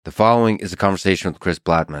The following is a conversation with Chris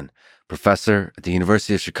Blattman, professor at the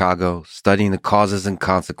University of Chicago, studying the causes and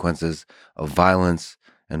consequences of violence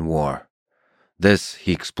and war. This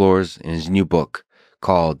he explores in his new book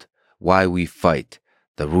called Why We Fight: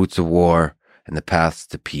 The Roots of War and the Paths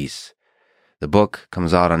to Peace. The book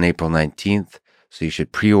comes out on April 19th, so you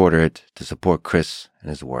should pre-order it to support Chris and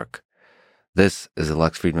his work. This is the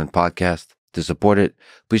Lex Friedman Podcast. To support it,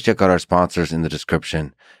 please check out our sponsors in the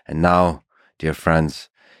description. And now, dear friends,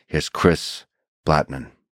 here's Chris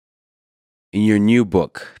Blattman. In your new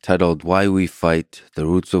book titled Why We Fight: The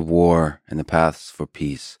Roots of War and the Paths for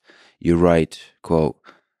Peace, you write, quote,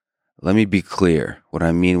 "Let me be clear what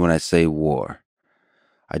I mean when I say war.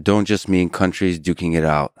 I don't just mean countries duking it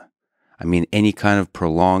out. I mean any kind of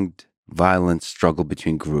prolonged, violent struggle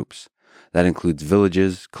between groups. That includes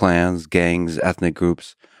villages, clans, gangs, ethnic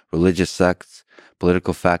groups, religious sects,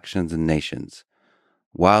 political factions, and nations.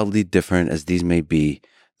 Wildly different as these may be,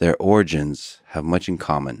 their origins have much in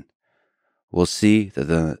common. We'll see that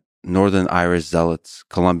the Northern Irish zealots,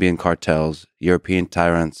 Colombian cartels, European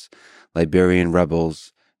tyrants, Liberian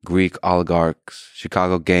rebels, Greek oligarchs,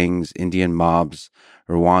 Chicago gangs, Indian mobs,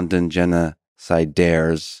 Rwandan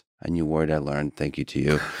genocidaires," a new word I learned, thank you to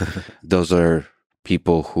you. Those are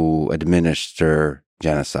people who administer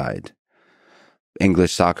genocide.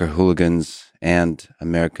 English soccer hooligans, and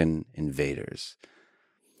American invaders.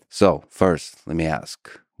 So, first, let me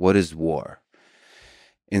ask, what is war?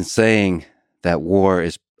 In saying that war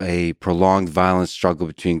is a prolonged violent struggle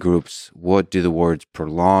between groups, what do the words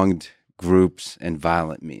prolonged, groups, and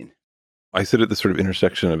violent mean? I sit at the sort of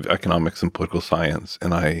intersection of economics and political science,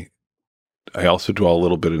 and I also do a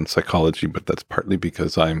little bit in psychology, but that's partly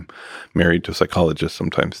because I'm married to a psychologist,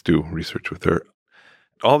 sometimes do research with her.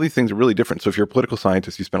 All these things are really different. So if you're a political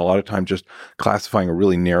scientist, you spend a lot of time just classifying a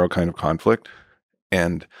really narrow kind of conflict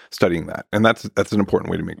and studying that. And that's an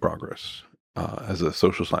important way to make progress as a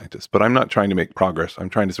social scientist. But I'm not trying to make progress. I'm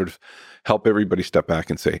trying to sort of help everybody step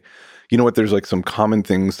back and say, you know what, there's like some common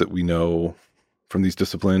things that we know from these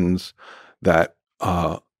disciplines that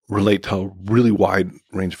relate to a really wide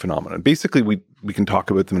range of phenomena. Basically, we can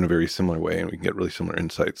talk about them in a very similar way and we can get really similar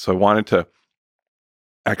insights. So I wanted to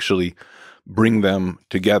actually bring them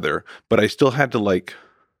together, but I still had to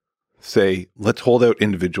say, let's hold out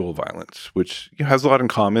individual violence, which has a lot in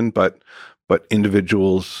common, but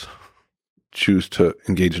individuals choose to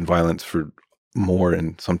engage in violence for more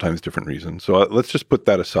and sometimes different reasons. So let's just put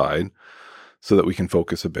that aside so that we can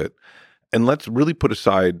focus a bit. And let's really put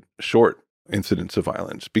aside short incidents of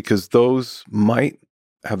violence, because those might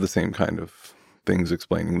have the same kind of things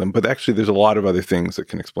explaining them. But actually, there's a lot of other things that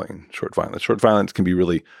can explain short violence. Short violence can be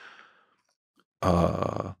really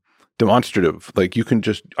demonstrative. I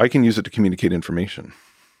can use it to communicate information.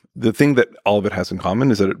 The thing that all of it has in common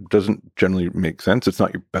is that it doesn't generally make sense. It's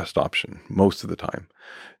not your best option most of the time.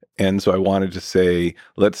 And so I wanted to say,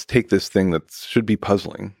 let's take this thing that should be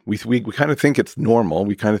puzzling. We kind of think it's normal.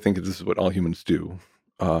 We kind of think this is what all humans do.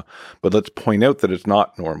 But let's point out that it's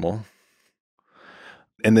not normal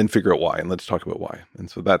and then figure out why. And let's talk about why. And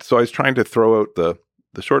so I was trying to throw out the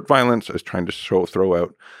short violence. I was trying to throw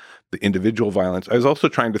out the individual violence. I was also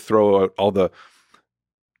trying to throw out all the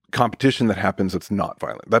competition that happens that's not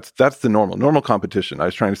violent. That's the normal competition. I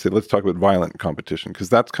was trying to say, let's talk about violent competition, because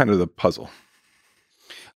that's kind of the puzzle.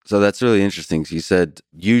 So that's really interesting. So you said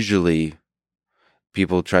usually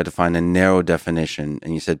people try to find a narrow definition,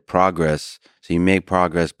 and you said progress. So you make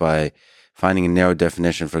progress by finding a narrow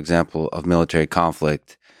definition, for example, of military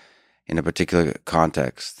conflict in a particular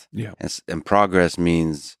context. Yeah. And progress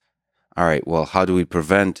means, all right, well, how do we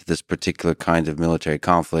prevent this particular kind of military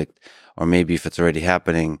conflict? Or maybe if it's already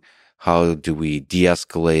happening, how do we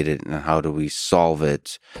de-escalate it and how do we solve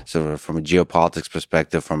it? So from a geopolitics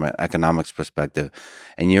perspective, from an economics perspective,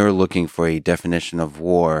 and you're looking for a definition of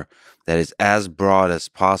war that is as broad as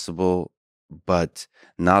possible, but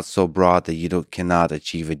not so broad that you cannot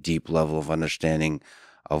achieve a deep level of understanding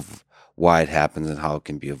of why it happens and how it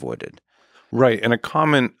can be avoided. Right. And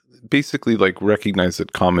basically recognize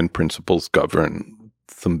that common principles govern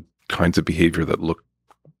some kinds of behavior that look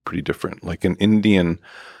pretty different. Like an Indian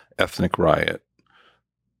ethnic riot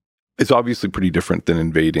is obviously pretty different than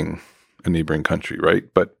invading a neighboring country, right?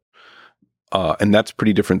 But and that's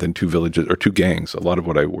pretty different than two villages or two gangs. A lot of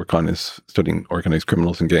what I work on is studying organized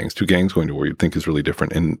criminals and gangs. Two gangs going to war you'd think is really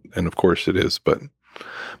different, and of course it is.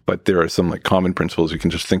 But there are some common principles. You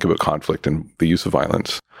can just think about conflict and the use of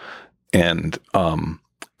violence, and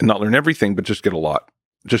not learn everything, but just get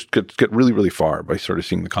get really, really far by sort of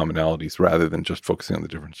seeing the commonalities rather than just focusing on the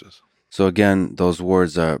differences. So again, those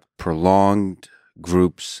words are prolonged,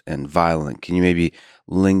 groups, and violent. Can you maybe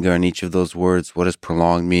linger on each of those words? What does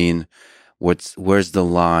prolonged mean? Where's the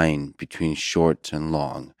line between short and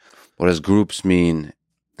long? What does groups mean,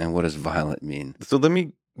 and what does violent mean? So let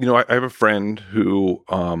me, I have a friend who,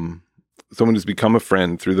 someone who's become a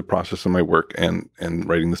friend through the process of my work and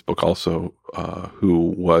writing this book also,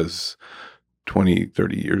 who was 20,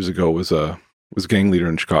 30 years ago was a gang leader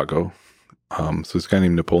in Chicago. So this guy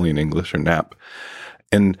named Napoleon English, or Nap.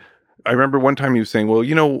 And I remember one time he was saying, well,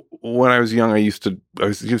 when I was young, he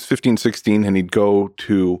was 15, 16, and he'd go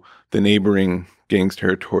to the neighboring gang's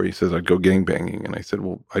territory. He says, I'd go gang banging. And I said,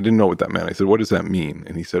 well, I didn't know what that meant. I said, what does that mean?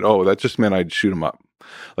 And he said, oh, that just meant I'd shoot them up.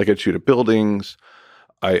 Like I'd shoot at buildings.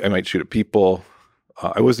 I might shoot at people.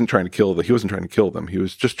 He wasn't trying to kill them. He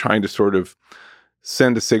was just trying to sort of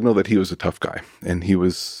send a signal that he was a tough guy and he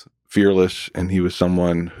was fearless and he was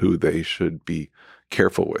someone who they should be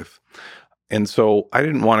careful with. And so I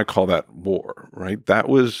didn't want to call that war, right?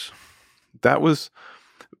 That's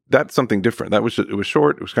something different. It was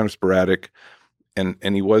short, it was kind of sporadic, and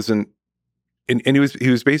he wasn't, and he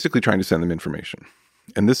was basically trying to send them information.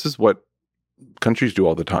 And this is what countries do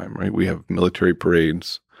all the time, right? We have military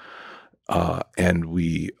parades, and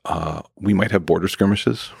we might have border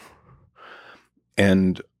skirmishes,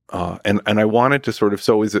 and I wanted to sort of,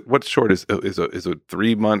 so what's short is a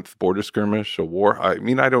 3-month border skirmish a war? I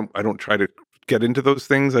mean, I don't try to get into those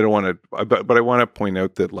things. I don't want to, but I want to point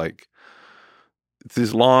out that like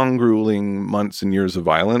these long, grueling months and years of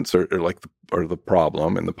violence are the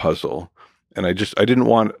problem and the puzzle. And I didn't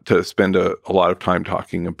want to spend a lot of time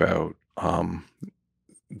talking about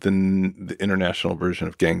the international version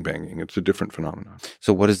of gangbanging. It's a different phenomenon.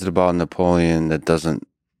 So what is it about Napoleon that doesn't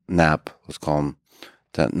let's call him,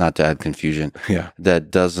 not to add confusion,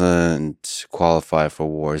 that doesn't qualify for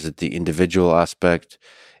war? Is it the individual aspect?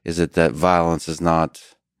 Is it that violence is not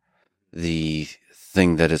the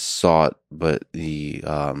thing that is sought, but the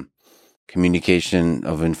communication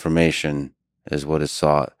of information is what is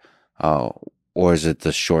sought? Or is it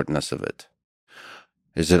the shortness of it?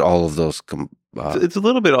 Is it all of those? It's a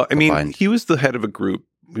little bit. I mean, combined? He was the head of a group,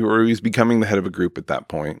 or he was becoming the head of a group at that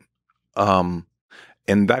point. And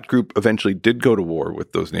that group eventually did go to war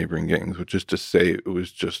with those neighboring gangs, which is to say it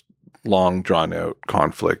was just long, drawn-out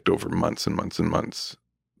conflict over months and months and months.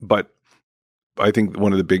 But I think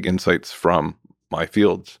one of the big insights from my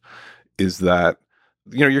fields is that,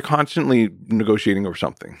 you're constantly negotiating over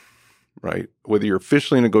something, right? Whether you're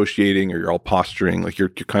officially negotiating or you're all posturing, like you're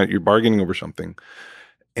bargaining over something.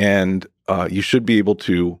 And you should be able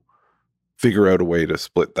to figure out a way to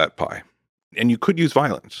split that pie. And you could use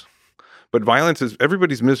violence. But violence is,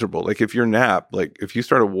 everybody's miserable. Like if you're Nap, like if you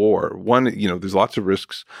start a war, there's lots of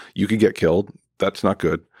risks. You could get killed. That's not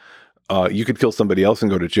good. You could kill somebody else and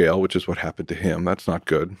go to jail, which is what happened to him. That's not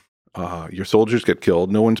good. Your soldiers get killed.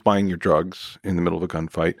 No one's buying your drugs in the middle of a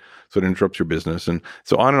gunfight. So it interrupts your business. And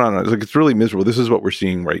so on and on. It's really miserable. This is what we're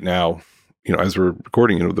seeing right now. As we're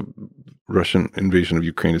recording, the Russian invasion of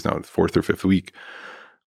Ukraine is now its 4th or 5th week.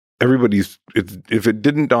 If it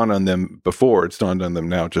didn't dawn on them before, it's dawned on them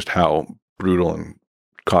now just how brutal and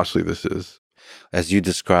costly this is. As you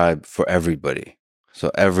describe, for everybody. So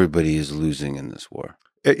everybody is losing in this war.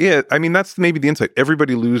 Yeah, I mean, that's maybe the insight.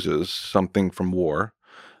 Everybody loses something from war.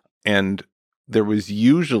 And there was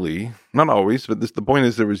usually, not always, but the point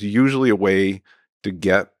is there was usually a way to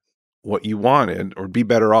get what you wanted or be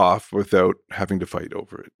better off without having to fight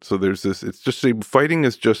over it. So there's this, it's just, fighting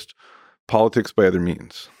is just politics by other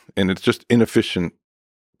means. And it's just inefficient,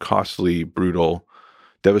 costly, brutal,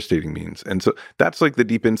 devastating means. And so that's like the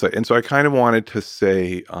deep insight. And so I kind of wanted to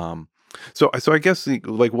say, so I guess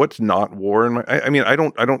like what's not war? And I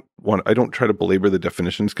don't try to belabor the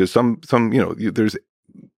definitions, because some there's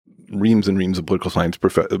reams and reams of political science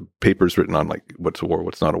papers written on like what's a war,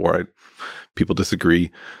 what's not a war. People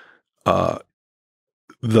disagree. I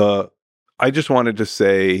just wanted to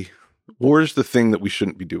say, war is the thing that we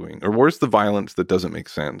shouldn't be doing, or war is the violence that doesn't make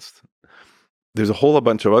sense. There's a whole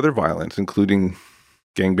bunch of other violence, including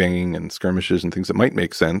gangbanging and skirmishes and things that might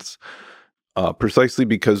make sense, precisely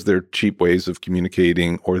because they're cheap ways of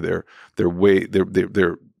communicating, or they're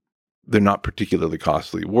not particularly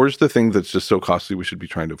costly. War is the thing that's just so costly we should be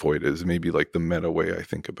trying to avoid it, is maybe like the meta way I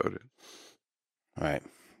think about it. Right.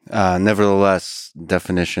 Nevertheless,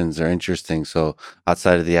 definitions are interesting. So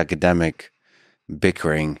outside of the academic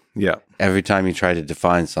bickering, every time you try to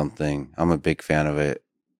define something, I'm a big fan of it,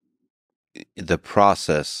 the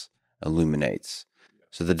process illuminates.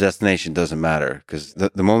 So the destination doesn't matter, because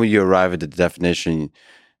the moment you arrive at the definition,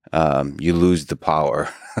 you lose the power.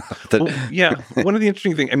 Well, yeah. One of the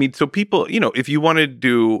interesting things, I mean, so people, if you want to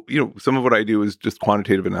do, some of what I do is just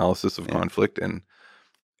quantitative analysis of conflict. And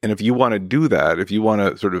if you want to do that, if you want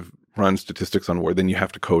to sort of run statistics on war, then you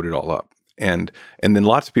have to code it all up. And then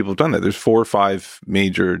lots of people have done that. There's 4 or 5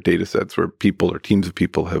 major data sets where people or teams of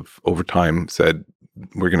people have over time said,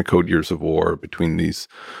 we're going to code years of war between these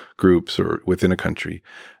groups or within a country.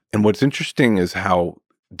 And what's interesting is how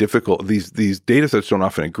difficult these data sets don't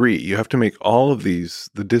often agree. You have to make all of these,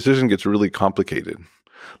 the decision gets really complicated.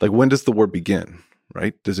 Like, when does the war begin,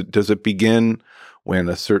 right? Does it begin when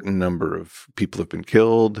a certain number of people have been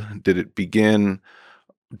killed?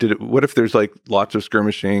 What if there's like lots of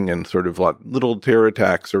skirmishing and sort of little terror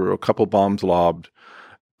attacks or a couple bombs lobbed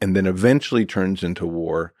and then eventually turns into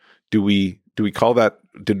war? Do we call that,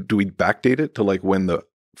 do we backdate it to like when the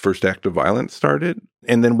first act of violence started?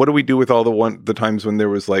 And then what do we do with all the times when there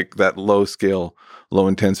was like that low scale, low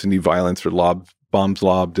intensity violence or bombs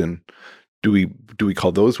lobbed? And do we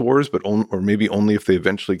call those wars, or maybe only if they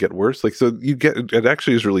eventually get worse? Like, so it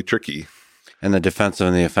actually is really tricky. And the defensive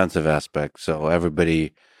and the offensive aspect. So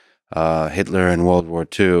everybody, Hitler in World War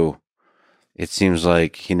II, it seems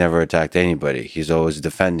like he never attacked anybody. He's always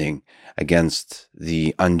defending against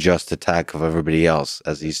the unjust attack of everybody else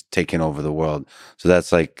as he's taking over the world. So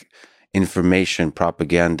that's like information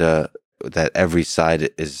propaganda that every side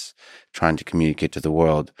is trying to communicate to the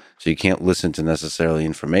world. So you can't listen to necessarily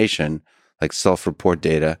information like self-report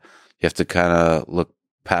data. You have to kind of look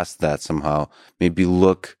past that somehow. Maybe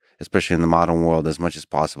look, especially in the modern world, as much as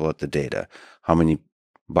possible at the data. How many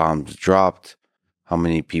bombs dropped, how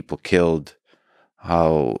many people killed,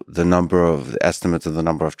 how the estimates of the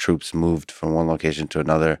number of troops moved from one location to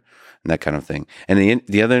another, and that kind of thing. And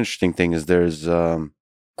the other interesting thing is there's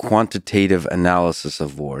quantitative analysis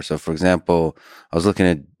of war. So, for example, I was looking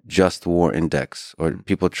at Just War Index, or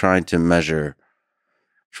people trying to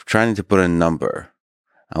put a number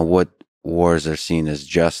on what wars are seen as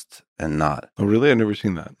just and not. Oh, really? I've never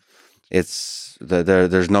seen that.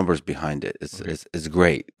 There's numbers behind it. It's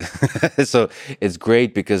great. So it's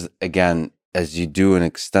great because, again, as you do an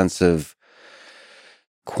extensive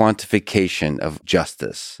quantification of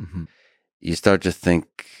justice, mm-hmm. you start to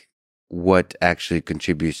think what actually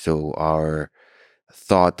contributes to our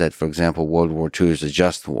thought that, for example, World War II is a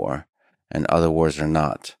just war and other wars are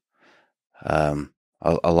not. A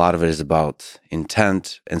lot of it is about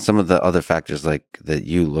intent and some of the other factors like that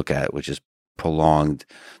you look at, which is prolonged,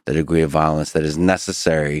 the degree of violence that is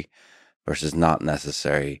necessary versus not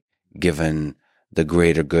necessary, given the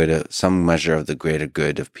greater good, some measure of the greater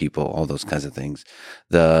good of people, all those kinds of things.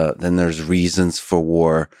 Then there's reasons for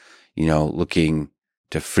war, looking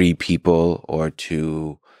to free people or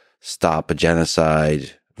to stop a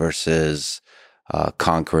genocide versus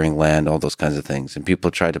conquering land, all those kinds of things. And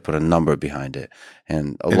people try to put a number behind it.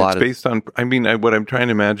 And it's based on, what I'm trying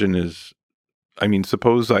to imagine is,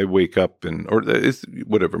 suppose I wake up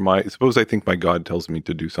suppose I think my God tells me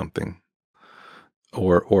to do something.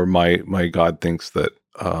 Or my God thinks that,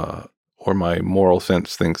 or my moral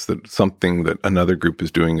sense thinks that something that another group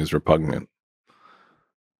is doing is repugnant.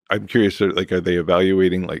 I'm curious, are they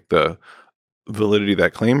evaluating like the validity of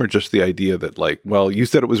that claim, or just the idea that like, well, you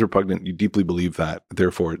said it was repugnant, you deeply believe that,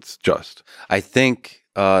 therefore it's just? I think,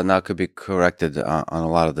 now I could be corrected on a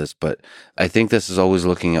lot of this, but I think this is always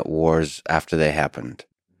looking at wars after they happened.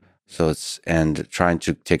 So and trying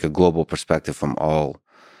to take a global perspective from all,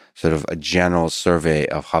 sort of a general survey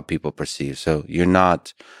of how people perceive. So you're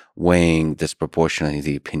not weighing disproportionately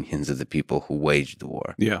the opinions of the people who waged the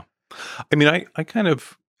war. Yeah. I kind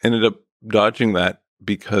of ended up dodging that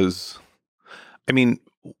because,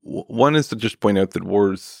 one is to just point out that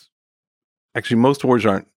most wars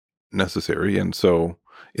aren't necessary. And so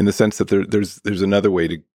in the sense that there's another way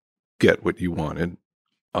to get what you wanted.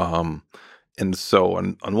 And so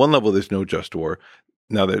on one level, there's no just war.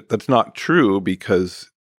 Now that's not true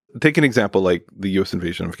because take an example like the U.S.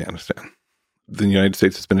 invasion of Afghanistan. The United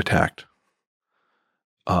States has been attacked.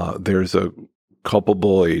 There's a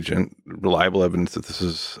culpable agent, reliable evidence that this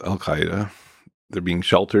is Al-Qaeda. They're being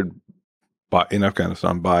sheltered in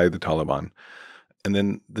Afghanistan by the Taliban. And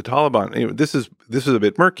then the Taliban, this is a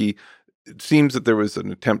bit murky. It seems that there was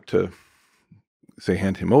an attempt to say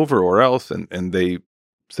hand him over or else, and they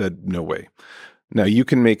said no way. Now you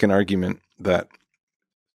can make an argument that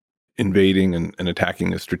invading and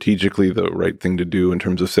attacking is strategically the right thing to do in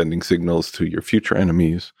terms of sending signals to your future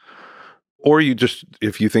enemies. Or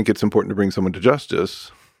if you think it's important to bring someone to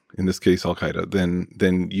justice, in this case Al-Qaeda,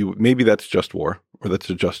 then maybe that's just war, or that's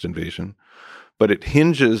a just invasion. But it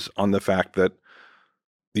hinges on the fact that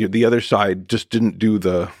the other side just didn't do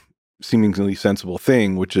the seemingly sensible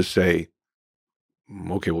thing would just say,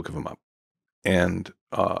 okay, we'll give them up. And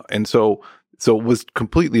so it was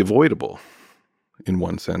completely avoidable in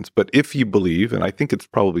one sense. But if you believe, and I think it's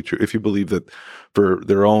probably true, if you believe that for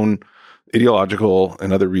their own ideological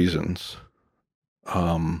and other reasons,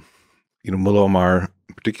 Mullah Omar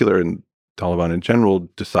in particular and Taliban in general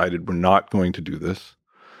decided we're not going to do this,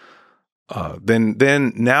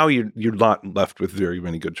 then now you're not left with very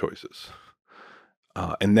many good choices.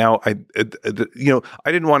 And now I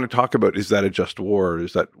didn't want to talk about, is that a just war? Or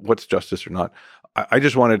is that what's justice or not? I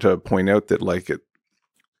just wanted to point out that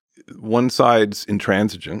one side's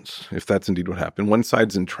intransigence, if that's indeed what happened, one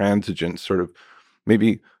side's intransigence sort of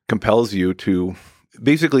maybe compels you to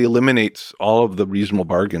basically eliminates all of the reasonable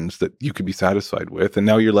bargains that you could be satisfied with. And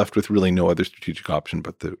now you're left with really no other strategic option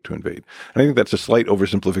but to invade. And I think that's a slight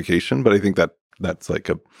oversimplification, but I think that's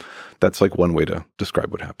like one way to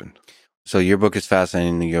describe what happened. So your book is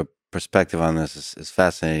fascinating. Your perspective on this is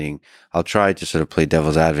fascinating. I'll try to sort of play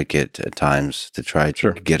devil's advocate at times to try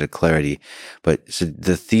to get a clarity. But so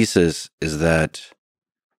the thesis is that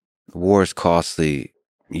war is costly,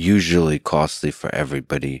 usually costly for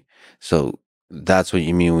everybody. So that's what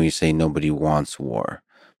you mean when you say nobody wants war,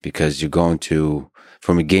 because you're going to,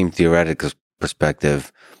 from a game theoretical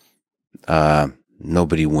perspective,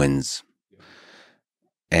 nobody wins.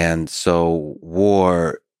 And so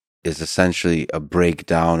war is essentially a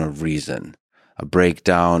breakdown of reason, a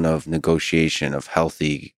breakdown of negotiation, of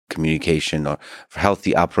healthy communication or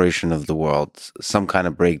healthy operation of the world, some kind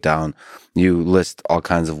of breakdown. You list all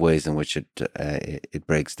kinds of ways in which it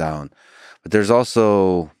breaks down. But there's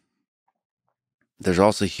also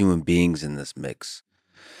human beings in this mix.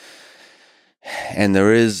 And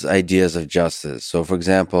there is ideas of justice. So, for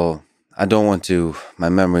example, my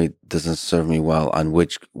memory doesn't serve me well on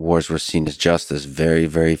which wars were seen as just. There's very,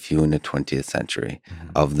 very few in the 20th century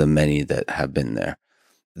of the many that have been there.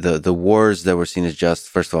 The wars that were seen as just,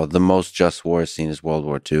 first of all, the most just war is seen as World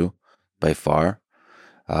War II by far.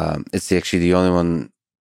 It's actually the only one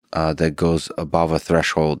that goes above a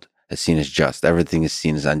threshold is seen as just. Everything is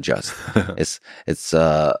seen as unjust. It's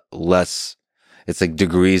less, it's like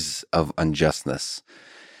degrees of unjustness.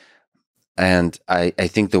 And I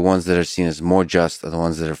think the ones that are seen as more just are the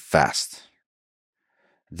ones that are fast.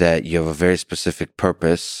 That you have a very specific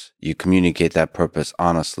purpose, you communicate that purpose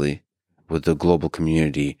honestly with the global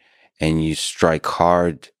community, and you strike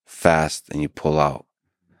hard, fast, and you pull out.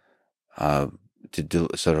 To do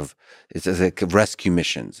sort of, it's like rescue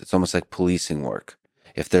missions. It's almost like policing work.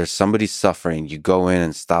 If there's somebody suffering, you go in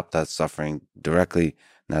and stop that suffering directly,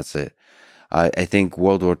 and that's it. I think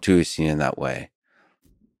World War II is seen in that way.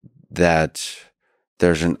 That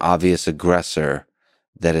there's an obvious aggressor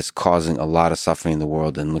that is causing a lot of suffering in the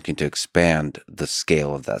world and looking to expand the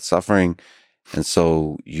scale of that suffering. And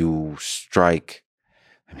so you strike,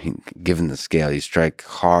 given the scale, you strike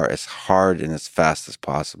hard and as fast as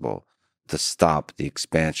possible to stop the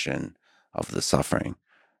expansion of the suffering.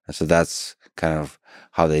 And so that's kind of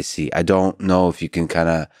how they see. I don't know if you can kind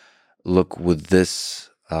of look with this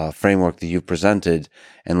framework that you presented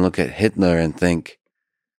and look at Hitler and think,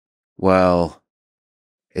 well,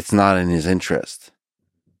 it's not in his interest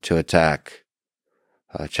to attack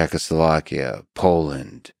Czechoslovakia,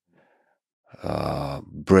 Poland,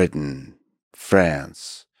 Britain,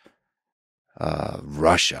 France,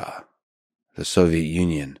 Russia, the Soviet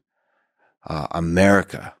Union,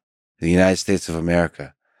 America, the United States of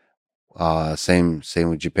America. Same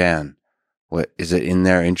with Japan. What is it in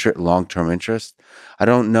their long-term interest? I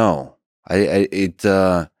don't know.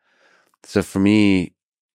 So for me,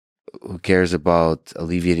 who cares about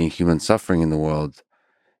alleviating human suffering in the world?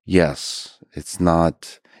 Yes, it's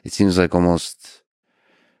not. It seems like almost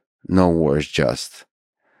no war is just,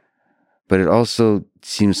 but it also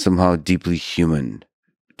seems somehow deeply human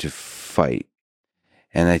to fight.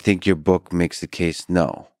 And I think your book makes the case,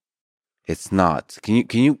 no, it's not. Can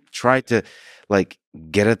you try to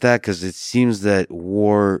get at that? Because it seems that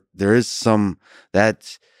war, there is some,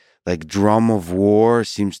 that drum of war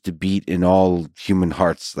seems to beat in all human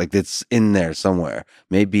hearts. Like it's in there somewhere.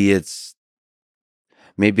 Maybe that's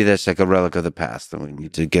like a relic of the past and we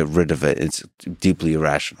need to get rid of it. It's deeply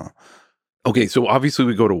irrational. Okay, so obviously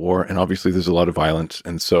we go to war and obviously there's a lot of violence.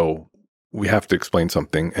 And so we have to explain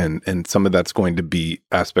something, and some of that's going to be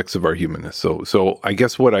aspects of our humanness. So I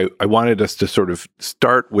guess what I wanted us to sort of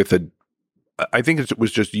start with I think it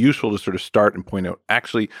was just useful to sort of start and point out,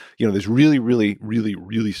 actually, there's really, really, really,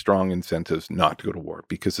 really strong incentives not to go to war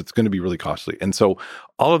because it's going to be really costly. And so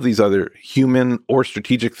all of these other human or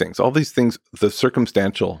strategic things, all these things, the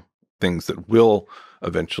circumstantial things that will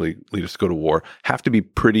eventually lead us to go to war have to be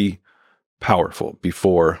pretty powerful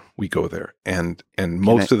before we go there. And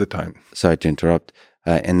most of the time. Sorry to interrupt.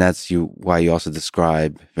 And that's why you also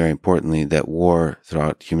describe, very importantly, that war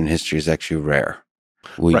throughout human history is actually rare.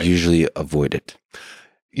 We usually avoid it.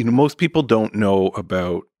 Most people don't know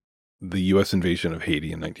about the U.S. invasion of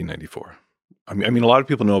Haiti in 1994. I mean, a lot of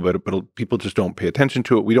people know about it, but people just don't pay attention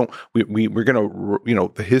to it. We're going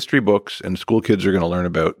to, the history books and school kids are going to learn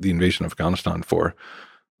about the invasion of Afghanistan for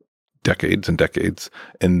decades and decades,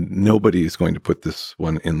 and nobody is going to put this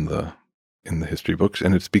one in the history books.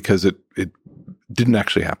 And it's because it didn't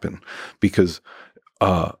actually happen, because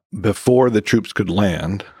before the troops could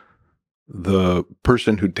land, the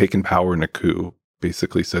person who'd taken power in a coup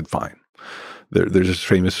basically said, fine. There's this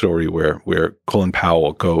famous story where Colin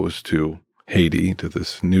Powell goes to Haiti, to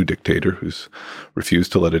this new dictator who's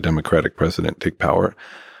refused to let a democratic president take power,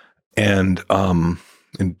 and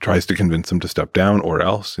tries to convince him to step down or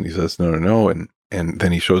else. And he says, no. And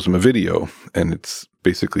then he shows him a video, and it's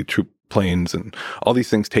basically troop planes and all these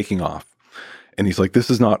things taking off. And he's like, this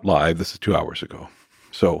is not live. This is 2 hours ago.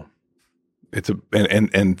 So it's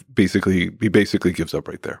and basically, he basically gives up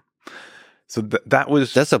right there. So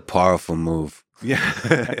that's a powerful move.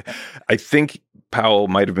 Yeah. I think Powell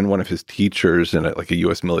might have been one of his teachers in a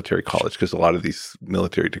U.S. military college, because a lot of these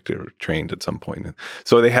military dictators were trained at some point. And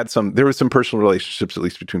so there was some personal relationships, at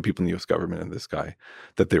least between people in the U.S. government and this guy,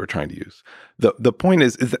 that they were trying to use. The point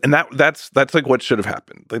is and that's like what should have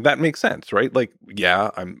happened. Like, that makes sense, right? Like, yeah,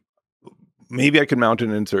 maybe I could mount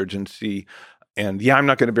an insurgency, and yeah, I'm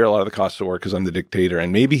not going to bear a lot of the costs of war because I'm the dictator.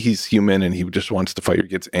 And maybe he's human and he just wants to fight or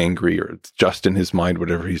gets angry, or it's just in his mind,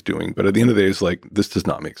 whatever he's doing. But at the end of the day, it's like, this does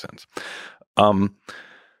not make sense. And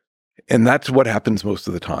that's what happens most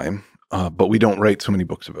of the time. But we don't write so many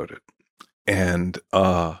books about it. And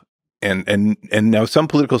now some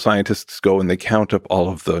political scientists go and they count up all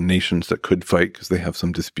of the nations that could fight because they have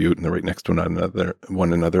some dispute and they're right next to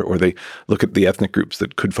one another, or they look at the ethnic groups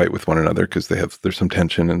that could fight with one another because there's some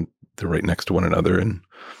tension and they're right next to one another, and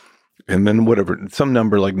then whatever, some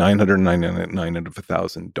number like 999 out of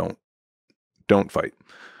 1,000 don't fight,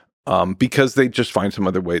 because they just find some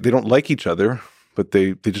other way. They don't like each other, but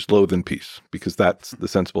they just loathe in peace, because that's the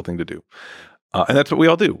sensible thing to do, and that's what we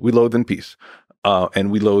all do. We loathe in peace, and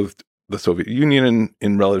we loathed the Soviet Union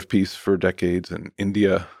in relative peace for decades, and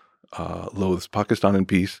India loathes Pakistan in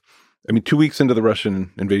peace. I mean, 2 weeks into the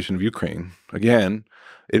Russian invasion of Ukraine, again,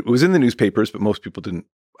 it was in the newspapers, but most people didn't,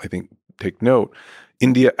 I think, take note.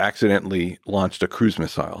 India accidentally launched a cruise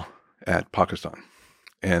missile at Pakistan,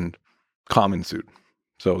 and calm ensued.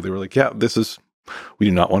 So they were like, yeah, we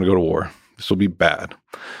do not want to go to war. This will be bad.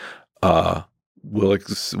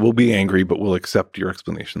 We'll be angry, but we'll accept your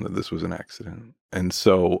explanation that this was an accident. And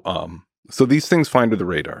so these things fly under the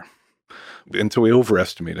radar. And so we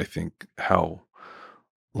overestimate, I think, how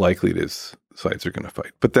likely it is sides are going to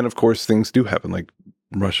fight. But then, of course, things do happen. Like,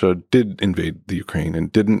 Russia did invade the Ukraine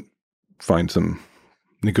and didn't find some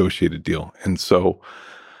negotiated deal. And so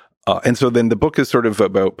then the book is sort of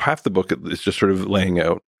about, half the book is just sort of laying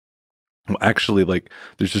out, well, actually, like,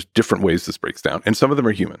 there's just different ways this breaks down. And some of them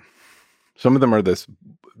are human. Some of them are this.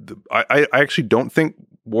 I actually don't think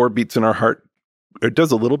war beats in our heart. It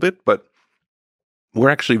does a little bit, but we're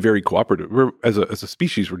actually very cooperative. We're, as a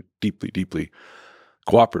species, we're deeply, deeply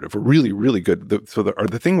cooperative. We're really, really good.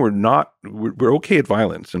 The thing we're okay at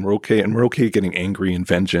violence, and we're okay at getting angry and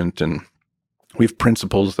vengeant, and we have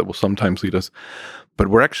principles that will sometimes lead us, but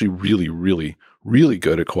we're actually really, really, really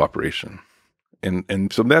good at cooperation.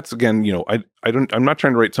 And so that's, again, I'm not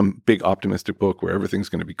trying to write some big optimistic book where everything's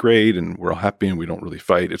going to be great and we're all happy and we don't really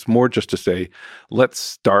fight. It's more just to say,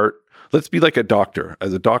 let's be like a doctor.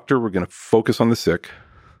 As a doctor, we're going to focus on the sick,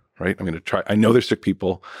 right? I'm going to try. I know there's sick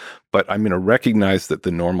people, but I'm going to recognize that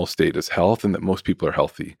the normal state is health and that most people are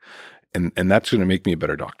healthy. And that's going to make me a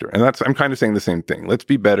better doctor. And I'm kind of saying the same thing. Let's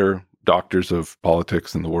be better doctors of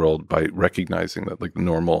politics in the world by recognizing that, like, the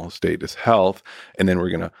normal state is health. And then we're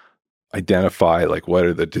going to identify, like, what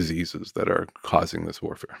are the diseases that are causing this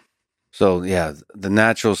warfare. So, yeah, the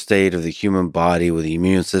natural state of the human body with the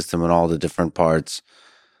immune system and all the different parts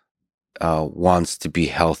wants to be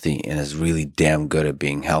healthy and is really damn good at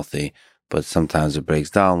being healthy. But sometimes it breaks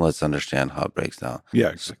down. Let's understand how it breaks down. Yeah,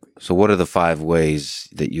 exactly. So what are the 5 ways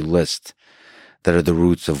that you list that are the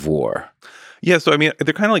roots of war? Yeah, so I mean,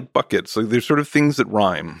 they're kind of like buckets. Like, there's sort of things that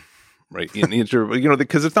rhyme, right?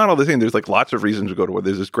 Because it's not all the same. There's like lots of reasons to go to war.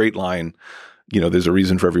 There's this great line, there's a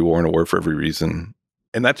reason for every war and a war for every reason.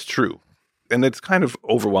 And that's true. And it's kind of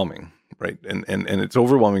overwhelming, right? And it's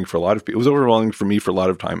overwhelming for a lot of people. It was overwhelming for me for a lot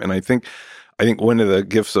of time. And I think I think one of the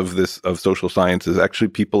gifts of social science is actually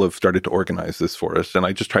people have started to organize this for us, and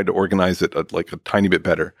I just tried to organize it like a tiny bit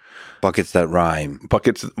better. Buckets that rhyme.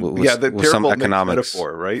 Buckets, the with some terrible economics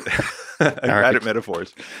metaphor, right? I'm bad at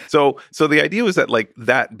metaphors. So the idea was that like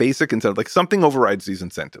that basic incentive, like something overrides these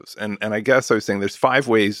incentives, and I guess I was saying there's 5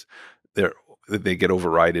 ways that they get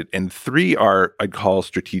overrided, and 3 are I'd call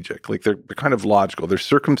strategic, like they're kind of logical. There's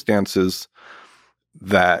circumstances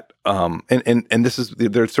that and this is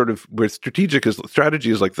they're sort of where strategy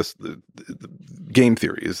is like this the game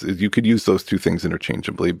theory is you could use those 2 things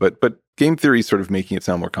interchangeably, but game theory is sort of making it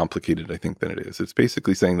sound more complicated, I think, than it is. It's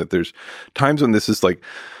basically saying that there's times when this is like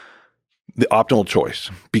the optimal choice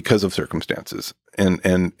because of circumstances,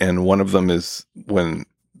 and one of them is when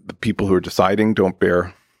the people who are deciding don't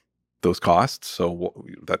bear those costs, so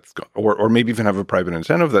that's or maybe even have a private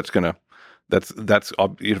incentive that's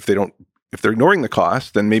if they're ignoring the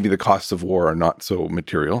cost, then maybe the costs of war are not so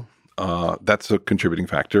material. That's a contributing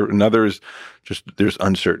factor. Another is just there's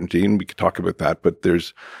uncertainty, and we could talk about that, but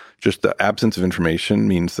there's just the absence of information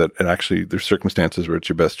means that there's circumstances where it's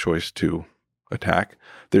your best choice to attack.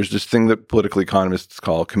 There's this thing that political economists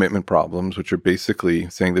call commitment problems, which are basically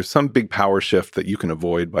saying there's some big power shift that you can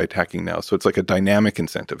avoid by attacking now. So it's like a dynamic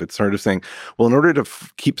incentive. It's sort of saying, well, in order to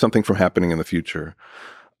keep something from happening in the future,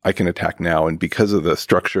 I can attack now. And because of the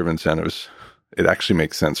structure of incentives, it actually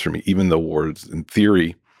makes sense for me, even though war's in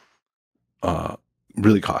theory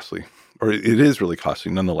really costly, or it is really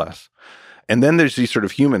costly nonetheless. And then there's these sort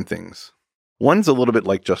of human things. One's a little bit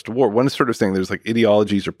like just war. One is sort of saying there's like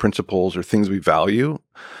ideologies or principles or things we value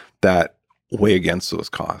that weigh against those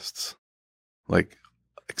costs. Like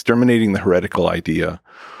exterminating the heretical idea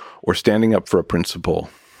or standing up for a principle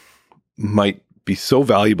might be so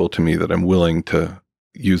valuable to me that I'm willing to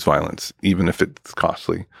use violence, even if it's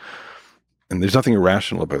costly. And there's nothing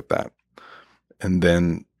irrational about that. And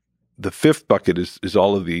then the 5th bucket is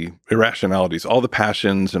all of the irrationalities, all the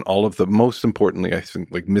passions, and all of the, most importantly, I think,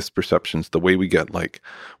 like misperceptions, the way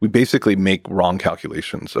we basically make wrong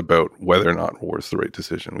calculations about whether or not war is the right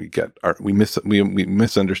decision. We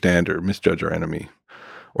misunderstand or misjudge our enemy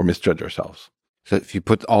or misjudge ourselves. So if you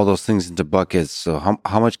put all those things into buckets, so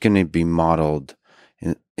how much can it be modeled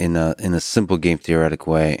in a simple game theoretic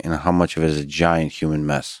way, and how much of it is a giant human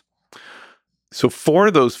mess? So 4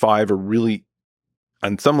 of those 5 are really,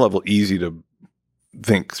 on some level, easy to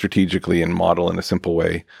think strategically and model in a simple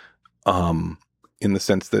way, in the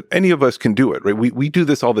sense that any of us can do it, right? We do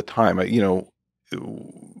this all the time.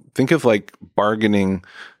 Think of like bargaining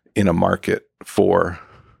in a market for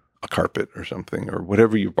a carpet or something, or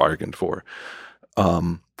whatever you bargained for.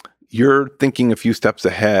 You're thinking a few steps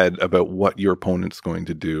ahead about what your opponent's going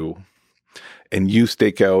to do, and you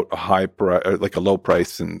stake out a high price, like a low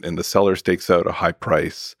price, and the seller stakes out a high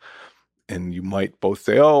price. And you might both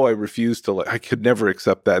say, "Oh, I refuse to. I could never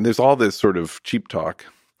accept that." And there's all this sort of cheap talk,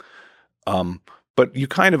 but you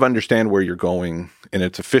kind of understand where you're going, and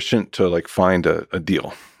it's efficient to like find a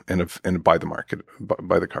deal and buy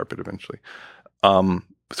the carpet eventually.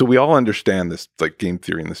 So we all understand this like game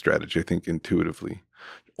theory and the strategy, I think, intuitively.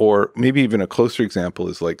 Or maybe even a closer example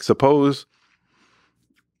is like, suppose,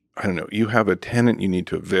 I don't know, you have a tenant you need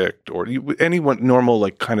to evict, or anyone normal,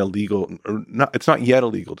 like kind of legal, or not, it's not yet a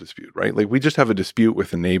legal dispute, right? Like we just have a dispute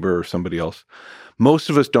with a neighbor or somebody else. Most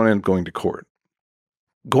of us don't end up going to court.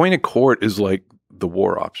 Going to court is like the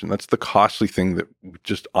war option. That's the costly thing that we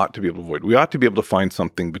just ought to be able to avoid. We ought to be able to find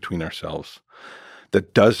something between ourselves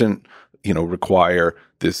that doesn't, require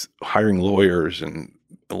this hiring lawyers and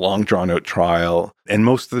a long drawn out trial. And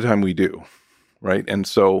most of the time we do. Right. And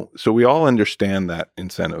so we all understand that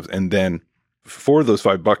incentives. And then for those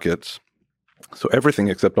 5 buckets, so everything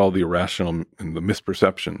except all the irrational and the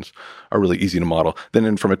misperceptions are really easy to model.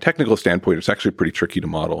 Then from a technical standpoint, it's actually pretty tricky to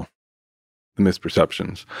model the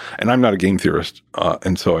misperceptions. And I'm not a game theorist.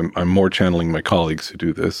 And so I'm more channeling my colleagues who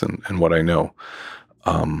do this and what I know.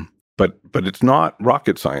 But it's not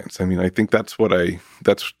rocket science. I mean, I think that's what I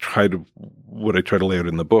try to lay out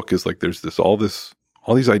in the book is like there's all these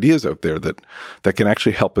ideas out there that can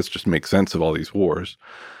actually help us just make sense of all these wars,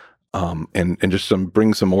 and just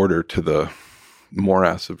bring some order to the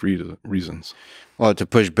morass of reasons. Well, to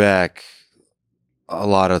push back a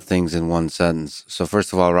lot of things in one sentence. So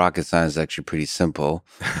first of all, rocket science is actually pretty simple.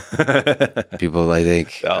 People, I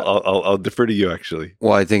think... I'll defer to you, actually.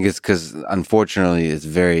 Well, I think it's because, unfortunately, it's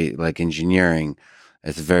very, like engineering,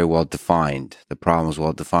 it's very well defined. The problem is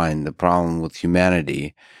well defined. The problem with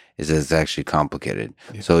humanity is that it's actually complicated.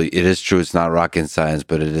 Yeah. So it is true it's not rocket science,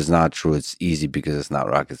 but it is not true it's easy because it's not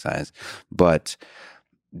rocket science. But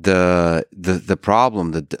the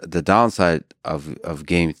problem, the downside of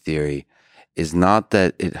game theory is not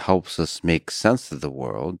that it helps us make sense of the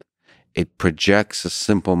world. It projects a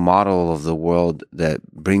simple model of the world that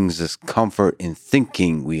brings us comfort in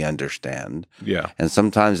thinking we understand. Yeah. And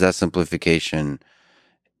sometimes that simplification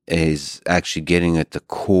is actually getting at the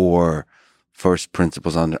core first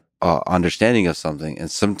principles understanding of something.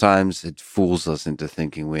 And sometimes it fools us into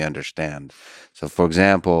thinking we understand. So, for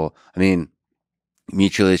example, I mean,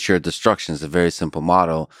 mutually assured destruction is a very simple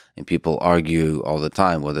model, and people argue all the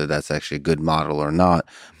time whether that's actually a good model or not.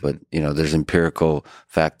 But, there's empirical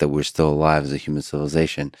fact that we're still alive as a human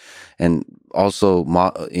civilization. And also,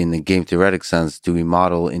 in the game theoretic sense, do we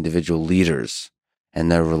model individual leaders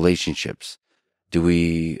and their relationships? Do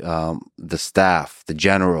we, the staff, the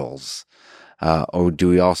generals, or do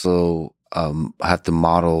we also have to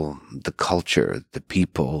model the culture, the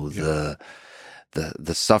people, the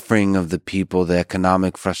suffering of the people, the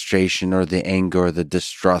economic frustration or the anger or the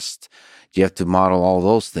distrust? Do you have to model all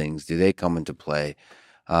those things? Do they come into play?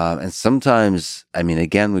 And sometimes, I mean,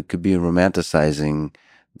 again, we could be romanticizing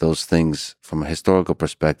those things from a historical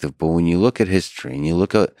perspective, but when you look at history and you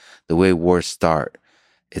look at the way wars start,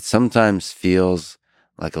 it sometimes feels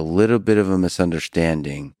like a little bit of a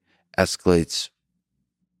misunderstanding escalates,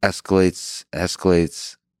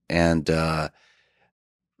 and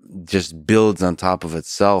just builds on top of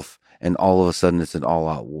itself, and all of a sudden it's an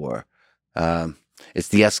all-out war. It's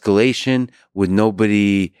the escalation with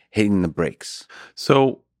nobody hitting the brakes.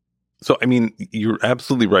 So I mean, you're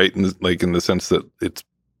absolutely right in the sense that it's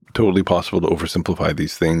totally possible to oversimplify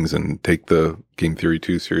these things and take the game theory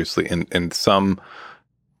too seriously. And some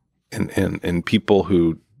and people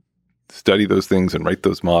who study those things and write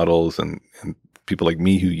those models and people like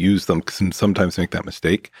me who use them can sometimes make that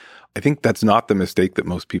mistake. I think that's not the mistake that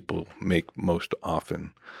most people make most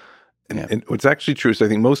often. And what's actually true is I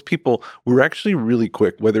think most people were actually really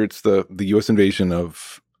quick, whether it's the U.S. invasion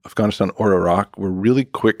of Afghanistan or Iraq, we're really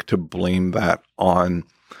quick to blame that on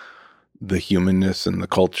the humanness and the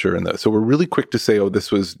culture. So we're really quick to say, oh,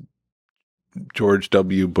 this was George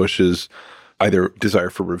W. Bush's either desire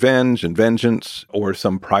for revenge and vengeance or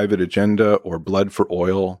some private agenda or blood for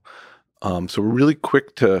oil. So we're really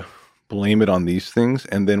quick to blame it on these things.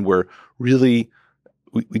 And then we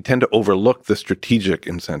tend to overlook the strategic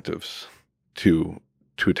incentives to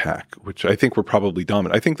attack, which I think were probably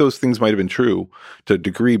dominant. I think those things might have been true to a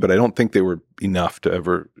degree, but I don't think they were enough to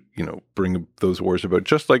ever, bring those wars about.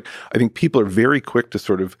 Just like I think people are very quick to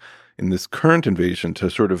sort of, in this current invasion,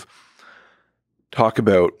 to sort of talk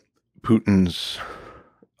about Putin's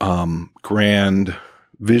grand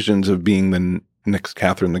visions of being the next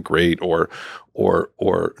Catherine the Great, or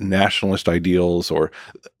nationalist ideals,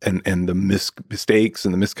 and the mistakes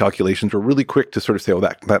and the miscalculations. We're really quick to sort of say, oh,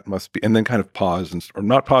 that must be, and then kind of pause or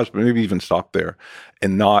not pause, but maybe even stop there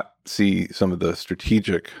and not see some of the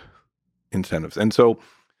strategic incentives. And so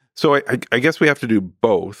I guess we have to do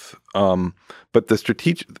both. But the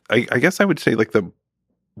strategic, I guess I would say, like, the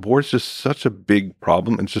war is just such a big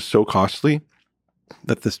problem and just so costly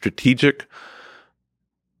that the strategic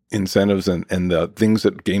incentives and the things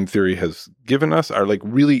that game theory has given us are like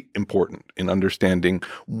really important in understanding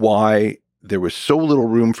why there was so little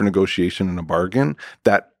room for negotiation and a bargain,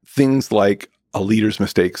 that things like a leader's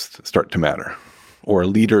mistakes start to matter, or a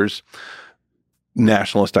leader's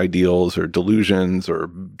nationalist ideals or delusions or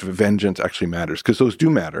vengeance actually matters, because those do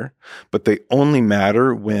matter, but they only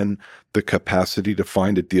matter when the capacity to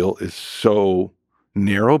find a deal is so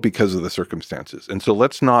narrow because of the circumstances. And so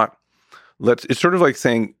it's sort of like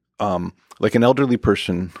saying, like an elderly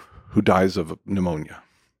person who dies of pneumonia,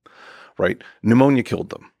 right? Pneumonia killed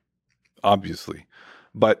them, obviously.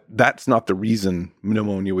 But that's not the reason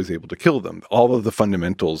pneumonia was able to kill them. All of the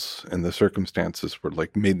fundamentals and the circumstances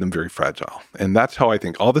made them very fragile. And that's how I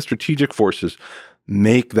think all the strategic forces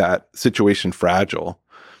make that situation fragile.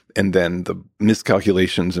 And then the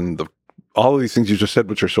miscalculations and all of these things you just said,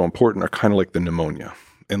 which are so important, are kind of like the pneumonia.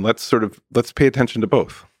 And let's pay attention to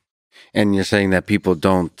both. And you're saying that people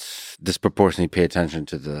don't disproportionately pay attention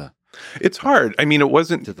to it's hard. I mean, it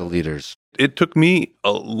wasn't to the leaders. It took me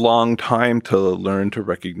a long time to learn to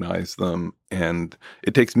recognize them. And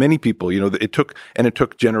it takes many people, it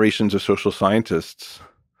took generations of social scientists,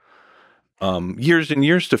 years and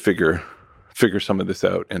years to figure some of this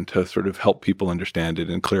out and to sort of help people understand it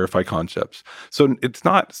and clarify concepts. So it's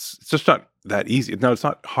just not that easy. No, it's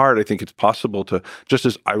not hard. I think it's possible to, just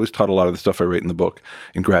as I was taught a lot of the stuff I write in the book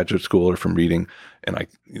in graduate school or from reading, and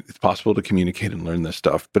it's possible to communicate and learn this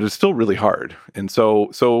stuff, but it's still really hard. And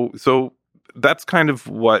so that's kind of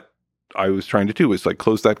what I was trying to do, is like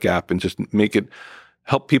close that gap and just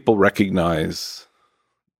help people recognize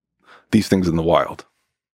these things in the wild.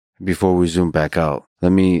 Before we zoom back out,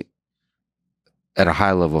 let me at a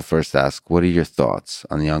high level, first ask, what are your thoughts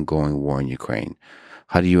on the ongoing war in Ukraine?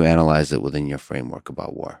 How do you analyze it within your framework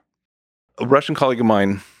about war? A Russian colleague of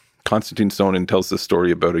mine, Konstantin Sonin, tells this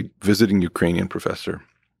story about a visiting Ukrainian professor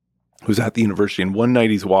who's at the university. And one night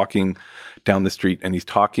he's walking down the street and he's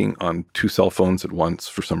talking on two cell phones at once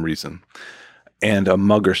for some reason. And a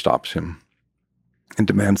mugger stops him and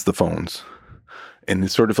demands the phones. In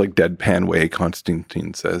this sort of like deadpan way,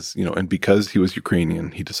 Konstantin says, and because he was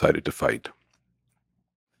Ukrainian, he decided to fight.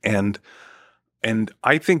 And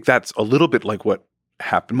I think that's a little bit like what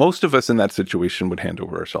happened. Most of us in that situation would hand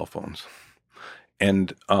over our cell phones.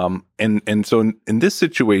 And so in this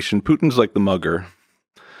situation, Putin's like the mugger,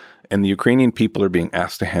 and the Ukrainian people are being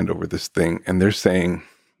asked to hand over this thing, and they're saying,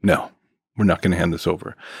 no, we're not going to hand this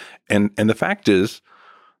over. And the fact is,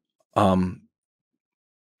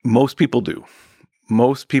 most people do.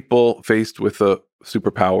 Most people faced with a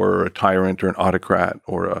superpower or a tyrant or an autocrat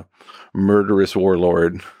or a murderous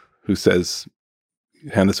warlord who says,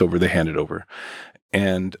 hand this over, they hand it over.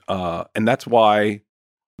 And that's why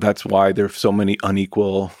there's so many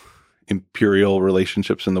unequal imperial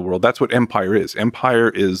relationships in the world. That's what empire is. Empire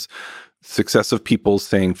is successive peoples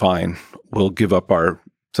saying, fine, we'll give up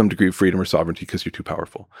some degree of freedom or sovereignty because you're too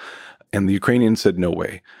powerful. And the Ukrainians said, no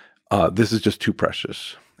way. This is just too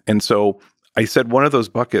precious. And so I said one of those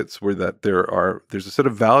buckets were that there's a set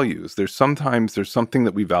of values. There's something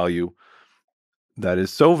that we value that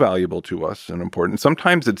is so valuable to us and important.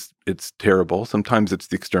 Sometimes it's terrible. Sometimes it's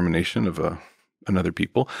the extermination of another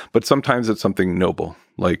people. But sometimes it's something noble,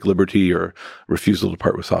 like liberty or refusal to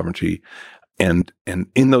part with sovereignty. And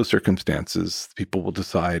in those circumstances, people will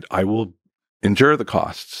decide, I will endure the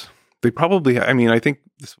costs. They probably, I think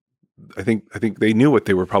they knew what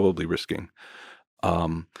they were probably risking.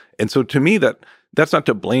 And so to me, that's not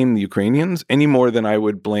to blame the Ukrainians any more than I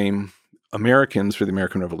would blame Americans for the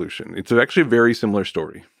American Revolution. It's actually a very similar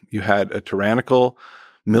story. You had a tyrannical,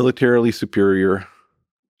 militarily superior,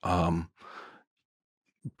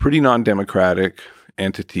 pretty non-democratic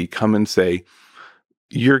entity come and say,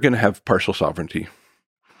 you're going to have partial sovereignty.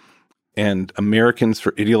 And Americans,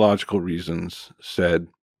 for ideological reasons, said,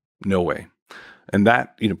 no way. And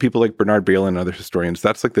that, people like Bernard Bailyn and other historians,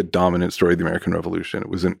 that's like the dominant story of the American Revolution. It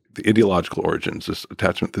was in the ideological origins, this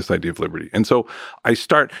attachment, this idea of liberty. And so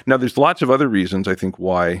now there's lots of other reasons, I think,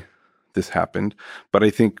 why this happened. But I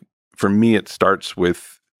think for me, it starts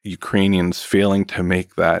with Ukrainians failing to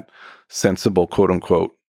make that sensible, quote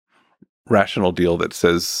unquote, rational deal that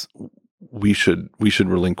says we should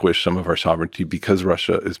relinquish some of our sovereignty because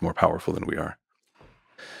Russia is more powerful than we are.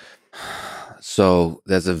 So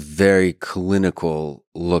there's a very clinical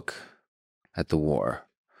look at the war,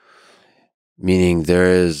 meaning there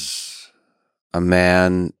is a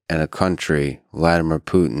man and a country, Vladimir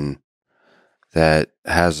Putin, that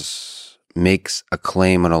makes a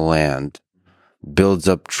claim on a land, builds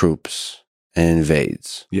up troops, and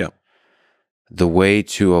invades. Yeah. The way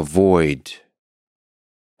to avoid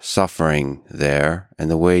suffering there, and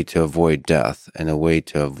the way to avoid death, and the way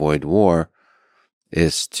to avoid war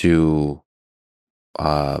is to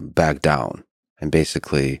back down and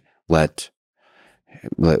basically let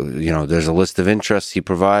there's a list of interests he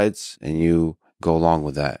provides and you go along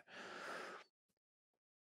with that.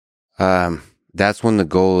 That's when the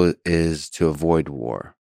goal is to avoid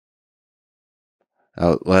war.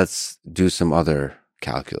 Let's do some other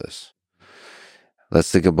calculus. Let's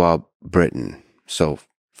think about Britain. So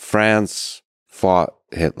France fought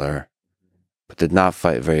Hitler, but did not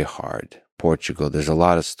fight very hard. Portugal, there's a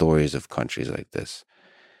lot of stories of countries like this.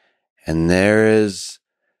 And there is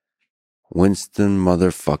Winston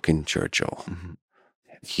motherfucking Churchill. Mm-hmm.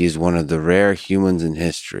 He's one of the rare humans in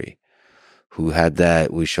history who had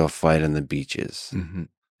that "we shall fight on the beaches." Mm-hmm.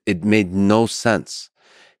 It made no sense.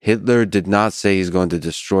 Hitler did not say he's going to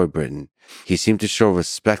destroy Britain. He seemed to show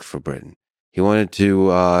respect for Britain. He wanted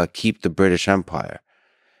to keep the British Empire.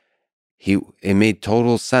 It made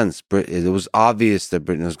total sense. It was obvious that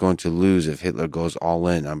Britain was going to lose if Hitler goes all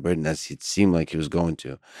in on Britain, as it seemed like he was going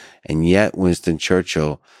to. And yet Winston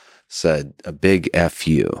Churchill said a big F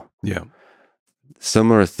you. Yeah.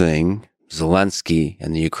 Similar thing, Zelensky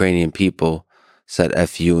and the Ukrainian people said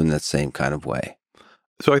F you in that same kind of way.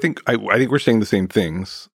 So I think we're saying the same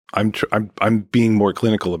things. I'm being more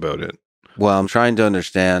clinical about it. Well, I'm trying to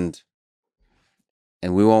understand,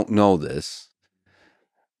 and we won't know this,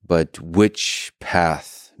 but which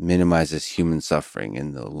path minimizes human suffering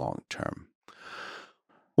in the long term?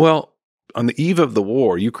 Well, on the eve of the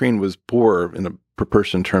war, Ukraine was poorer in a per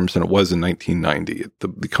person terms than it was in 1990.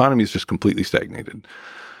 The economy is just completely stagnated.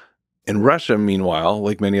 And Russia, meanwhile,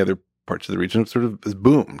 like many other parts of the region, sort of has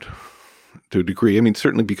boomed. to a degree. I mean,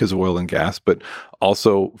 certainly because of oil and gas, but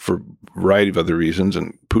also for a variety of other reasons.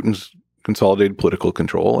 And Putin's consolidated political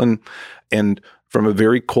control. And from a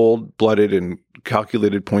very cold-blooded and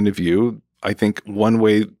calculated point of view, I think one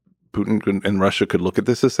way Putin and Russia could look at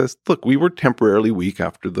this is as, look, we were temporarily weak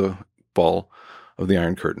after the fall of the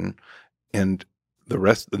Iron Curtain, and the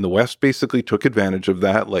rest in the West basically took advantage of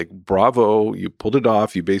that. Like, bravo, you pulled it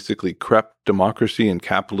off. You basically crept democracy and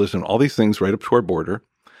capitalism, all these things right up to our border.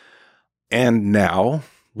 And now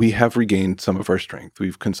we have regained some of our strength.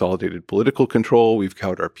 We've consolidated political control. We've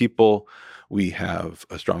cowed our people. We have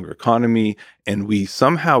a stronger economy. And we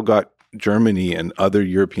somehow got Germany and other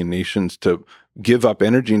European nations to give up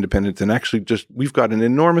energy independence and actually we've got an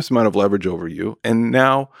enormous amount of leverage over you. And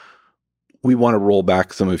now we want to roll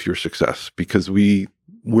back some of your success because we're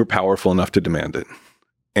powerful enough to demand it.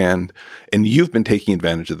 And you've been taking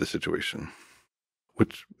advantage of the situation,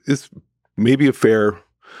 which is maybe a fair,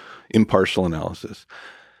 impartial analysis.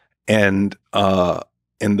 And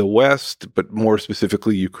in the West, but more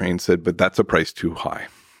specifically Ukraine, said, but that's a price too high,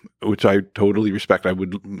 which I totally respect. I'd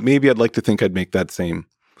like to think I'd make that same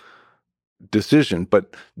decision,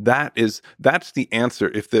 but that's the answer.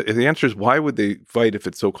 If the answer is why would they fight if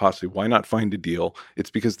it's so costly, why not find a deal? It's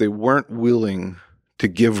because they weren't willing to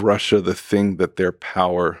give Russia the thing that their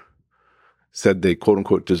power said they quote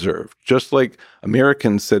unquote deserved. Just like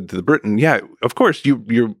Americans said to the Britain, yeah, of course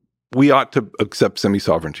we ought to accept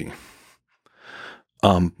semi-sovereignty,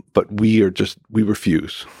 but we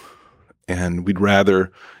refuse, and we'd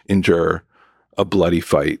rather endure a bloody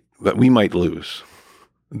fight that we might lose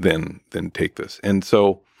than take this. And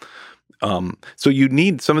so you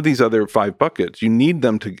need some of these other 5 buckets. You need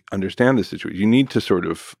them to understand the situation. You need to sort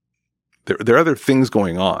of there are other things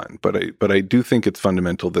going on, but I do think it's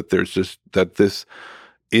fundamental that there's just that this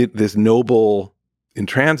noble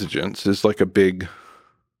intransigence is like a big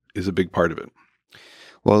part of it.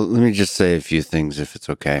 Well, let me just say a few things, if it's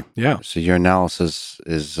okay. Yeah. So your analysis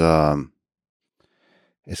is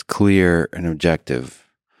clear and objective.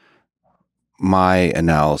 My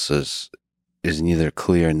analysis is neither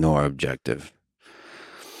clear nor objective.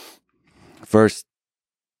 First,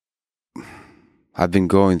 I've been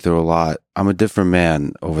going through a lot. I'm a different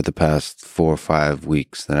man over the past 4 or 5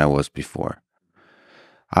 weeks than I was before.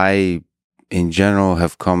 I, in general,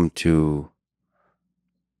 have come to...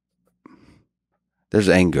 There's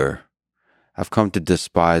anger. I've come to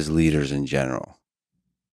despise leaders in general.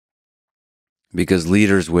 Because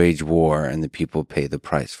leaders wage war and the people pay the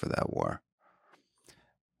price for that war.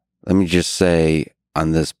 Let me just say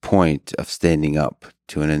on this point of standing up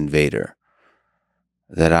to an invader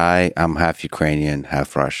that I am half Ukrainian,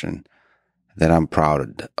 half Russian, that I'm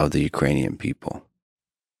proud of the Ukrainian people.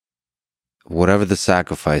 Whatever the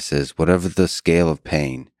sacrifice is, whatever the scale of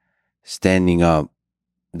pain, standing up,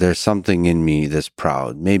 there's something in me that's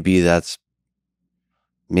proud. Maybe that's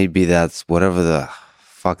whatever the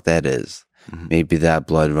fuck that is. Mm-hmm. Maybe that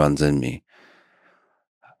blood runs in me.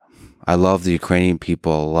 I love the Ukrainian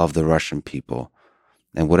people. I love the Russian people.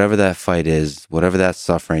 And whatever that fight is, whatever that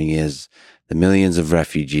suffering is, the millions of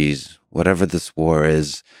refugees, whatever this war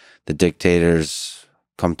is, the dictators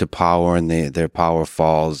come to power and their power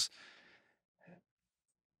falls.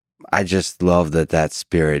 I just love that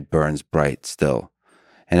spirit burns bright still.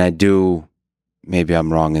 And I do, maybe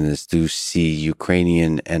I'm wrong in this, do see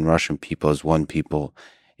Ukrainian and Russian people as one people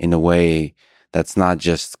in a way that's not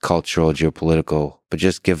just cultural, geopolitical, but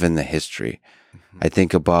just given the history. Mm-hmm. I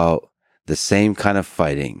think about the same kind of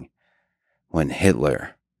fighting when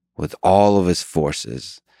Hitler, with all of his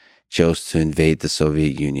forces, chose to invade the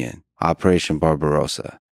Soviet Union, Operation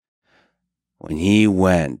Barbarossa. When he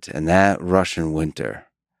went, and that Russian winter,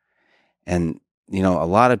 and, a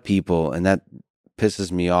lot of people, and that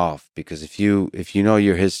pisses me off, because if you know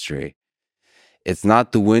your history, it's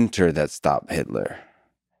not the winter that stopped Hitler.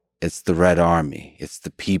 It's the Red Army. It's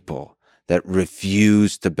the people that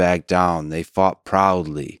refused to back down. They fought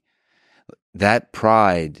proudly. That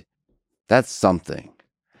pride, that's something.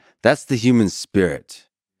 That's the human spirit.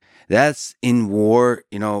 That's in war.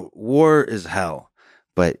 War is hell,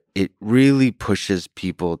 but it really pushes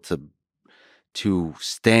people to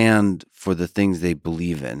stand for the things they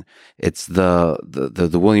believe in. It's the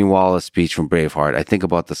William Wallace speech from Braveheart. I think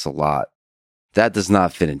about this a lot. That does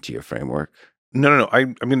not fit into your framework. No.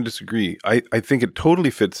 I'm going to disagree. I think it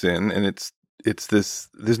totally fits in, and it's this.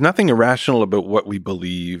 There's nothing irrational about what we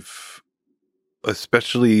believe,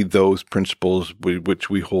 especially those principles which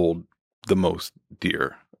we hold the most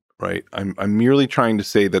dear. Right? I'm merely trying to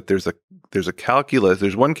say that there's a calculus.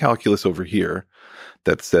 There's one calculus over here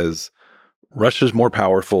that says Russia's more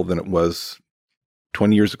powerful than it was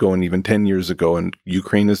 20 years ago and even 10 years ago, and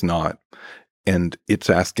Ukraine is not, and it's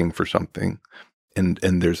asking for something, and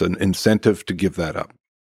there's an incentive to give that up.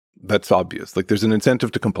 That's obvious. Like there's an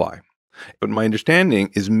incentive to comply. But my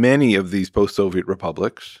understanding is many of these post-Soviet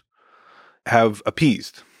republics have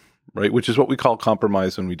appeased, right? Which is what we call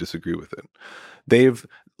compromise when we disagree with it.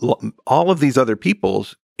 All of these other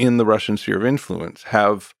peoples in the Russian sphere of influence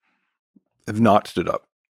have not stood up.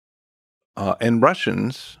 And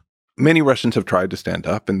many Russians have tried to stand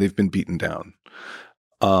up and they've been beaten down.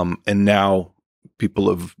 And now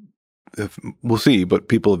people we'll see, but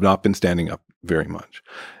people have not been standing up very much.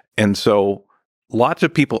 And so lots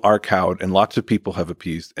of people are cowed and lots of people have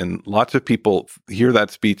appeased, and lots of people hear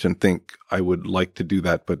that speech and think, I would like to do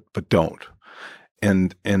that, but don't.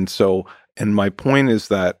 And my point is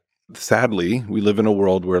that sadly, we live in a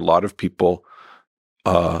world where a lot of people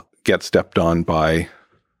get stepped on by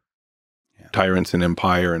tyrants and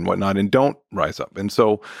empire and whatnot and don't rise up. And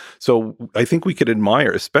so I think we could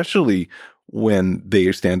admire, especially when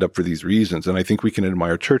they stand up for these reasons. And I think we can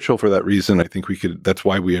admire Churchill for that reason. I think that's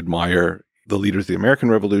why we admire the leaders of the American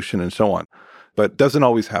Revolution and so on. But it doesn't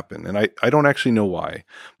always happen. And I don't actually know why,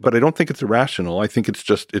 but I don't think it's irrational. I think it's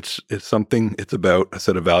just, it's something, it's about a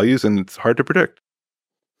set of values, and it's hard to predict.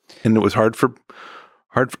 And it was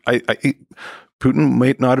Putin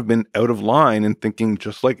might not have been out of line in thinking,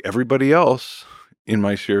 just like everybody else in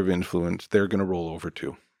my sphere of influence, they're going to roll over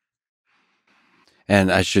too.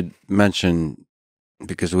 And I should mention,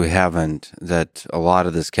 because we haven't, that a lot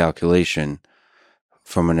of this calculation,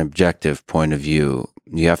 from an objective point of view,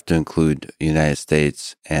 you have to include the United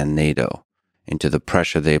States and NATO into the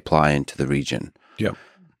pressure they apply into the region. Yeah.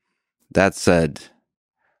 That said,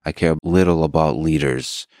 I care little about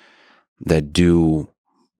leaders that do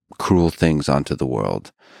cruel things onto the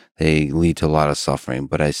world. They lead to a lot of suffering,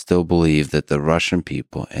 but I still believe that the Russian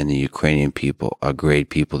people and the Ukrainian people are great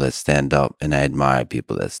people that stand up, and I admire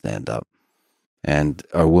people that stand up and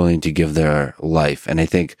are willing to give their life. And I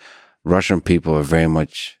think Russian people are very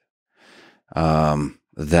much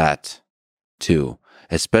that too,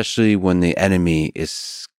 especially when the enemy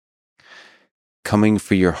is coming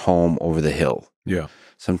for your home over the hill. Yeah.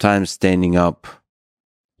 Sometimes standing up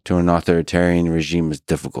to an authoritarian regime is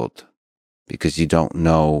difficult because you don't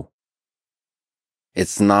know.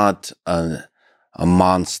 It's not a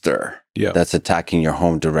monster that's attacking your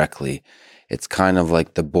home directly. It's kind of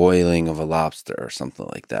like the boiling of a lobster or something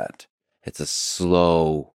like that. It's a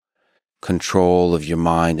slow control of your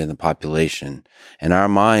mind and the population. And our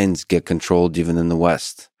minds get controlled even in the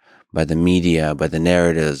West by the media, by the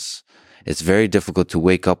narratives. It's very difficult to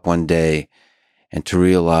wake up one day and to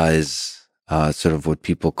realize sort of what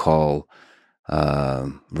people call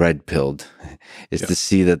red-pilled is to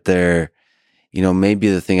see that they're, maybe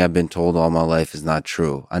the thing I've been told all my life is not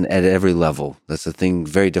true at every level. That's a thing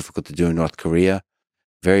very difficult to do in North Korea.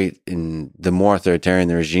 The more authoritarian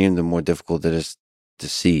the regime, the more difficult it is to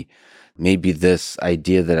see. Maybe this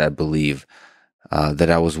idea that I believe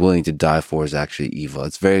that I was willing to die for is actually evil.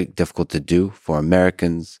 It's very difficult to do for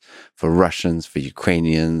Americans, for Russians, for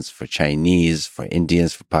Ukrainians, for Chinese, for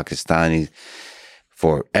Indians, for Pakistanis,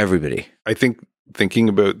 for everybody. I think thinking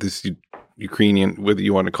about this Ukrainian, whether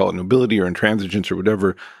you want to call it nobility or intransigence or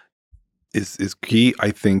whatever, is key.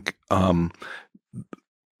 I think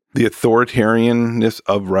the authoritarianness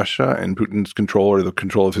of Russia and Putin's control, or the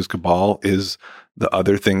control of his cabal, is the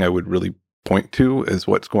other thing I would really point to as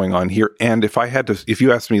what's going on here. And if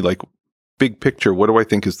you ask me, like, big picture, what do I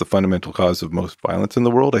think is the fundamental cause of most violence in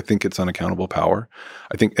the world? I think it's unaccountable power.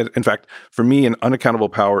 I think, in fact, for me, an unaccountable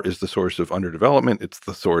power is the source of underdevelopment. It's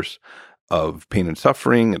the source of pain and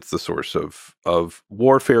suffering. It's the source of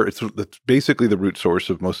warfare. It's basically the root source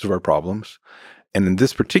of most of our problems. And in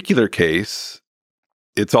this particular case,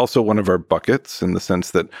 it's also one of our buckets, in the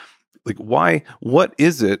sense that, like, why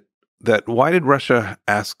did Russia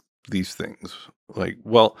ask these things? Like,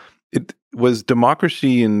 well, it was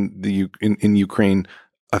democracy in Ukraine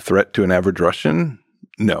a threat to an average Russian?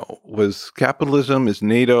 No. Was capitalism, is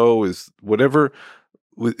NATO, is whatever,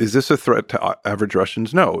 is this a threat to average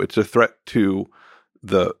Russians? No. It's a threat to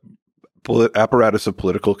the apparatus of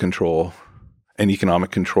political control and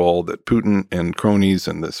economic control that Putin and cronies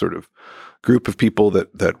and the sort of group of people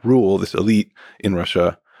that rule, this elite in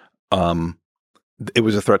Russia, it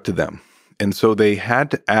was a threat to them. And so they had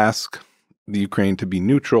to ask the Ukraine to be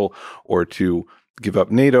neutral, or to give up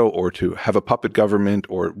NATO, or to have a puppet government,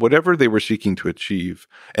 or whatever they were seeking to achieve,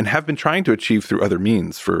 and have been trying to achieve through other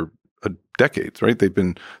means for decades, right? They've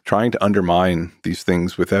been trying to undermine these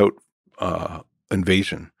things without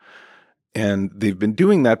invasion. And they've been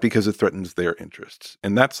doing that because it threatens their interests.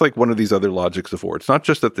 And that's like one of these other logics of war. It's not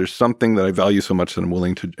just that there's something that I value so much that I'm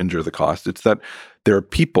willing to endure the cost. It's that there are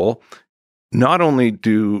people, not only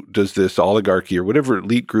does this oligarchy or whatever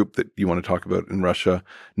elite group that you want to talk about in Russia,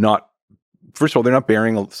 first of all, they're not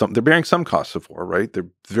bearing they're bearing some costs of war, right? They're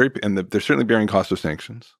certainly bearing costs of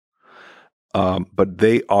sanctions. But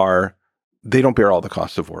they don't bear all the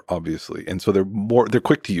costs of war, obviously. And so they're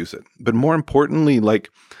quick to use it. But more importantly, like,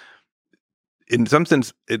 in some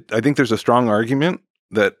sense, I think there's a strong argument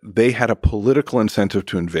that they had a political incentive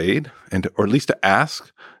to invade or at least to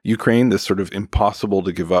ask Ukraine this sort of impossible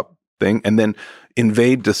to give up thing, and then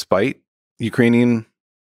invade despite Ukrainian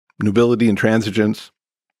nobility and transigence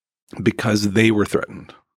because they were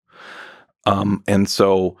threatened. And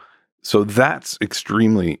so that's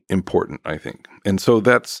extremely important, I think. And so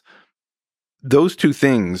those two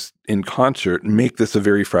things in concert make this a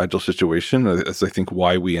very fragile situation. That's, I think,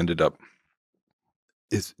 why we ended up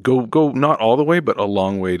is go not all the way, but a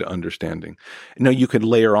long way to understanding. Now, you could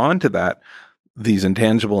layer on to that these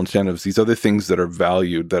intangible incentives, these other things that are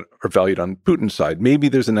valued on Putin's side. Maybe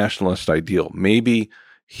there's a nationalist ideal. Maybe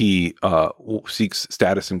he seeks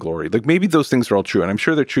status and glory. Like, maybe those things are all true, and I'm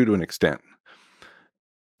sure they're true to an extent.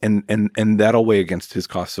 And that'll weigh against his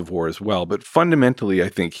costs of war as well. But fundamentally, I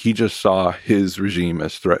think he just saw his regime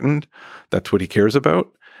as threatened. That's what he cares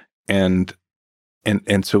about, and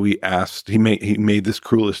so he made this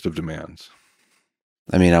cruelest of demands.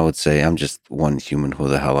 I mean, I would say I'm just one human. Who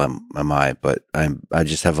the hell am I? But I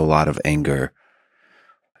just have a lot of anger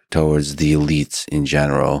towards the elites in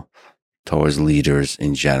general, towards leaders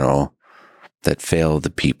in general that fail the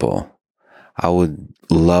people. I would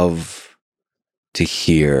love to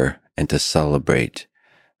hear and to celebrate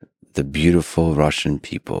the beautiful Russian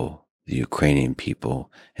people, the Ukrainian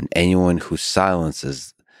people, and anyone who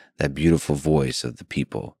silences that beautiful voice of the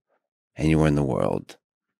people anywhere in the world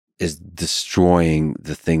is destroying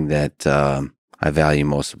the thing that I value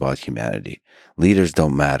most about humanity. Leaders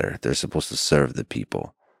don't matter. They're supposed to serve the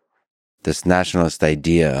people. This nationalist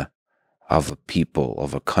idea of a people,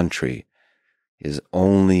 of a country,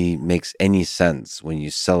 only makes any sense when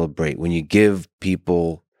you celebrate, when you give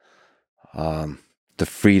people the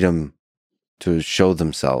freedom to show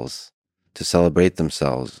themselves, to celebrate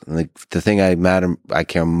themselves. And the thing I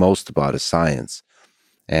care most about is science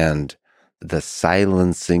and the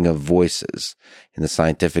silencing of voices in the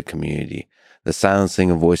scientific community, the silencing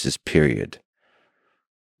of voices, period.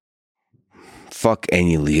 Fuck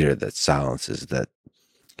any leader that silences that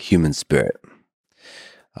human spirit.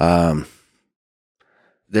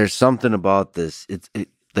 There's something about this.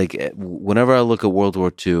 Like, whenever I look at World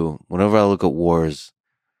War II, whenever I look at wars,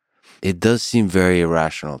 it does seem very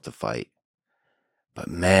irrational to fight. But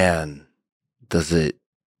man, does it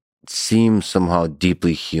seem somehow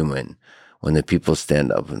deeply human when the people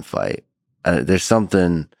stand up and fight. There's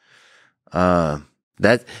something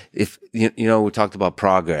that, if you know, we talked about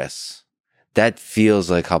progress. That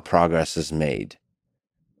feels like how progress is made.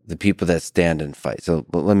 The people that stand and fight. So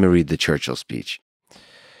let me read the Churchill speech.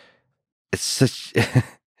 It's such.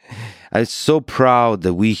 I'm so proud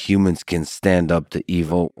that we humans can stand up to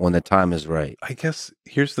evil when the time is right. I guess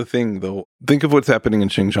here's the thing, though. Think of what's happening in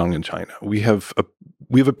Xinjiang in China.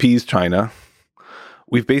 We've appeased China.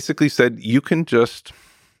 We've basically said you can just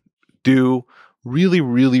do really,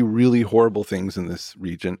 really, really horrible things in this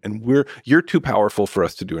region, and you're too powerful for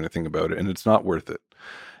us to do anything about it, and it's not worth it.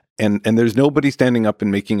 And there's nobody standing up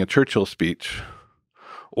and making a Churchill speech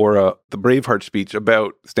or the Braveheart speech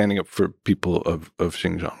about standing up for people of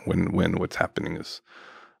Xinjiang when what's happening is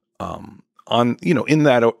in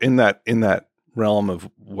that realm of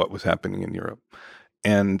what was happening in Europe,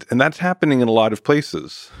 and that's happening in a lot of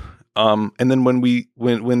places. And then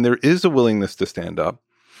when there is a willingness to stand up,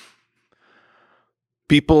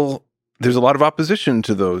 there's a lot of opposition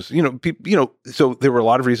to those. So there were a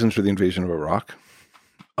lot of reasons for the invasion of Iraq.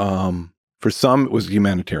 For some, it was a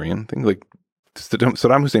humanitarian thing. Like,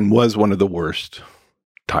 Saddam Hussein was one of the worst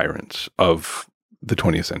tyrants of the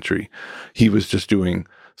 20th century. He was just doing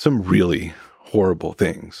some really horrible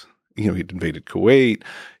things. He'd invaded Kuwait.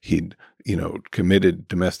 He'd, committed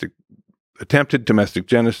attempted domestic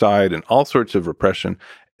genocide and all sorts of repression.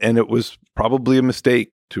 And it was probably a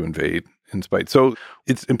mistake to invade in spite. So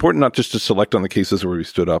it's important not just to select on the cases where we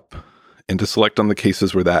stood up and to select on the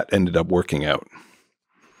cases where that ended up working out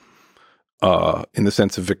in the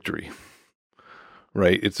sense of victory.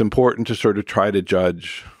 Right. It's important to sort of try to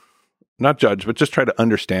not judge, but just try to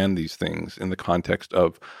understand these things in the context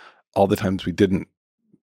of all the times we didn't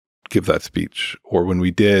give that speech, or when we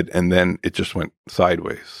did, and then it just went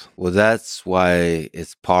sideways. Well, that's why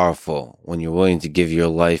it's powerful when you're willing to give your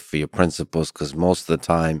life for your principles, because most of the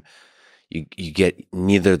time you get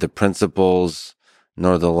neither the principles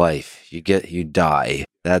nor the life. You die.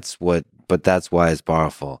 But that's why it's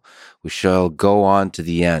powerful. We shall go on to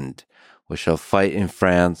the end. We shall fight in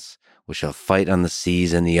France. We shall fight on the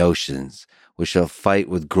seas and the oceans. We shall fight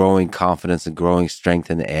with growing confidence and growing strength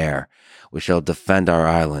in the air. We shall defend our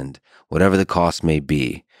island, whatever the cost may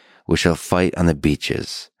be. We shall fight on the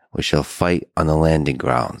beaches. We shall fight on the landing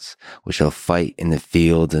grounds. We shall fight in the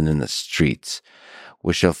fields and in the streets.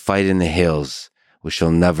 We shall fight in the hills. We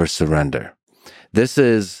shall never surrender. This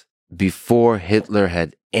is before Hitler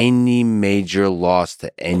had any major loss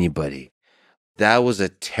to anybody. That was a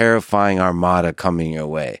terrifying armada coming your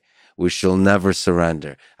way. We shall never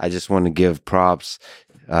surrender. I just want to give props.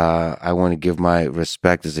 I want to give my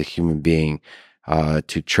respect as a human being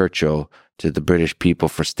to Churchill, to the British people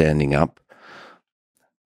for standing up,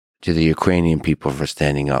 to the Ukrainian people for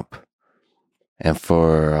standing up, and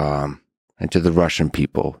to the Russian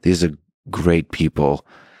people. These are great people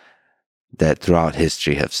that throughout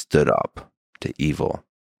history have stood up to evil.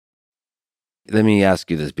 Let me ask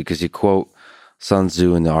you this, because you quote Sun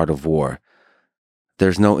Tzu in The Art of War.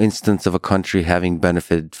 There's no instance of a country having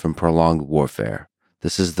benefited from prolonged warfare.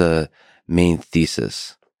 This is the main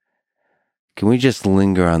thesis. Can we just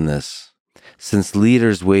linger on this? Since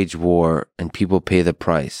leaders wage war and people pay the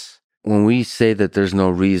price, when we say that there's no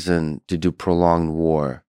reason to do prolonged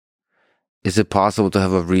war, is it possible to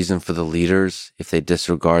have a reason for the leaders if they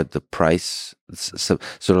disregard the price? Sort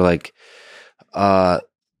of like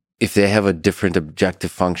if they have a different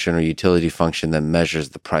objective function or utility function that measures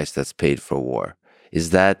the price that's paid for war.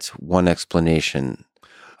 Is that one explanation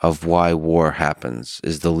of why war happens?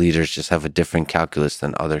 Is the leaders just have a different calculus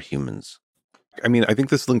than other humans? I mean, I think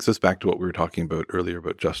this links us back to what we were talking about earlier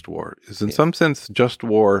about just war. Is in some sense, just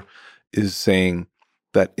war is saying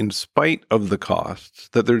that in spite of the costs,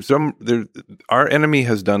 that our enemy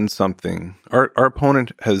has done something, our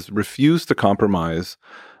opponent has refused to compromise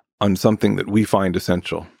on something that we find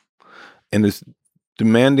essential, and is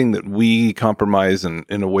demanding that we compromise in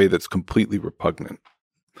a way that's completely repugnant.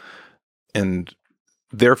 And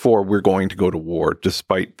therefore, we're going to go to war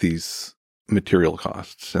despite these material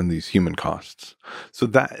costs and these human costs. So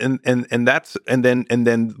that and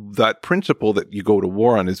then that principle that you go to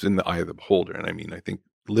war on is in the eye of the beholder. And I mean, I think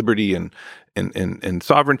liberty and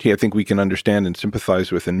sovereignty, I think we can understand and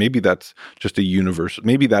sympathize with, and maybe that's just a universal.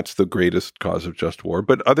 Maybe that's the greatest cause of just war.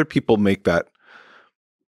 But other people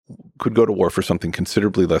could go to war for something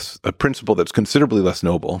considerably less, a principle that's considerably less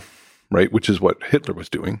noble, right? Which is what Hitler was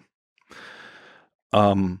doing.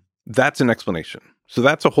 That's an explanation. So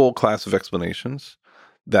that's a whole class of explanations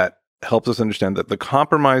that helps us understand that the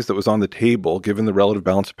compromise that was on the table, given the relative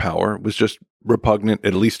balance of power, was just repugnant,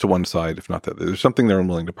 at least to one side, if not that. There's something they're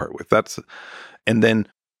unwilling to part with. And then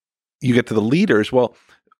you get to the leaders. Well,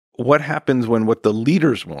 what happens when what the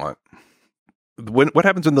leaders want? What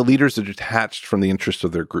happens when the leaders are detached from the interests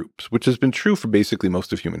of their groups, which has been true for basically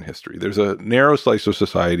most of human history? There's a narrow slice of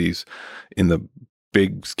societies in the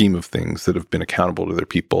big scheme of things that have been accountable to their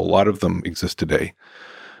people. A lot of them exist today,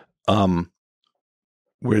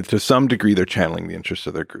 where to some degree they're channeling the interests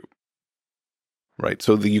of their group, right?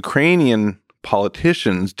 So the Ukrainian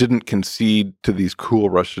politicians didn't concede to these cruel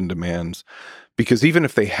Russian demands, because even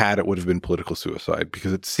if they had, it would have been political suicide,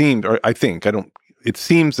 because it seemed, or it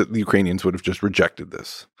seems that the Ukrainians would have just rejected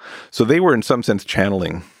this. So they were in some sense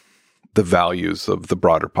channeling the values of the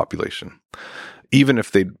broader population. Even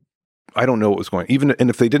if I don't know what was going on. And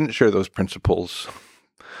if they didn't share those principles,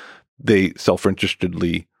 they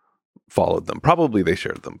self-interestedly followed them. Probably they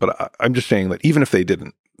shared them, but I'm just saying that even if they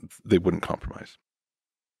didn't, they wouldn't compromise.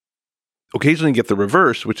 Occasionally you get the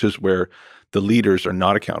reverse, which is where the leaders are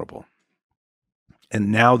not accountable.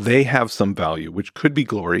 And now they have some value, which could be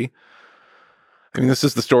glory. I mean, this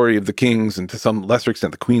is the story of the kings, and to some lesser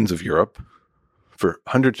extent, the queens of Europe for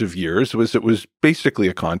hundreds of years. It was basically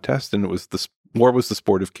a contest, and war was the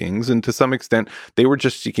sport of kings. And to some extent, they were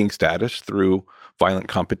just seeking status through violent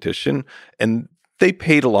competition. And they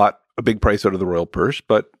paid a big price out of the royal purse,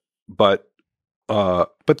 but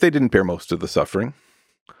they didn't bear most of the suffering.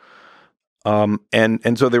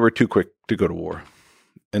 And so they were too quick to go to war.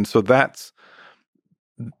 And so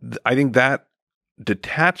I think that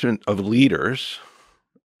detachment of leaders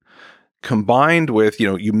combined with,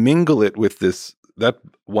 you mingle it with that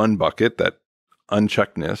one bucket, that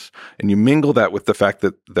uncheckedness, and you mingle that with the fact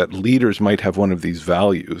that leaders might have one of these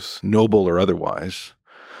values, noble or otherwise,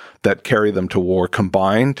 that carry them to war,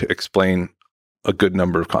 combined to explain a good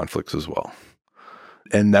number of conflicts as well.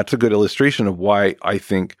 And that's a good illustration of why I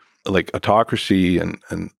think like autocracy and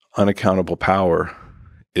unaccountable power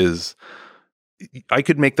is. I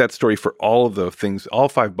could make that story for all of the things, all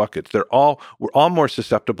 5 buckets. We're all more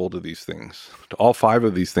susceptible to these things, to all 5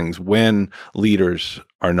 of these things, when leaders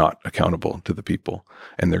are not accountable to the people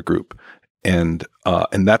and their group, and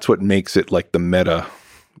that's what makes it like the meta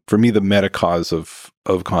cause of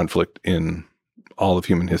conflict in all of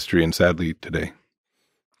human history, and sadly today.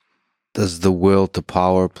 Does the will to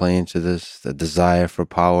power play into this? The desire for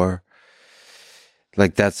power,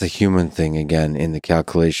 like that's a human thing again in the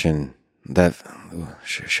calculation. That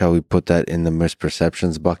shall we put that in the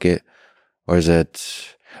misperceptions bucket, or is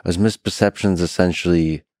misperceptions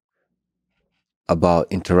essentially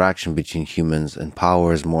about interaction between humans, and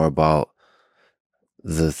power is more about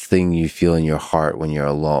the thing you feel in your heart when you're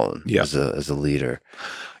alone as a leader?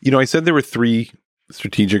 I said there were 3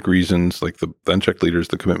 strategic reasons, like the unchecked leaders,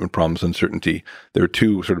 the commitment problems, uncertainty. There were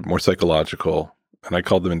 2 sort of more psychological, and I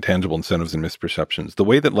called them intangible incentives and misperceptions. The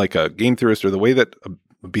way that like a game theorist, or the way that a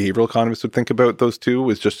behavioral economist would think about those 2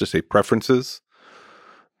 is just to say preferences,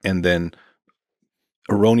 and then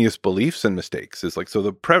erroneous beliefs and mistakes is like,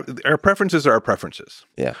 so our preferences are our preferences.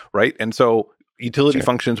 Yeah. Right. And so utility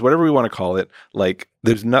functions, whatever we want to call it, like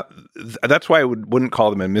that's why I wouldn't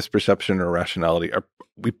call them a misperception or rationality.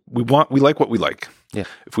 We like what we like. Yeah.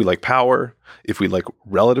 If we like power, if we like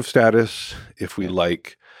relative status, if we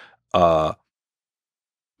like our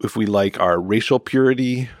racial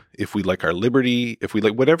purity, if we like our liberty, if we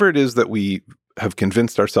like whatever it is that we have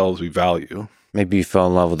convinced ourselves we value. Maybe you fell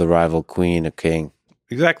in love with a rival queen or king.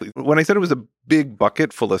 Exactly. When I said it was a big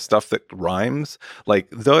bucket full of stuff that rhymes, like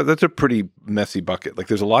that's a pretty messy bucket. Like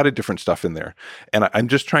there's a lot of different stuff in there. And I'm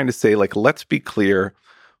just trying to say, like, let's be clear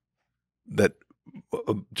that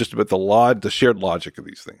just about the shared logic of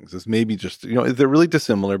these things is maybe just, they're really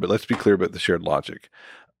dissimilar, but let's be clear about the shared logic.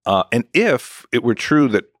 And if it were true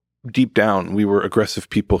that deep down we were aggressive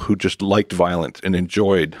people who just liked violence and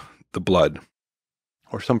enjoyed the blood,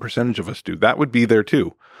 or some percentage of us do, that would be there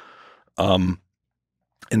too.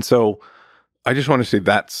 And so I just want to say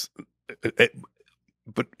but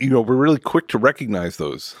we're really quick to recognize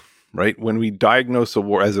those, right? When we diagnose a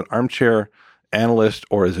war as an armchair analyst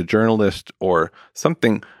or as a journalist or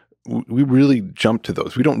something, we really jump to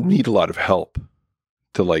those. We don't need a lot of help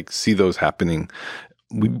to like see those happening.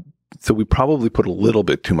 So we probably put a little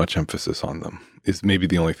bit too much emphasis on them is maybe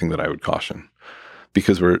the only thing that I would caution,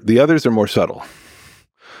 because the others are more subtle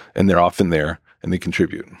and they're often there and they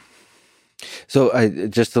contribute. So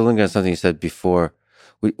just to link on something you said before,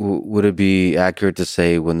 would it be accurate to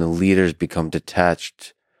say when the leaders become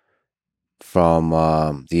detached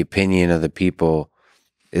from the opinion of the people,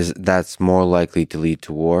 that's more likely to lead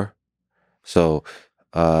to war? So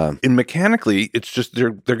in mechanically, it's just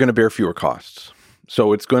they're going to bear fewer costs.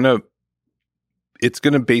 So it's going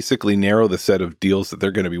to basically narrow the set of deals that they're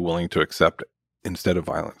going to be willing to accept instead of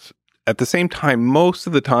violence. At the same time, most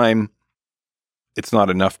of the time, it's not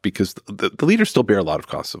enough, because the leaders still bear a lot of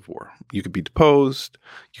costs of war. You could be deposed,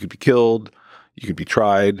 you could be killed, you could be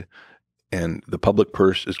tried, and the public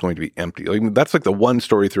purse is going to be empty. Like, that's like the one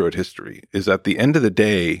story throughout history, is at the end of the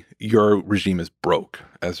day, your regime is broke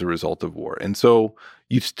as a result of war. And so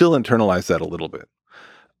you still internalize that a little bit.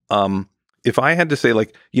 If I had to say,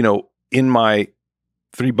 like, in my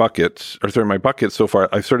 3 buckets, or my buckets so far,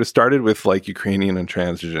 I've sort of started with like Ukrainian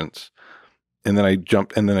intransigence. And then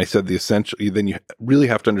I said the essential, then you really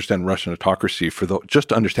have to understand Russian autocracy just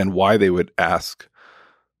to understand why they would ask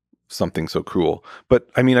something so cruel. But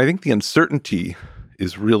I mean, I think the uncertainty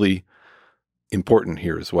is really important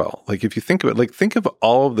here as well. Like if you think of it, think of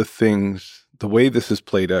all of the things, the way this has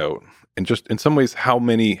played out, and just in some ways,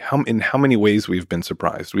 in how many ways we've been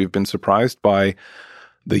surprised. We've been surprised by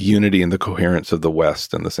the unity and the coherence of the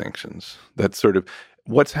West and the sanctions. That's sort of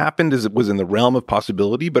what's happened. Is it was in the realm of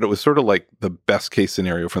possibility, but it was sort of like the best case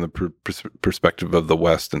scenario from the perspective of the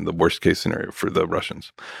West and the worst case scenario for the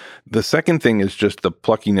Russians. The second thing is just the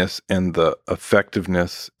pluckiness and the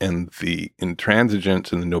effectiveness and the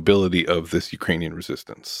intransigence and the nobility of this Ukrainian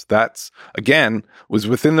resistance. That's, again, was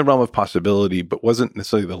within the realm of possibility, but wasn't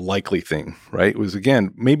necessarily the likely thing, right? It was,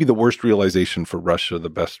 again, maybe the worst realization for Russia, the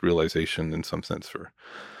best realization in some sense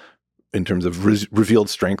in terms of revealed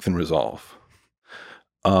strength and resolve.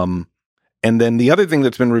 And then the other thing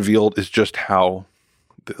that's been revealed is just how,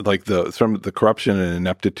 like some of the corruption and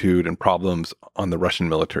ineptitude and problems on the Russian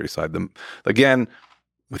military side. Again,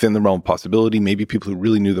 within the realm of possibility, maybe people who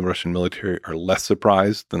really knew the Russian military are less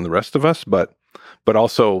surprised than the rest of us, but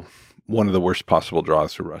also one of the worst possible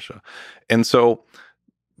draws for Russia. And so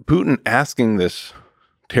Putin asking this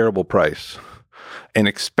terrible price and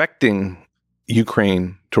expecting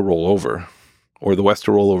Ukraine to roll over, or the West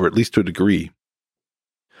to roll over, at least to a degree,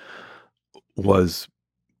 was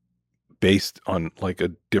based on like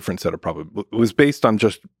a different set of probability. It was based on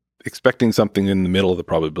just expecting something in the middle of the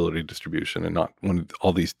probability distribution and not one of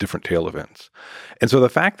all these different tail events. And so the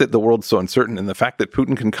fact that the world's so uncertain, and the fact that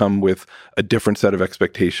Putin can come with a different set of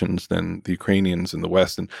expectations than the Ukrainians and the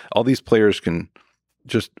West, and all these players can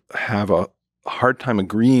just have a hard time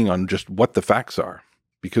agreeing on just what the facts are,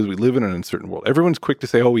 because we live in an uncertain world. Everyone's quick to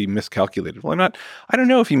say, oh, he miscalculated. Well, I don't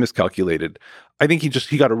know if he miscalculated. I think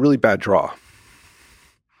he got a really bad draw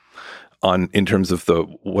in terms of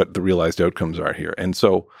what the realized outcomes are here. And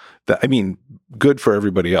so good for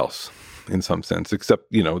everybody else in some sense,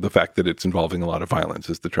 except, the fact that it's involving a lot of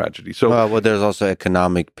violence is the tragedy. So, well, there's also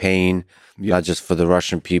economic pain, not just for the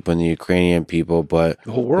Russian people and the Ukrainian people, but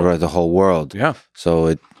the whole world. The whole world. Yeah.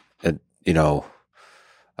 So you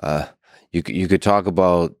could talk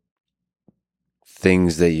about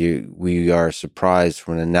things that we are surprised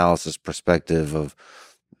from an analysis perspective of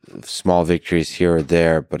small victories here or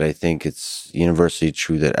there, but I think it's universally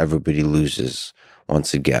true that everybody loses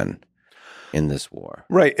once again in this war.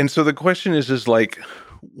 Right. And so the question is like,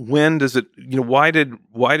 when does it, why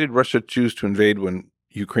did Russia choose to invade when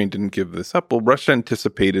Ukraine didn't give this up? Well, Russia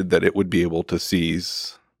anticipated that it would be able to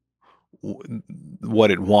seize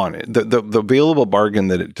what it wanted, the available bargain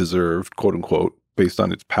that it deserved, quote unquote, based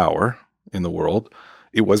on its power in the world,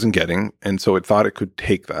 it wasn't getting. And so it thought it could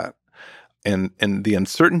take that. And the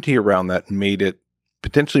uncertainty around that made it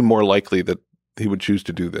potentially more likely that he would choose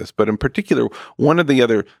to do this. But in particular, one of the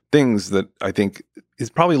other things that I think is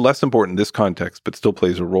probably less important in this context, but still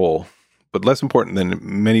plays a role, but less important than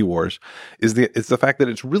many wars, is the fact that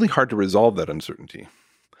it's really hard to resolve that uncertainty.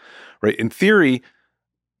 Right? In theory,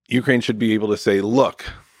 Ukraine should be able to say, look,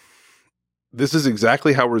 this is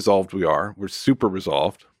exactly how resolved we are. We're super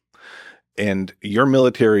resolved. And your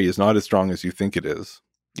military is not as strong as you think it is.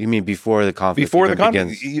 You mean before the conflict? Before the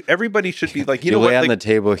conflict, everybody should be like, you know what? On the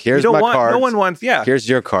table. Here's my cards. No one wants. Yeah. Here's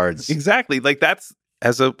your cards. Exactly. Like that's,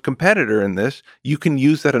 as a competitor in this, you can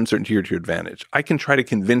use that uncertainty to your advantage. I can try to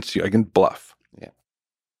convince you. I can bluff. Yeah.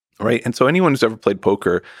 Right. And so anyone who's ever played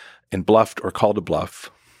poker and bluffed or called a bluff,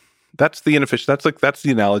 that's the inefficient. That's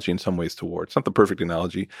the analogy in some ways to war. It's not the perfect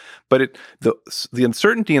analogy, but the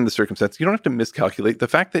uncertainty in the circumstance. You don't have to miscalculate. The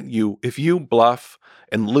fact that if you bluff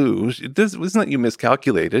and lose, it isn't that you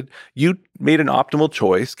miscalculated. You made an optimal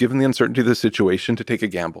choice given the uncertainty of the situation to take a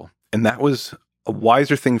gamble, and that was a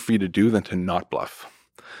wiser thing for you to do than to not bluff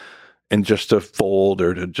and just to fold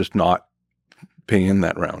or to just not pay in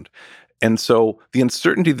that round. And so the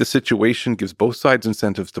uncertainty of the situation gives both sides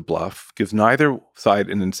incentives to bluff, gives neither side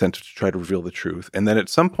an incentive to try to reveal the truth. And then at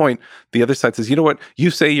some point, the other side says, you know what?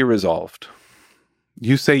 You say you're resolved.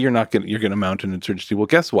 You say you're going to mount an insurgency. Well,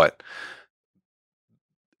 guess what?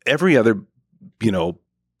 Every other,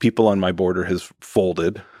 people on my border has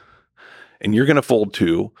folded, and you're going to fold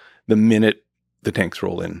too the minute the tanks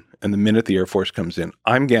roll in and the minute the Air Force comes in.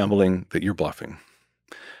 I'm gambling that you're bluffing.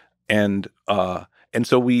 And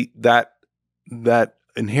so that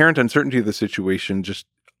inherent uncertainty of the situation just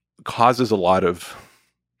causes a lot of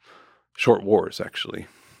short wars, actually,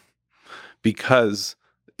 because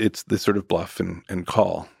it's this sort of bluff and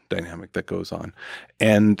call dynamic that goes on.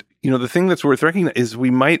 And, the thing that's worth recognizing is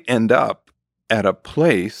we might end up at a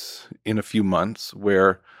place in a few months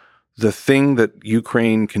where the thing that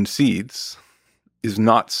Ukraine concedes is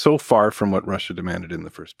not so far from what Russia demanded in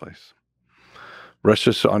the first place.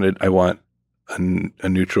 Russia wanted, I want a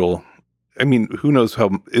neutral. I mean, who knows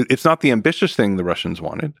how? It's not the ambitious thing the Russians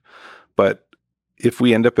wanted, but if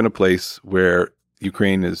we end up in a place where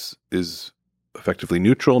Ukraine is effectively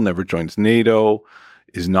neutral, never joins NATO,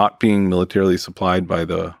 is not being militarily supplied by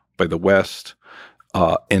the West,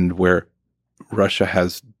 and where Russia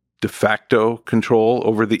has de facto control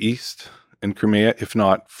over the East and Crimea, if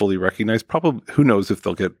not fully recognized, probably, who knows if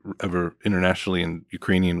they'll get ever internationally and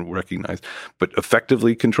Ukrainian recognized, but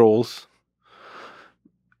effectively controls,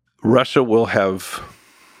 Russia will have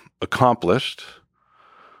accomplished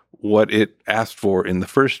what it asked for in the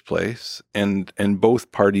first place, and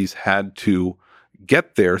both parties had to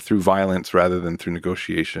get there through violence rather than through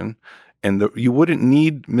negotiation. And you wouldn't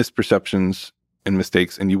need misperceptions and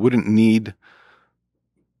mistakes, and you wouldn't need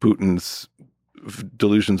Putin's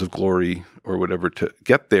delusions of glory or whatever to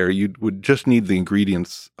get there. You would just need the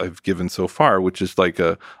ingredients I've given so far, which is like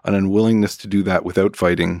an unwillingness to do that without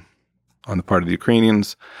fighting on the part of the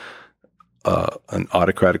Ukrainians, an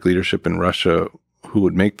autocratic leadership in Russia who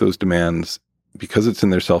would make those demands because it's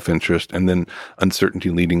in their self-interest, and then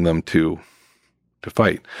uncertainty leading them to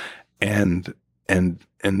fight. And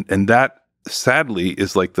that sadly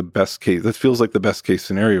is like the best case. That feels like the best case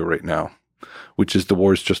scenario right now, which is the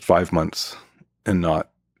war is just 5 months and not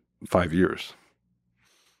 5 years.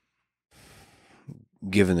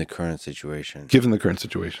 Given the current situation. Given the current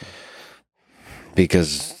situation.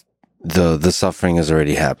 Because the suffering has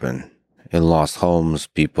already happened. It lost homes,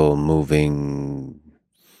 people moving,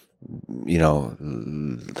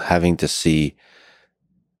 having to see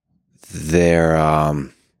their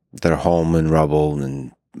home in rubble,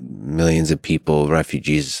 and millions of people,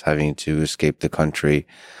 refugees, having to escape the country.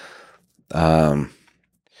 And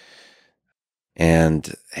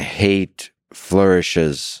hate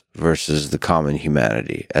flourishes versus the common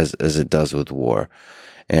humanity, as it does with war.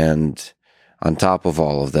 And on top of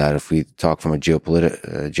all of that, if we talk from a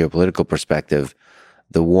geopolitical perspective,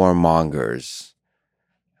 the warmongers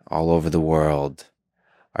all over the world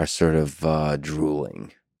are sort of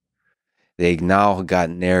drooling. They now got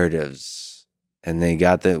narratives, and they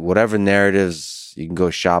got whatever narratives, you can go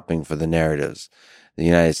shopping for the narratives. The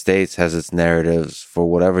United States has its narratives for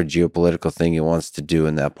whatever geopolitical thing it wants to do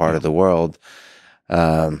in that part of the world.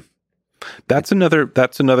 That's another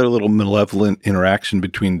little malevolent interaction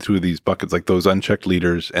between two of these buckets, like those unchecked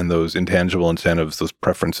leaders and those intangible incentives, those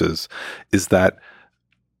preferences, is that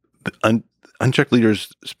the unchecked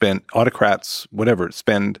leaders autocrats, whatever,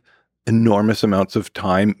 spend enormous amounts of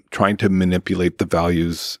time trying to manipulate the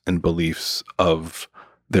values and beliefs of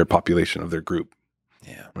their population, of their group.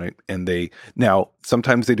 Yeah. Right. And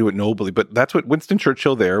sometimes they do it nobly, but that's what Winston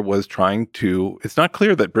Churchill there was trying to. It's not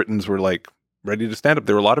clear that Britons were like ready to stand up.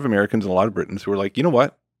 There were a lot of Americans and a lot of Britons who were like, you know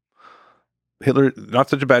what? Hitler, not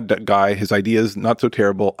such a bad guy. His ideas, not so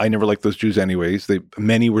terrible. I never liked those Jews anyways.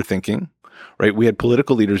 Many were thinking, right? We had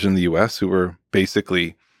political leaders in the US who were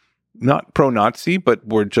basically not pro-Nazi, but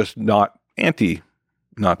were just not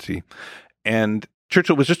anti-Nazi. And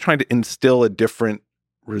Churchill was just trying to instill a different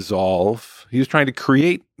resolve. He was trying to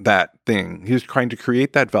create that thing. He was trying to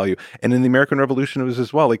create that value. And in the American Revolution, it was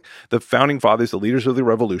as well. Like the founding fathers, the leaders of the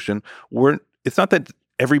revolution it's not that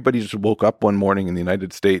everybody just woke up one morning in the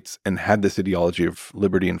United States and had this ideology of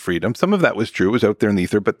liberty and freedom. Some of that was true. It was out there in the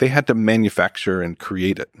ether, but they had to manufacture and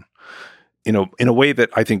create it, in a way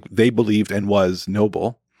that I think they believed and was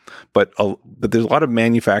noble. But there's a lot of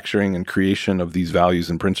manufacturing and creation of these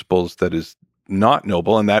values and principles that is not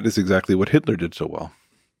noble, and that is exactly what Hitler did so well.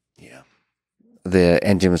 Yeah. The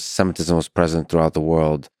anti-Semitism was present throughout the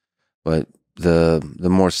world, but the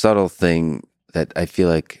more subtle thing that I feel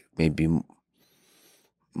like may be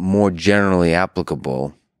more generally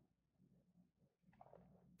applicable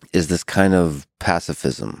is this kind of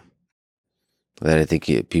pacifism that I think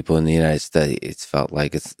people in the United States felt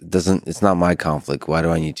like it's not my conflict. Why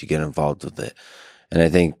do I need to get involved with it? And I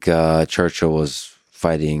think Churchill was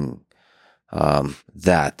fighting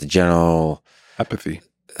the general apathy.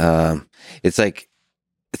 It's like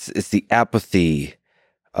it's the apathy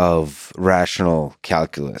of rational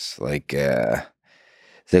calculus. Like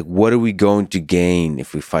it's like, what are we going to gain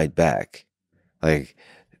if we fight back? Like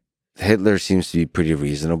Hitler seems to be pretty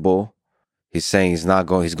reasonable. He's saying he's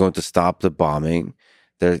going to stop the bombing.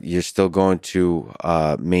 You're still going to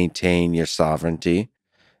maintain your sovereignty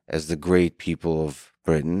as the great people of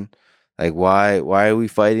Britain. Like, why are we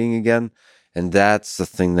fighting again? And that's the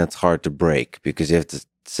thing that's hard to break, because you have to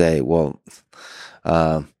say, well,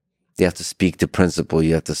 you have to speak to principle.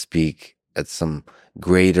 You have to speak at some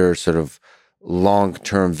greater sort of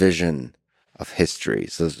long-term vision of history.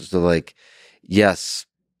 So like, yes,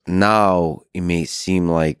 now it may seem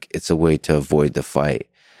like it's a way to avoid the fight,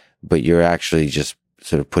 but you're actually just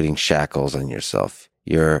sort of putting shackles on yourself.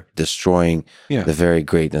 You're destroying the very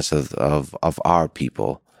greatness of our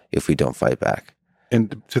people if we don't fight back.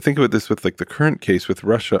 And to think about this with like the current case with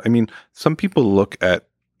Russia, I mean, some people look at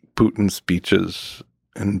Putin's speeches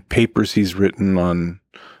and papers he's written on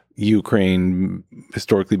Ukraine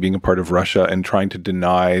historically being a part of Russia and trying to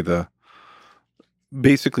deny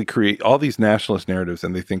basically create all these nationalist narratives,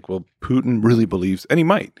 and they think, well, Putin really believes, and he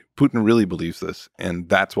might, Putin really believes this, and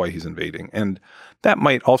that's why he's invading. And that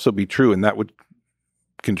might also be true, and that would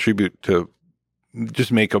contribute to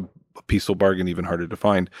just make a peaceful bargain even harder to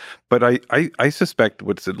find. But I suspect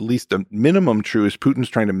what's at least a minimum true is Putin's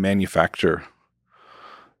trying to manufacture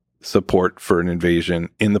support for an invasion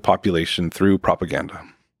in the population through propaganda.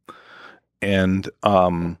 And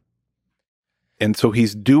so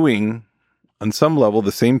he's doing, on some level,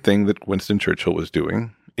 the same thing that Winston Churchill was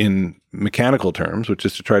doing in mechanical terms, which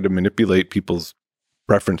is to try to manipulate people's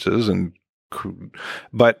preferences,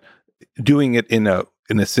 but doing it in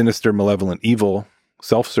a sinister, malevolent, evil,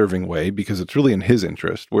 self-serving way, because it's really in his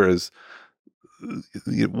interest. Whereas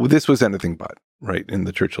this was anything but, right, in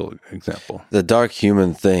the Churchill example. The dark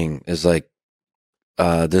human thing is like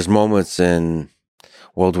there's moments in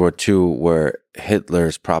World War II where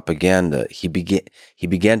Hitler's propaganda, he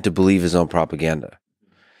began to believe his own propaganda.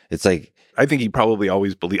 It's like, I think he probably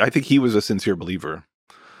always believed. I think he was a sincere believer.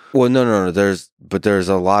 well, no. There's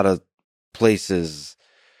a lot of places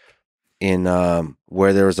in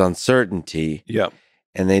where there was uncertainty, Yeah.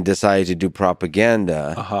 and they decided to do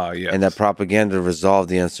propaganda, Yes. and that propaganda resolved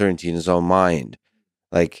the uncertainty in his own mind.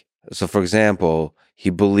 Like, so for example, he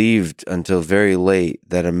believed until very late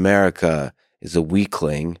that America is a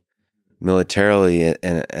weakling militarily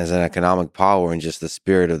and as an economic power and just the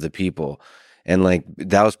spirit of the people. And like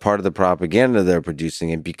that was part of the propaganda they're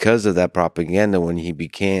producing. And because of that propaganda, when he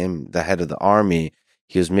became the head of the army,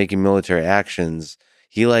 he was making military actions.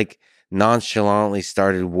 He like nonchalantly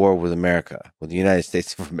started war with America, with the United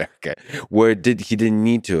States of America, where he didn't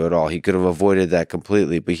need to at all. He could have avoided that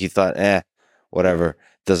completely, but he thought, whatever,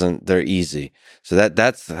 doesn't they're easy. So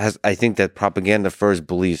I think that propaganda first,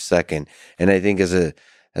 belief second. And I think as a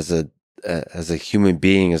as a human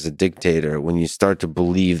being, as a dictator, when you start to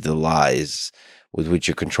believe the lies with which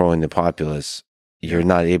you're controlling the populace, you're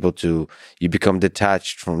not able to, you become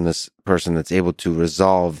detached from this person that's able to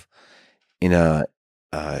resolve in a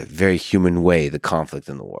very human way the conflict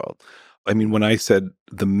in the world. I mean, when I said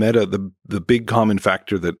the big common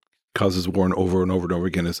factor that causes war and over and over and over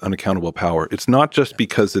again is unaccountable power. It's not just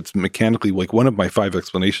because it's mechanically, like one of my 5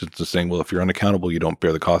 explanations is saying, well, if you're unaccountable, you don't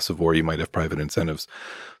bear the cost of war, you might have private incentives.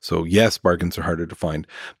 So yes, bargains are harder to find,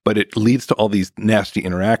 but it leads to all these nasty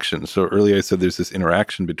interactions. So earlier I said there's this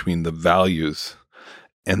interaction between the values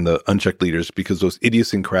and the unchecked leaders because those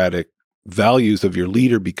idiosyncratic values of your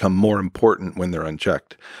leader become more important when they're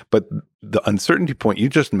unchecked. But the uncertainty point you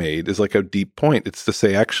just made is like a deep point. It's to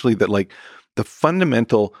say actually that like the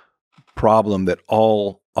fundamental problem that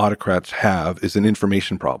all autocrats have is an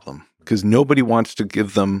information problem because nobody wants to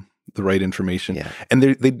give them the right information. Yeah. And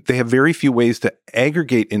they have very few ways to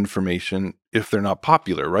aggregate information if they're not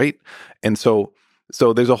popular, right? And so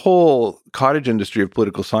there's a whole cottage industry of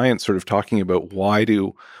political science sort of talking about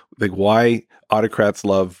why autocrats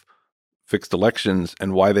love fixed elections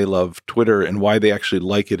and why they love Twitter and why they actually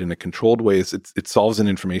like it in a controlled way. Is it solves an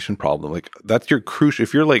information problem. Like that's your crucial.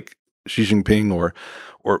 If you're like Xi Jinping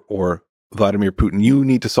or Vladimir Putin, you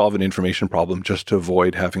need to solve an information problem just to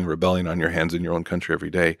avoid having a rebellion on your hands in your own country every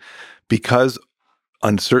day, because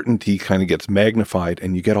uncertainty kind of gets magnified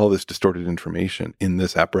and you get all this distorted information in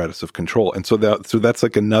this apparatus of control. And so that's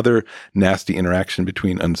like another nasty interaction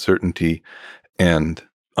between uncertainty and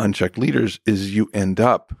unchecked leaders is you end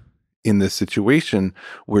up in this situation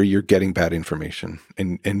where you're getting bad information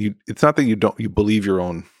and it's not that you believe your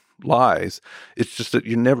own lies. It's just that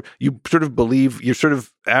you sort of believe, you're sort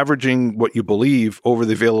of averaging what you believe over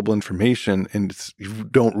the available information, and you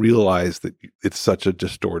don't realize that it's such a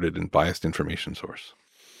distorted and biased information source.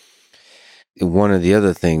 One of the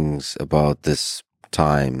other things about this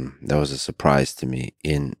time that was a surprise to me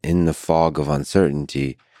in the fog of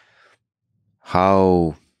uncertainty,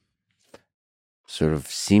 how sort of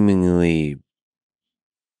seemingly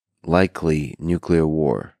likely nuclear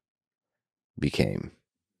war became.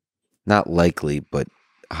 Not likely, but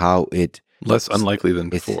how it less unlikely than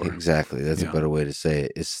before. Exactly. That's a better way to say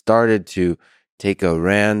it. It started to take a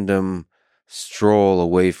random stroll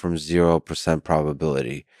away from 0%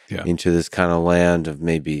 probability into this kind of land of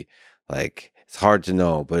maybe like, it's hard to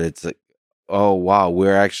know, but it's like, oh, wow,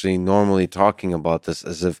 we're actually normally talking about this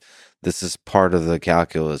as if this is part of the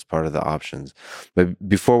calculus, part of the options. But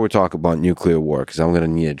before we talk about nuclear war, because I'm going to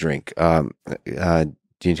need a drink, do you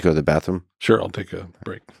need to go to the bathroom? Sure, I'll take a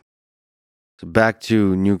break. So back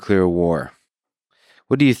to nuclear war.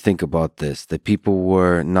 What do you think about this? That people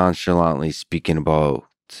were nonchalantly speaking about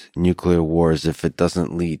nuclear war as if it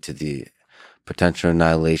doesn't lead to the potential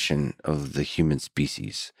annihilation of the human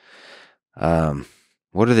species.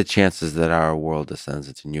 What are the chances that our world descends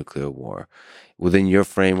into nuclear war? Within your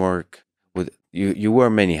framework, with you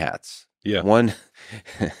wear many hats. Yeah. One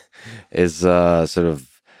is sort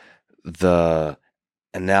of the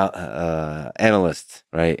analyst,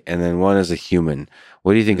 right? And then one is a human.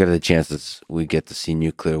 What do you think are the chances we get to see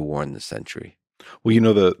nuclear war in this century? Well, you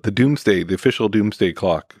know, the official doomsday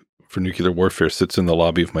clock for nuclear warfare sits in the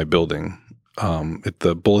lobby of my building.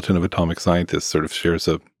 The Bulletin of Atomic Scientists sort of shares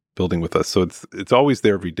a building with us. So it's always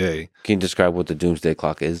there every day. Can you describe what the doomsday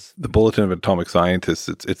clock is? The Bulletin of Atomic Scientists,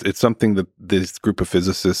 it's something that this group of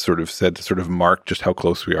physicists sort of said to sort of mark just how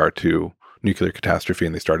close we are to nuclear catastrophe,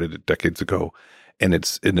 and they started it decades ago. And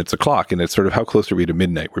it's a clock, and it's sort of how close are we to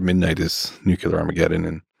midnight, where midnight is nuclear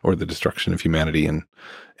Armageddon or the destruction of humanity. And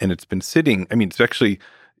it's been sitting, I mean,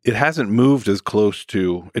 it hasn't moved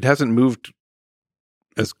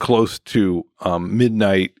as close to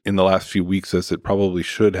midnight in the last few weeks as it probably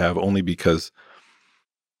should have, only because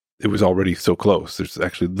it was already so close. There's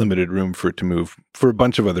actually limited room for it to move for a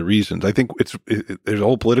bunch of other reasons. I think there's a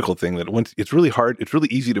whole political thing that once it's really hard, it's really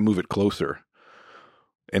easy to move it closer.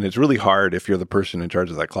 And it's really hard if you're the person in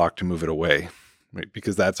charge of that clock to move it away, right?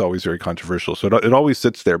 Because that's always very controversial. So it always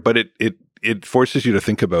sits there, but it forces you to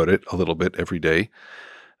think about it a little bit every day.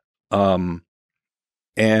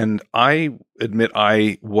 And I admit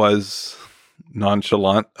I was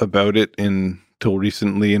nonchalant about it until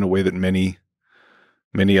recently in a way that many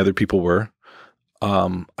other people were.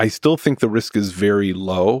 I still think the risk is very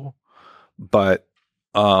low, but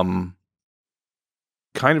kind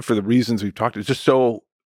of for the reasons we've talked, it's just so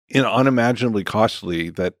unimaginably costly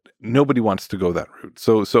that nobody wants to go that route.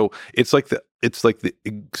 So it's like the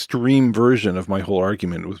extreme version of my whole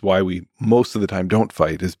argument was why we most of the time don't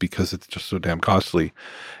fight is because it's just so damn costly.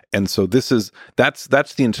 And so that's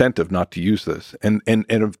the incentive not to use this. And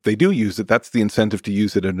if they do use it, that's the incentive to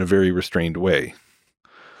use it in a very restrained way.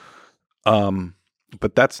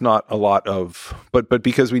 But that's not a lot of, but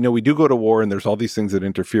because we know we do go to war and there's all these things that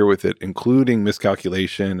interfere with it, including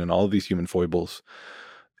miscalculation and all of these human foibles.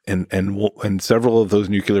 And several of those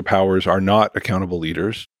nuclear powers are not accountable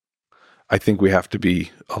leaders. I think we have to be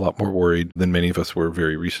a lot more worried than many of us were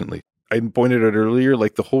very recently. I pointed out earlier,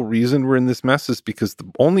 like the whole reason we're in this mess is because the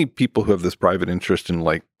only people who have this private interest in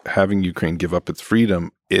like having Ukraine give up its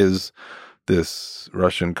freedom is this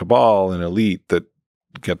Russian cabal and elite that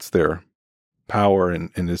gets their power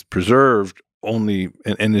and is preserved only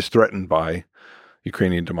and is threatened by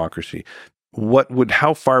Ukrainian democracy.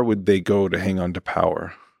 How far would they go to hang on to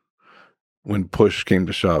power when push came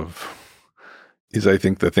to shove is, I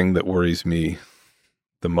think, the thing that worries me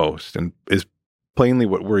the most and is plainly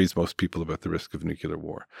what worries most people about the risk of nuclear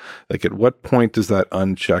war. Like, at what point does that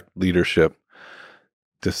unchecked leadership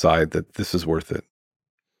decide that this is worth it?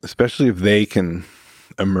 Especially if they can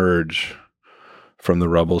emerge from the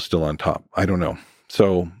rubble still on top. I don't know.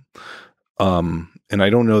 So, and I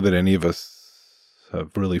don't know that any of us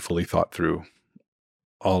have really fully thought through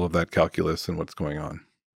all of that calculus and what's going on.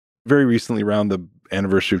 Very recently, around the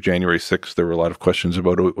anniversary of January 6th, there were a lot of questions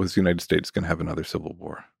about, was the United States going to have another civil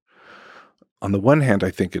war? On the one hand,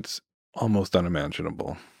 I think it's almost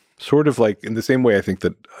unimaginable. Sort of like in the same way I think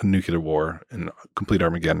that a nuclear war and complete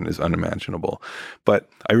Armageddon is unimaginable. But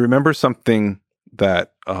I remember something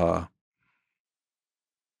that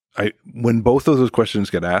when both of those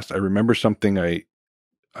questions get asked, I remember something I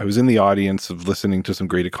was in the audience of listening to some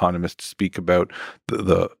great economists speak about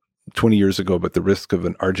the 20 years ago about the risk of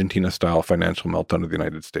an Argentina-style financial meltdown of the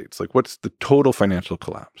United States. Like, what's the total financial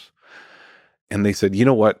collapse? And they said, you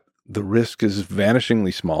know what? The risk is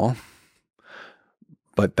vanishingly small,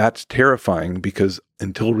 but that's terrifying because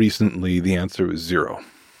until recently, the answer was zero.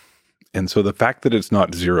 And so the fact that it's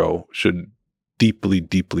not zero should deeply,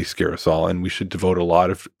 deeply scare us all. And we should devote a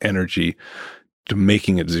lot of energy to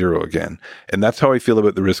making it zero again. And that's how I feel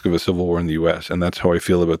about the risk of a civil war in the US. And that's how I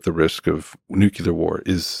feel about the risk of nuclear war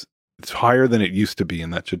it's higher than it used to be.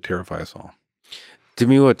 And that should terrify us all. To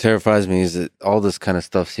me, what terrifies me is that all this kind of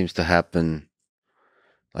stuff seems to happen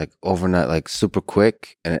like overnight, like super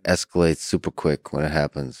quick, and it escalates super quick when it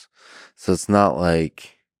happens. So it's not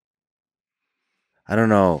like, I don't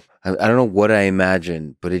know. I don't know what I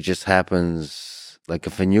imagine, but it just happens. Like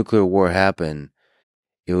if a nuclear war happened,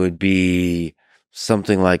 it would be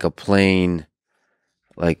something like a plane,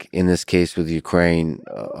 like in this case with Ukraine,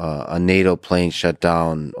 a NATO plane shut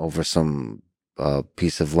down over some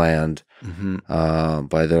piece of land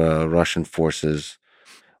by the Russian forces,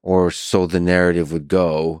 or so the narrative would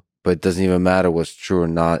go. But it doesn't even matter what's true or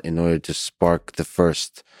not in order to spark the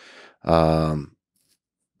first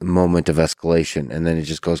moment of escalation, and then it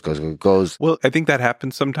just goes. Well, I think that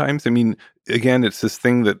happens sometimes. I mean, again, it's this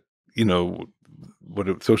thing that,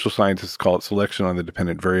 what social scientists call it selection on the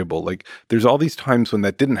dependent variable. Like, there's all these times when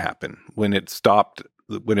that didn't happen, when it stopped,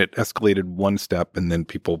 when it escalated one step and then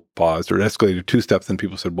people paused, or it escalated two steps and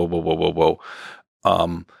people said, whoa, whoa, whoa, whoa,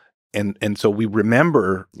 whoa. And so we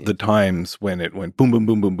remember the times when it went boom, boom,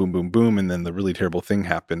 boom, boom, boom, boom, boom, and then the really terrible thing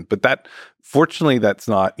happened. But fortunately, that's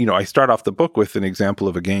not, I start off the book with an example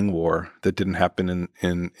of a gang war that didn't happen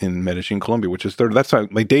in Medellin, Colombia, which is that's how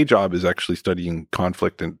my day job is actually studying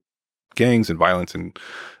conflict and gangs and violence and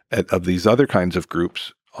of these other kinds of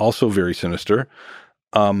groups, also very sinister.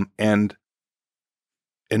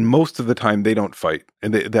 And most of the time they don't fight,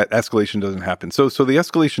 and that escalation doesn't happen. So the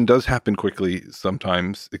escalation does happen quickly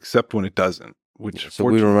sometimes, except when it doesn't. So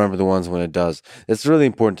we remember the ones when it does. It's really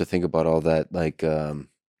important to think about all that. Like, I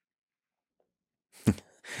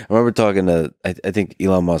remember talking to I think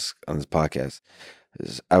Elon Musk on this podcast,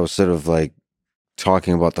 I was sort of like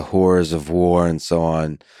talking about the horrors of war and so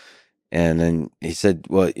on. And then he said,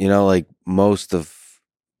 well, like most of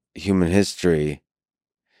human history,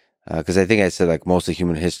 because I think I said like most of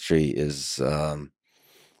human history is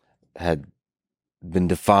had been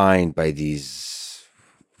defined by these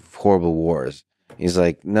horrible wars. He's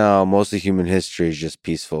like, no, most of human history is just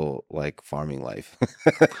peaceful, like farming life.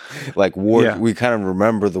 Like war, Yeah. we kind of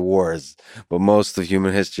remember the wars, but most of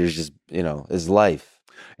human history is just, is life.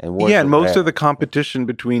 And wars Yeah, are and most of rare. the competition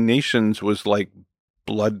between nations was like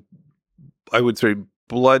blood, I would say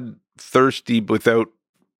bloodthirsty without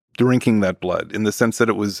drinking that blood, in the sense that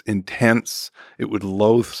it was intense, it was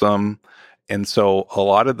loathsome. And so a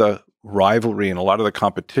lot of the rivalry and a lot of the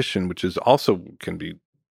competition, which is also can be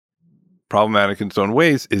problematic in its own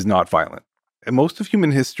ways, is not violent. And most of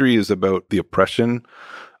human history is about the oppression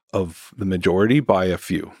of the majority by a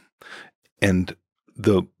few. And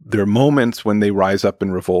there are moments when they rise up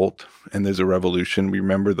in revolt and there's a revolution. We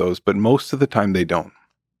remember those, but most of the time they don't.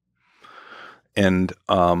 And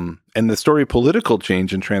the story of political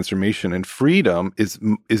change and transformation and freedom is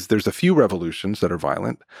there's a few revolutions that are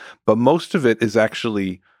violent, but most of it is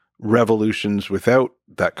actually revolutions without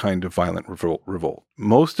that kind of violent revolt.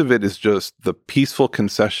 Most of it is just the peaceful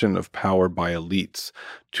concession of power by elites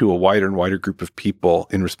to a wider and wider group of people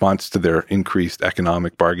in response to their increased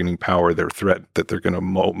economic bargaining power, their threat that they're going to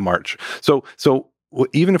march. So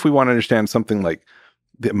even if we want to understand something like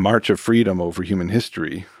the March of Freedom over human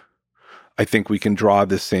history, I think we can draw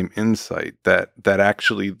this same insight that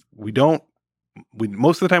actually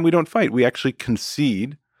most of the time we don't fight. We actually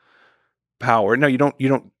concede power. Now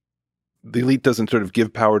the elite doesn't sort of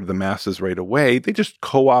give power to the masses right away. They just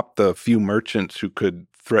co-opt the few merchants who could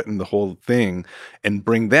threaten the whole thing and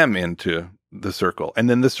bring them into the circle.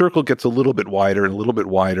 And then the circle gets a little bit wider and a little bit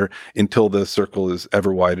wider until the circle is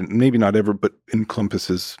ever wide, and maybe not ever, but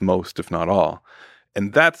encompasses most, if not all.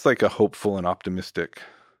 And that's like a hopeful and optimistic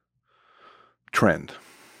trend.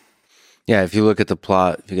 Yeah, if you look at the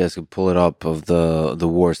plot, if you guys could pull it up of the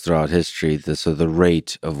wars throughout history, the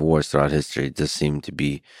rate of wars throughout history does seem to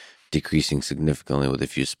be decreasing significantly with a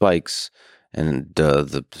few spikes, and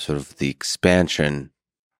the sort of the expansion.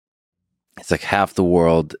 It's like half the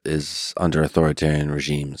world is under authoritarian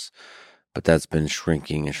regimes, but that's been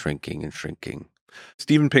shrinking and shrinking and shrinking.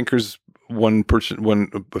 Steven Pinker's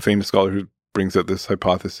a famous scholar who brings out this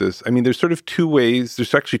hypothesis. I mean, there's sort of two ways.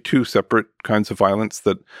 There's actually two separate kinds of violence.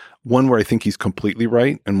 That one where I think he's completely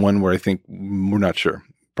right, and one where I think we're not sure.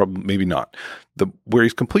 Probably, maybe not. Where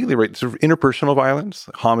he's completely right, sort of interpersonal violence,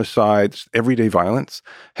 homicides, everyday violence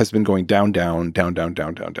has been going down, down, down, down,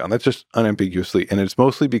 down, down, down. That's just unambiguously, and it's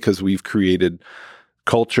mostly because we've created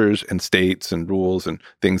cultures and states and rules and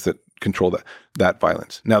things that control that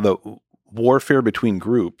violence. Now, the warfare between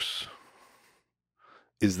groups,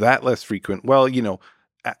 is that less frequent? Well,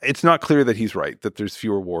 it's not clear that he's right, that there's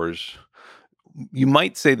fewer wars. You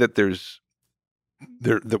might say that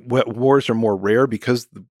wars are more rare because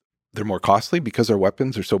they're more costly, because our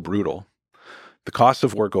weapons are so brutal. The costs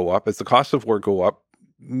of war go up. As the costs of war go up,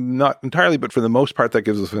 not entirely, but for the most part, that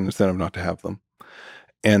gives us an incentive not to have them.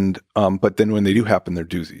 And but then when they do happen, they're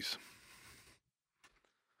doozies.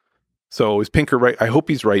 So is Pinker right? I hope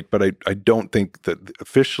he's right, but I don't think that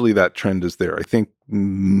officially that trend is there. I think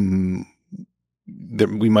that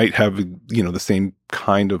we might have, the same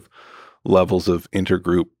kind of levels of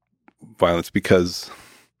intergroup violence, because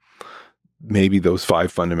maybe those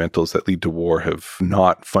 5 fundamentals that lead to war have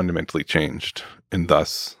not fundamentally changed, and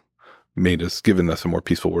thus given us a more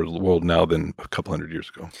peaceful world now than a couple hundred years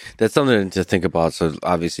ago. That's something to think about. So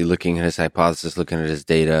obviously looking at his hypothesis, looking at his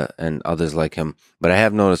data and others like him. But I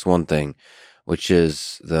have noticed one thing, which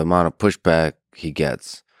is the amount of pushback he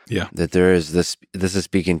gets. Yeah. That there is this is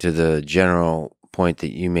speaking to the general point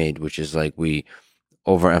that you made, which is like we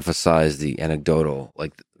overemphasize the anecdotal,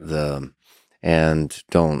 and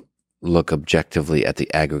don't look objectively at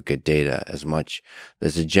the aggregate data as much.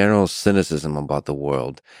 There's a general cynicism about the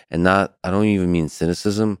world, and I don't even mean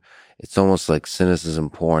cynicism. It's almost like cynicism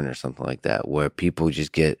porn or something like that, where people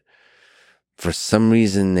just for some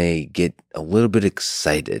reason, they get a little bit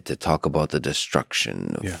excited to talk about the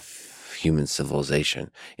destruction of human civilization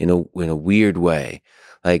in a weird way.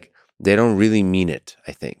 Like, they don't really mean it,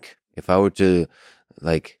 I think. If I were to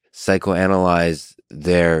psychoanalyze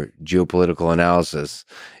their geopolitical analysis,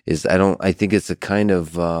 I think it's a kind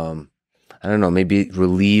of, I don't know, maybe it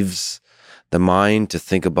relieves the mind to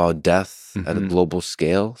think about death at a global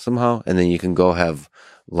scale somehow. And then you can go have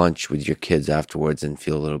lunch with your kids afterwards and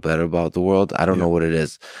feel a little better about the world. I don't know what it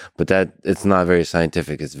is, but that it's not very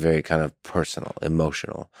scientific. It's very kind of personal,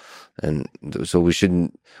 emotional, and so we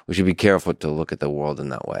should be careful to look at the world in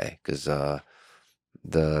that way, because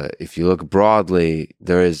if you look broadly,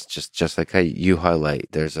 there is just like how you highlight,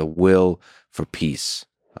 there's a will for peace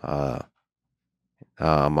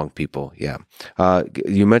among people. Yeah.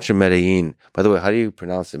 You mentioned Medellin. By the way, how do you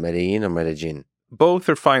pronounce it? Medellin or Medellin? Both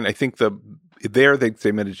are fine. I think there they'd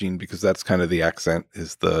say Medellin because that's kind of the accent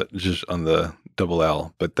is the just on the double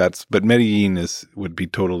L. But Medellin would be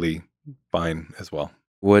totally fine as well.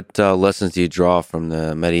 What lessons do you draw from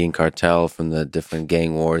the Medellin cartel, from the different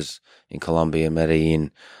gang wars in Colombia and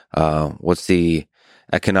Medellin? What's the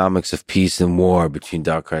economics of peace and war between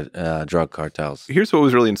drug cartels? Here's what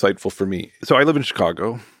was really insightful for me. So I live in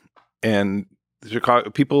Chicago, and Chicago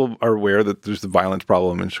people are aware that there's a violence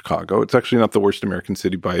problem in Chicago. It's actually not the worst American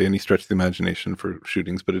city by any stretch of the imagination for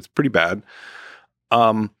shootings, but it's pretty bad.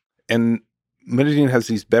 And Medellin has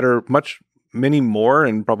these many more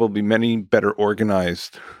and probably many better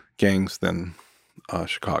organized gangs than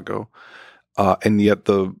Chicago. And yet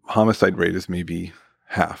the homicide rate is maybe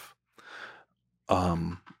half.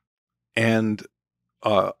 And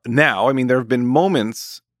now, I mean, there have been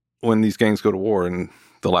moments when these gangs go to war in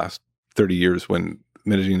the last 30 years when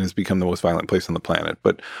Medellin has become the most violent place on the planet.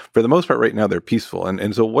 But for the most part, right now, they're peaceful.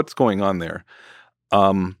 And so what's going on there?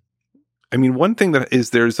 I mean, one thing that is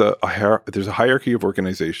there's a hierarchy of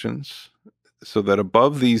organizations, so that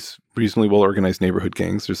above these reasonably well-organized neighborhood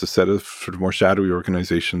gangs, there's a set of sort of more shadowy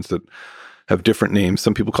organizations that have different names.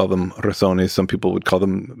 Some people call them razones. Some people would call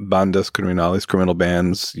them bandas criminales, criminal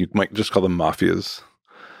bands. You might just call them mafias.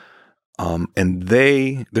 And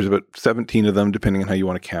there's about 17 of them, depending on how you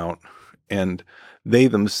want to count. And they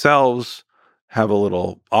themselves have a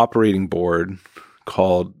little operating board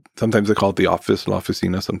sometimes they call it the office, la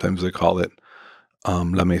oficina. Sometimes they call it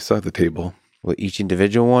la mesa, the table. Well, each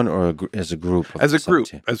individual one or as a group? As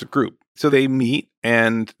a group. So they meet,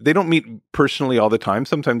 and they don't meet personally all the time.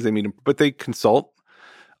 Sometimes they meet, but they consult.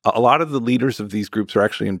 A lot of the leaders of these groups are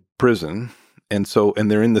actually in prison. And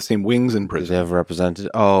they're in the same wings in prison. Do they have represented?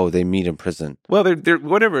 Oh, they meet in prison. Well, they're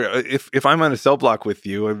whatever. If I'm on a cell block with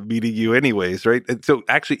you, I'm meeting you anyways, right? And so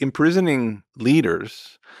actually imprisoning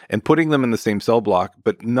leaders and putting them in the same cell block,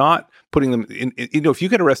 but not putting them in, if you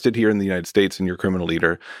get arrested here in the United States and you're a criminal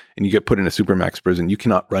leader and you get put in a supermax prison, you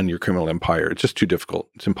cannot run your criminal empire. It's just too difficult.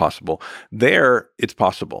 It's impossible. There, it's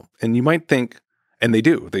possible. And you might think, and they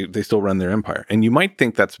do, they still run their empire. And you might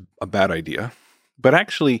think that's a bad idea, but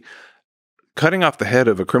actually cutting off the head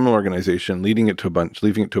of a criminal organization, leaving it to a bunch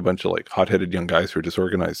of like hot-headed young guys who are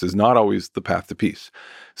disorganized is not always the path to peace.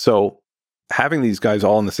 So having these guys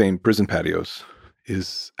all in the same prison patios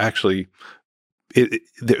is actually,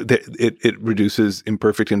 it reduces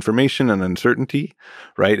imperfect information and uncertainty,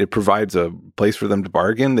 right? It provides a place for them to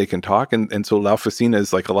bargain. They can talk. And so La Oficina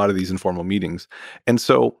is like a lot of these informal meetings. And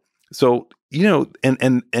so,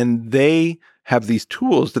 and they have these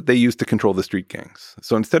tools that they use to control the street gangs.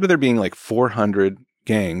 So instead of there being like 400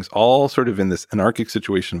 gangs, all sort of in this anarchic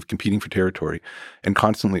situation of competing for territory and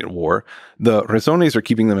constantly at war, the razones are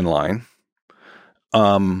keeping them in line.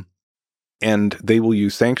 And they will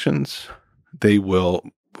use sanctions.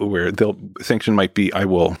 Sanction might be, I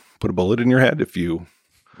will put a bullet in your head if you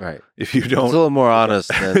don't. It's a little more honest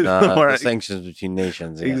than the sanctions between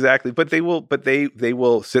nations. Yeah. Exactly. But they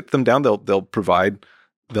will sit them down. They'll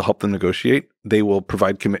help them negotiate. They will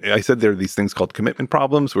provide I said there are these things called commitment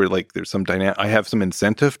problems where like there's some I have some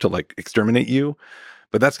incentive to like exterminate you,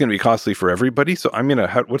 but that's going to be costly for everybody. So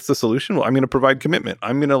what's the solution? Well, I'm going to provide commitment.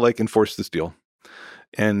 I'm going to like enforce this deal.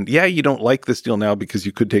 And yeah, you don't like this deal now because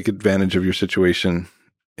you could take advantage of your situation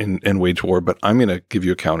and wage war, but I'm going to give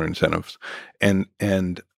you a counter incentives. And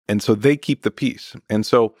so they keep the peace. And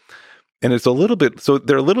it's a little bit, so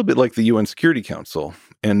they're a little bit like the UN Security Council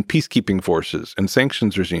and peacekeeping forces and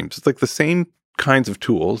sanctions regimes. It's like the same kinds of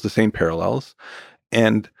tools, the same parallels,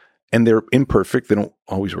 and they're imperfect. They don't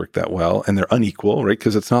always work that well, and they're unequal, right?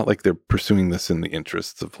 Because it's not like they're pursuing this in the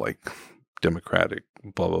interests of like democratic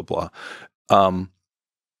blah, blah, blah.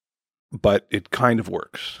 But it kind of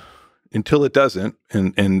works until it doesn't.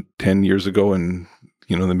 And 10 years ago in,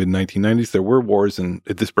 the mid 1990s, there were wars and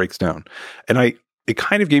this breaks down. And it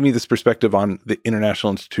kind of gave me this perspective on the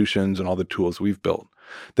international institutions and all the tools we've built,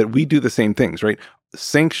 that we do the same things, right?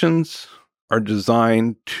 Sanctions are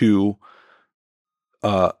designed to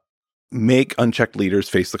make unchecked leaders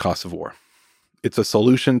face the cost of war. It's a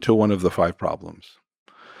solution to one of the 5 problems,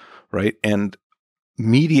 right? And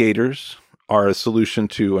mediators are a solution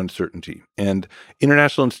to uncertainty. And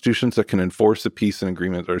international institutions that can enforce a peace and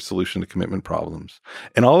agreement are a solution to commitment problems.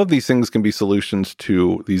 And all of these things can be solutions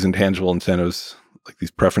to these intangible incentives, like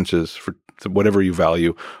these preferences for whatever you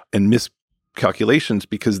value, and miscalculations,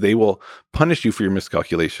 because they will punish you for your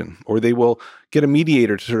miscalculation, or they will get a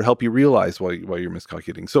mediator to sort of help you realize why you're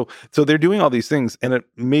miscalculating. So they're doing all these things, and it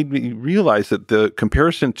made me realize that the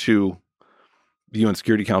comparison to the UN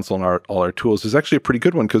Security Council and all our tools is actually a pretty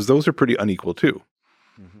good one, because those are pretty unequal too.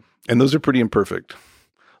 Mm-hmm. And those are pretty imperfect.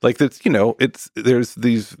 Like that's,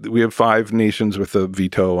 we have 5 nations with a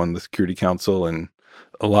veto on the Security Council and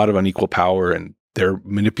a lot of unequal power, and they're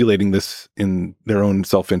manipulating this in their own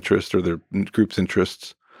self-interest or their group's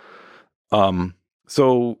interests.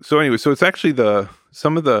 So it's actually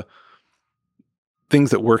some of the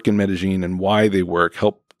things that work in Medellin and why they work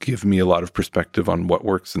help give me a lot of perspective on what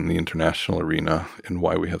works in the international arena and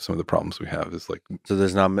why we have some of the problems we have. Is like, so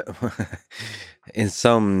there's not, in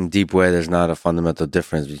some deep way, there's not a fundamental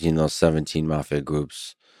difference between those 17 mafia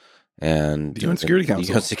groups and the UN Security Council.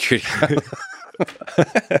 The UN Security Council.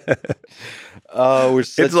 Oh, we're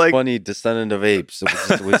such funny descendant of apes.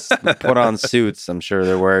 We put on suits. I'm sure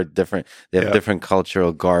they have different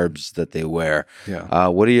cultural garbs that they wear. Yeah.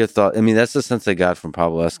 What are your thoughts? I mean, that's the sense I got from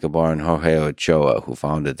Pablo Escobar and Jorge Ochoa, who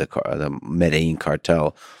founded the Medellin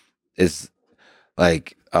cartel. Is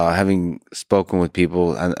like having spoken with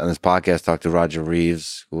people on this podcast, talked to Roger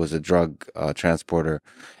Reeves, who was a drug transporter.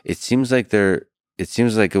 It seems like it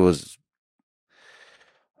was.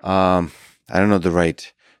 I don't know the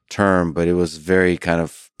right term, but it was very kind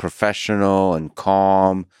of professional and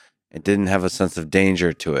calm. It didn't have a sense of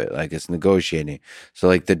danger to it, like it's negotiating. So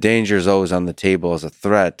like the danger is always on the table as a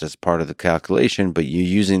threat, as part of the calculation, but you're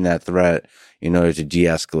using that threat in order to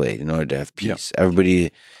de-escalate, in order to have peace. Yeah.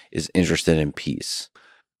 Everybody is interested in peace.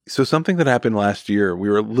 So something that happened last year, we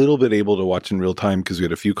were a little bit able to watch in real time because we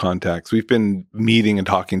had a few contacts. We've been meeting and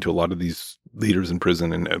talking to a lot of these leaders in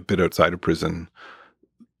prison and a bit outside of prison.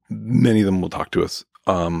 Many of them will talk to us.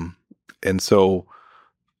 And so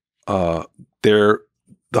the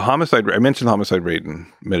homicide rate, I mentioned the homicide rate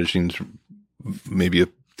in Medellin's maybe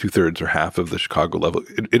 2/3 or half of the Chicago level.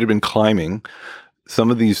 It had been climbing.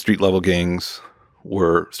 Some of these street level gangs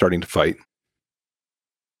were starting to fight.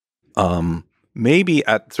 Maybe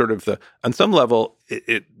at sort of on some level,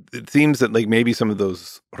 it seems that like maybe some of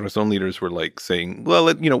those Razón leaders were like saying, well,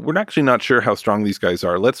 we're actually not sure how strong these guys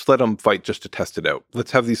are. Let's let them fight just to test it out.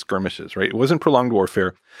 Let's have these skirmishes, right? It wasn't prolonged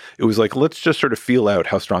warfare. It was like, let's just sort of feel out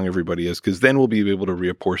how strong everybody is, because then we'll be able to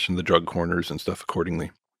reapportion the drug corners and stuff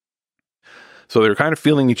accordingly. So they were kind of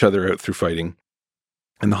feeling each other out through fighting.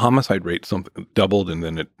 And the homicide rate doubled, and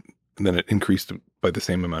then it increased by the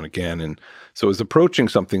same amount again. And so it was approaching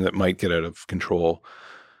something that might get out of control,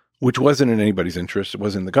 which wasn't in anybody's interest. It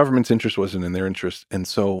wasn't in the government's interest, wasn't in their interest. And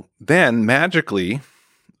so then magically,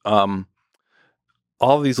 all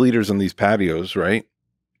these leaders on these patios, right?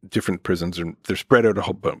 Different prisons, they're spread out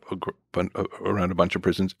around a bunch of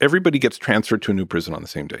prisons. Everybody gets transferred to a new prison on the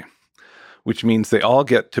same day, which means they all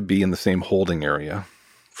get to be in the same holding area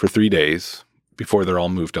for 3 days before they're all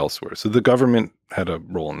moved elsewhere. So the government had a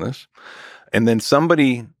role in this. And then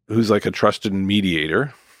somebody who's like a trusted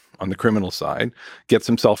mediator on the criminal side gets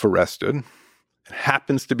himself arrested and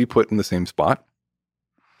happens to be put in the same spot.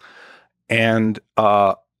 And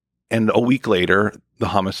a week later, the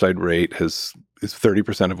homicide rate is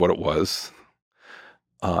 30% of what it was.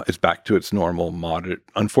 It's back to its normal moderate,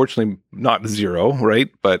 unfortunately not zero, right?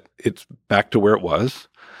 But it's back to where it was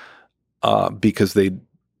because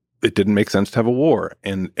it didn't make sense to have a war.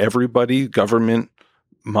 And everybody, government,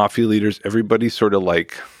 mafia leaders, everybody sort of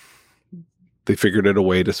like, they figured out a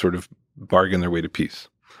way to sort of bargain their way to peace.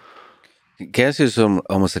 Can I ask you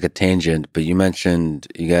almost like a tangent, but you mentioned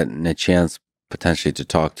you got a chance potentially to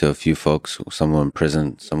talk to a few folks, some were in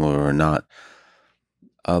prison, some were not.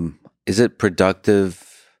 Is it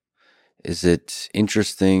productive? Is it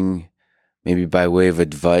interesting? Maybe by way of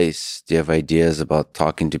advice, do you have ideas about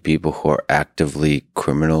talking to people who are actively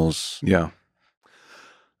criminals? Yeah.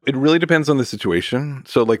 It really depends on the situation.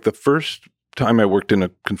 So like the first time I worked in a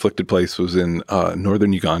conflicted place was in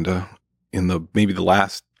northern Uganda in maybe the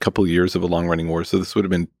last couple of years of a long-running war. So this would have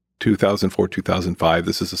been 2004, 2005.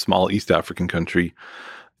 This is a small East African country.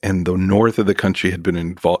 And the north of the country had been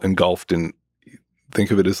engulfed in, think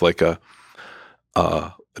of it as like a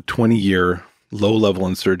 20-year low-level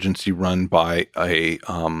insurgency run by a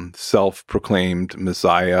self-proclaimed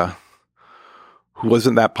messiah who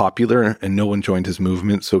wasn't that popular, and no one joined his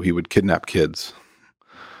movement, so he would kidnap kids.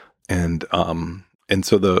 And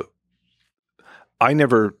so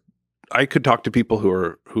I could talk to people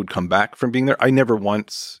who who'd come back from being there. I never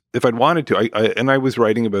once, if I'd wanted to, I was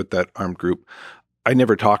writing about that armed group. I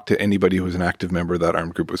never talked to anybody who was an active member of that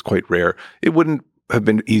armed group. It was quite rare. It wouldn't have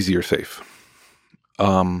been easy or safe.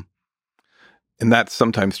 And that's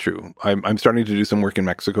sometimes true. I'm starting to do some work in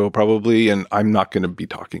Mexico probably, and I'm not going to be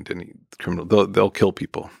talking to any criminal. They'll kill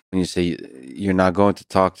people. When you say you're not going to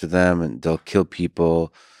talk to them and they'll kill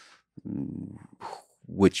people,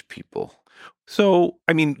 which people? So,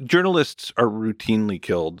 I mean, journalists are routinely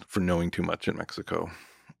killed for knowing too much in Mexico.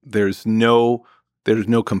 There's no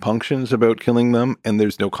compunctions about killing them, and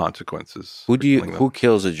there's no consequences. Who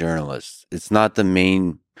kills a journalist? It's not the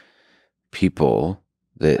main people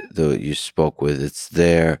that you spoke with. It's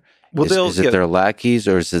their is it their lackeys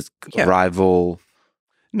or is it rival?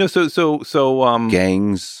 No, so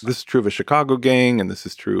gangs. This is true of a Chicago gang, and this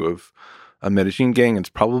is true of a Medellin gang. And it's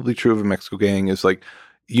probably true of a Mexico gang. Is like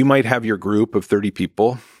you might have your group of 30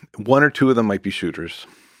 people. One or two of them might be shooters.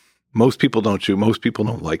 Most people don't shoot. Most people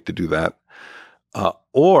don't like to do that.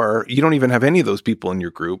 Or you don't even have any of those people in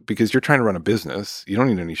your group because you're trying to run a business. You don't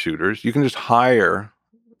need any shooters. You can just hire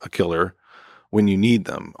a killer when you need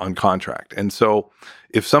them on contract. And so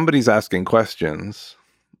if somebody's asking questions,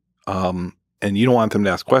 and you don't want them to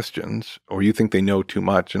ask questions, or you think they know too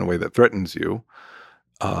much in a way that threatens you,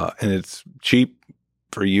 and it's cheap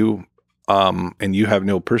for you, and you have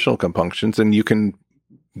no personal compunctions, and you can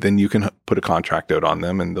put a contract out on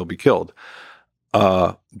them and they'll be killed.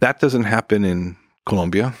 That doesn't happen in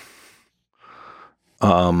Colombia.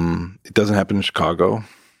 It doesn't happen in Chicago.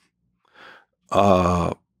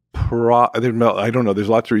 I don't know. There's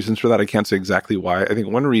lots of reasons for that. I can't say exactly why. I think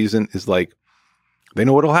one reason is like they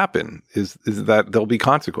know what'll happen is that there'll be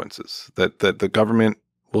consequences, that the government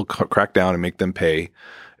will crack down and make them pay,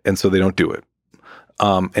 and so they don't do it.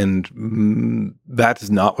 And that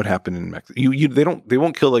is not what happened in Mexico. They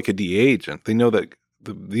won't kill like a DEA agent. They know that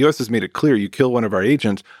the U.S. has made it clear: you kill one of our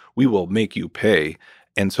agents, we will make you pay.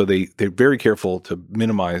 And so they're very careful to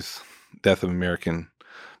minimize death of American.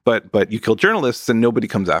 But you kill journalists and nobody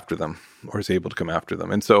comes after them or is able to come after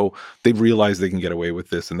them. And so they've realized they can get away with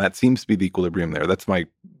this, and that seems to be the equilibrium there. That's my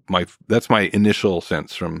initial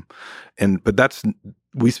sense but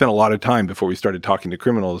we spent a lot of time before we started talking to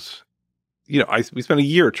criminals. We spent a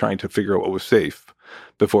year trying to figure out what was safe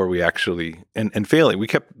before we actually and failing.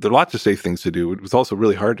 There are lots of safe things to do. It was also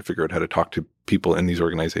really hard to figure out how to talk to people in these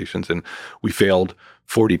organizations, and we failed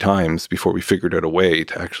 40 times before we figured out a way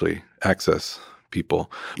to actually access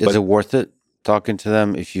people. Is it worth it talking to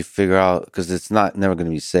them if you figure out, because it's never going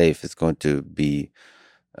to be safe. It's going to be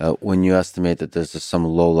when you estimate that there's some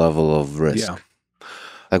low level of risk. Yeah.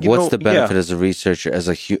 Like, what's the benefit as a researcher, as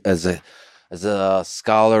a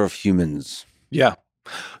scholar of humans? Yeah.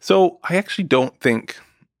 So I actually don't think.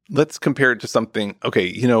 Let's compare it to something.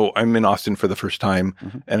 Okay, I'm in Austin for the first time,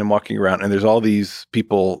 and I'm walking around, and there's all these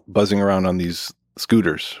people buzzing around on these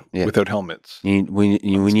scooters without helmets. We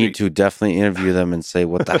need to definitely interview them and say,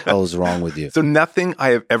 what the hell is wrong with you? So nothing I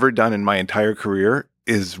have ever done in my entire career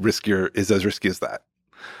is as risky as that.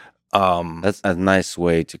 That's a nice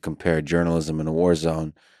way to compare journalism in a war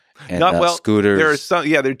zone and scooters. There's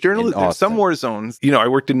some war zones. I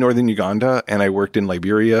worked in northern Uganda, and I worked in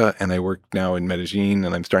Liberia, and I work now in Medellin,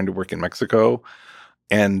 and I'm starting to work in Mexico.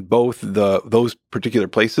 And both those particular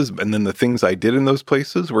places, and then the things I did in those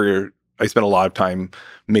places were I spent a lot of time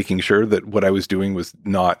making sure that what I was doing was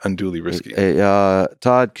not unduly risky.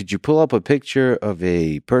 Todd, could you pull up a picture of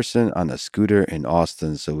a person on a scooter in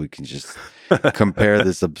Austin so we can just compare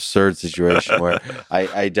this absurd situation where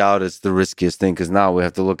I doubt it's the riskiest thing, because now we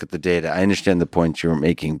have to look at the data. I understand the point you're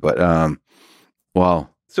making, but wow.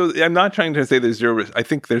 So I'm not trying to say there's zero risk. I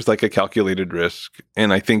think there's like a calculated risk,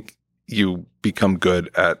 and I think you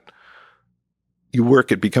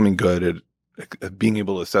work at becoming good at being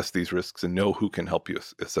able to assess these risks and know who can help you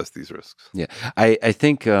assess these risks. Yeah. I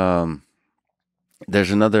think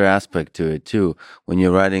there's another aspect to it too. When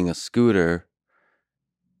you're riding a scooter,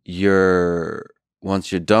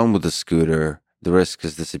 once you're done with the scooter, the risk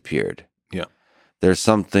has disappeared. Yeah. There's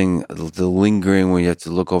something, the lingering, where you have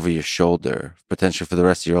to look over your shoulder, potentially for the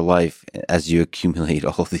rest of your life, as you accumulate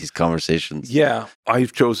all of these conversations. Yeah,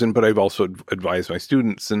 I've chosen, but I've also advised my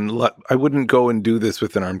students, and I wouldn't go and do this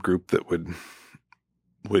with an armed group that would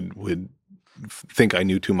think I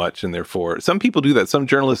knew too much, and therefore some people do that. Some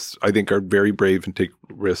journalists, I think, are very brave and take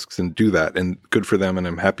risks and do that, and good for them, and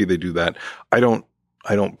I'm happy they do that. I don't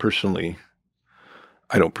personally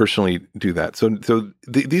do that. So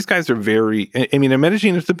these guys are very. I mean, in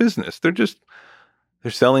Medellin, it's a business. They're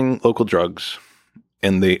selling local drugs,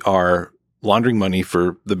 and they are laundering money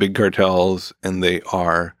for the big cartels, and they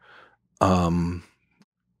are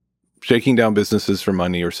shaking down businesses for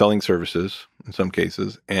money or selling services in some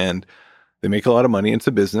cases, and they make a lot of money. It's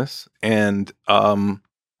a business, and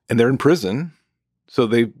they're in prison, so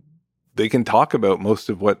they can talk about most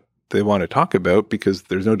of what they want to talk about because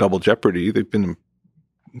there's no double jeopardy. They've been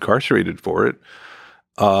incarcerated for it,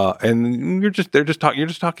 and you're just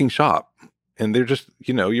talking shop, and they're just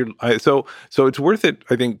so it's worth it,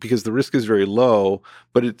 I think, because the risk is very low.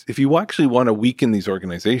 But if you actually want to weaken these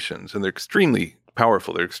organizations, and they're extremely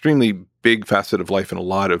powerful, they're extremely big facet of life in a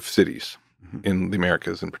lot of cities in the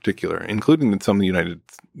Americas in particular, including in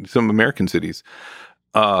some American cities.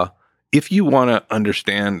 If you want to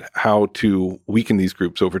understand how to weaken these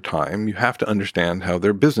groups over time, you have to understand how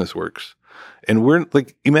their business works. And we're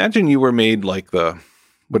like, imagine you were made like the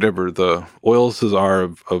oil czar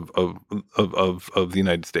of the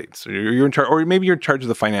United States. You're in charge, or maybe you're in charge of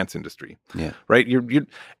the finance industry. Yeah. Right.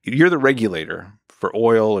 You're the regulator for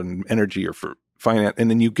oil and energy or for finance. And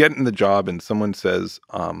then you get in the job and someone says,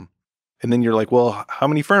 and then you're like, well, how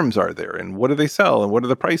many firms are there? And what do they sell? And what are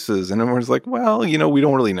the prices? And everyone's like, well, we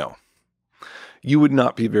don't really know. You would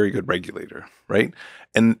not be a very good regulator, right?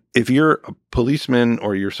 And if you're a policeman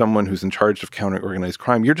or you're someone who's in charge of countering organized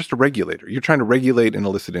crime, you're just a regulator. You're trying to regulate an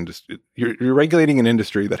illicit industry. You're regulating an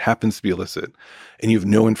industry that happens to be illicit, and you have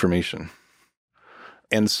no information.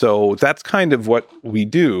 And so that's kind of what we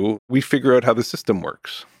do. We figure out how the system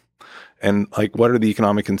works. And like, what are the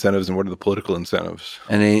economic incentives and what are the political incentives?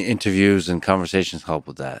 And the interviews and conversations help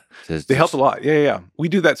with that. They help a lot. Yeah. We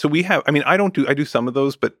do that. So we have, I do some of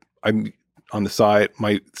those, but I'm on the side.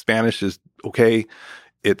 My Spanish is okay.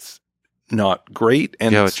 It's not great.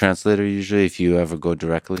 And do you have a translator usually if you ever go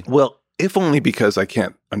directly? Well, if only because I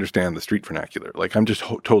can't understand the street vernacular. Like, I'm just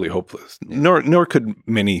totally hopeless. Yeah. Nor could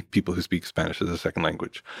many people who speak Spanish as a second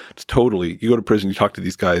language. It's totally, you go to prison, you talk to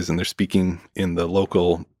these guys and they're speaking in the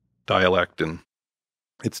local dialect, and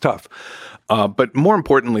it's tough. But more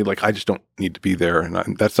importantly, like, I just don't need to be there. And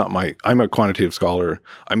I'm a quantitative scholar.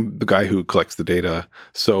 I'm the guy who collects the data.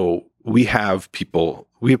 So we have people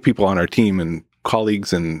on our team and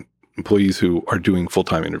colleagues and employees who are doing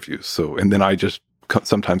full-time interviews. So, and then I just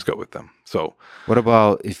sometimes go with them. So what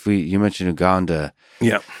about you mentioned Uganda?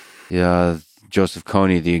 Yeah. Joseph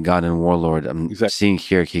Kony, the Ugandan warlord. I'm seeing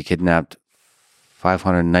here he kidnapped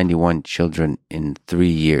 591 children in 3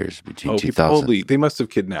 years between 2000. They must have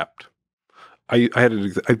kidnapped.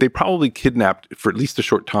 They probably kidnapped for at least a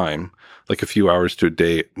short time, like a few hours to a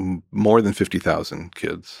day, more than 50,000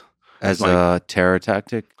 kids. As a terror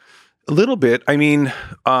tactic? A little bit. I mean,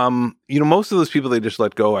 most of those people they just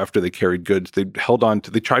let go after they carried goods. They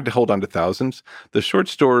tried to hold on to thousands. The short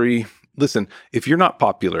story, listen, if you're not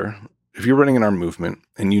popular, if you're running an armed movement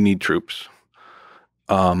and you need troops,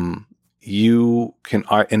 you can,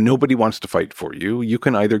 and nobody wants to fight for you, you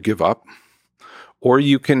can either give up or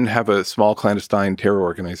you can have a small clandestine terror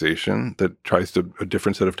organization that tries a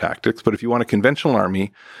different set of tactics. But if you want a conventional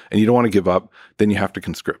army and you don't want to give up, then you have to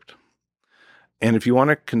conscript. And if you want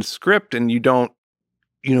to conscript and you don't,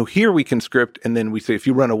 here we conscript and then we say, if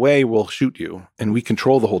you run away, we'll shoot you. And we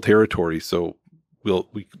control the whole territory. So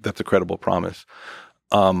that's a credible promise.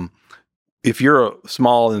 If you're a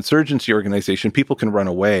small insurgency organization, people can run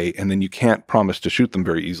away and then you can't promise to shoot them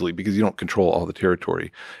very easily because you don't control all the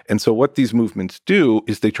territory. And so what these movements do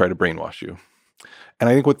is they try to brainwash you. And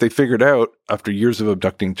I think what they figured out after years of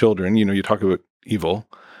abducting children, you talk about evil,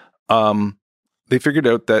 they figured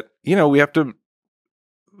out that, we have to,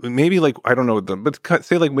 maybe like, I don't know, but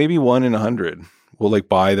say like maybe 1 in 100 will like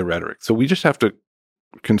buy the rhetoric. So we just have to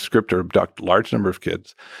conscript or abduct a large number of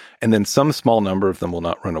kids, and then some small number of them will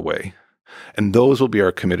not run away. And those will be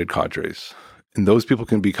our committed cadres. And those people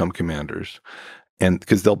can become commanders. And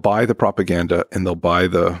because they'll buy the propaganda and they'll buy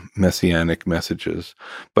the messianic messages.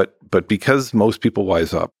 But because most people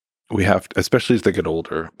wise up, we have to, especially as they get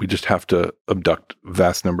older, we just have to abduct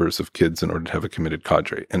vast numbers of kids in order to have a committed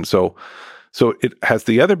cadre. And so it has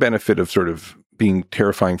the other benefit of sort of being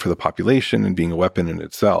terrifying for the population and being a weapon in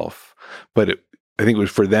itself. But I think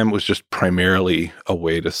for them, it was just primarily a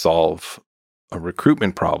way to solve a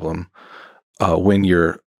recruitment problem when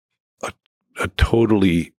you're a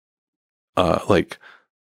totally like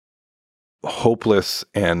hopeless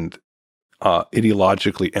and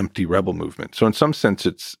ideologically empty rebel movement. So in some sense,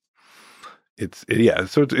 that's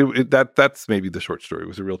maybe the short story. It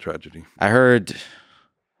was a real tragedy. I heard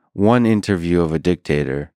one interview of a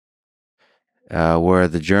dictator where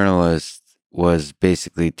the journalist was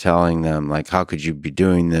basically telling them, like, how could you be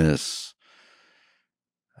doing this?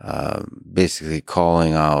 Basically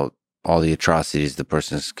calling out all the atrocities the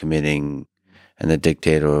person is committing, and the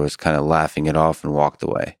dictator was kind of laughing it off and walked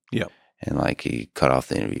away. Yeah. and like he cut off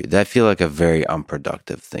the interview. That feel like a very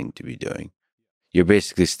unproductive thing to be doing. You're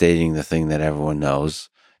basically stating the thing that everyone knows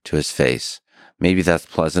to his face. Maybe that's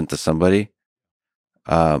pleasant to somebody,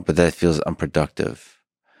 but that feels unproductive.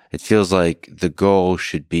 It feels like the goal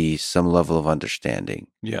should be some level of understanding.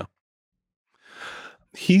 Yeah.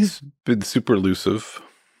 He's been super elusive.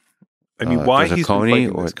 I mean, why There's a he's been Coney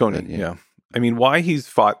fighting or this, Coney, yeah. I mean, why he's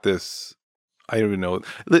fought this, I don't even know.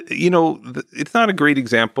 You know, it's not a great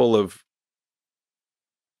example of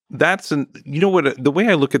that's you know what, the way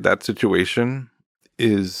I look at that situation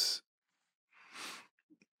is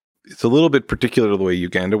it's a little bit particular to the way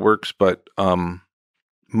Uganda works, but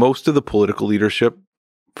most of the political leadership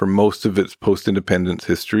for most of its post-independence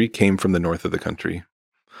history came from the north of the country.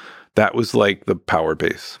 That was like the power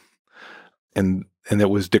base. And it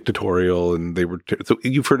was dictatorial, and they were so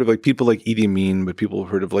you've heard of like people like Idi Amin, but people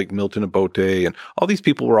have heard of like Milton Obote, and all these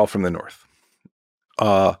people were all from the north.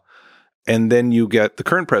 And then you get the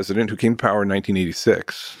current president who came to power in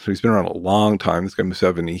 1986. So he's been around a long time. This guy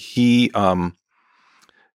Museveni. He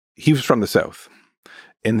was from the south,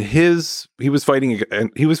 and he was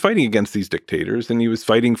fighting against these dictators, and he was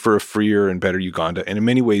fighting for a freer and better Uganda. And in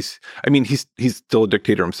many ways, I mean, he's still a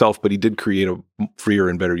dictator himself, but he did create a freer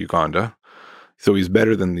and better Uganda. So he's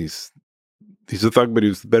better than he's a thug, but he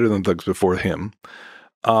was better than thugs before him.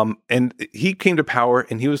 And he came to power,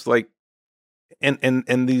 and he was like,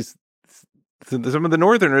 and these some of the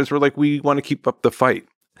Northerners were like, we want to keep up the fight.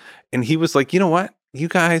 And he was like, you know what, you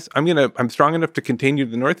guys, I'm strong enough to contain you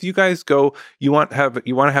to the north. You guys go. You want to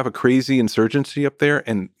have a crazy insurgency up there,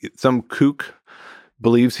 and some kook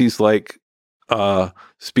believes he's like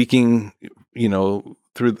speaking, you know,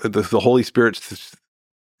 through the Holy Spirit's,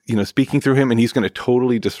 you know, speaking through him, and he's going to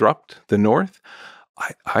totally disrupt the North.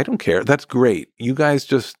 I don't care. That's great. You guys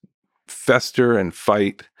just fester and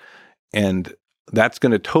fight, and that's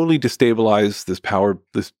going to totally destabilize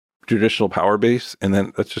this traditional power base, and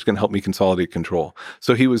then that's just going to help me consolidate control.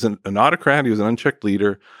 So he was an autocrat. He was an unchecked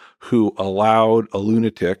leader who allowed a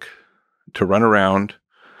lunatic to run around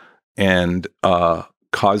and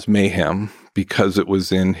cause mayhem because it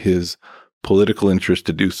was in his political interest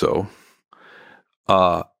to do so.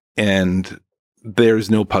 And there's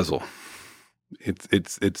no puzzle.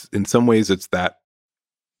 It's in some ways it's that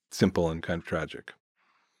simple and kind of tragic.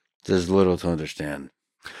 There's little to understand.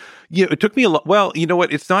 Yeah, it took me a lot. Well, you know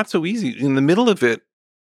what? It's not so easy. In the middle of it,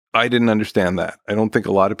 I didn't understand that. I don't think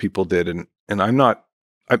a lot of people did, and I'm not.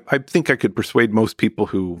 I think I could persuade most people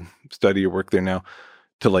who study or work there now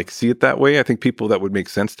to like see it that way. I think that would make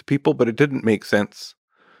sense to people, but it didn't make sense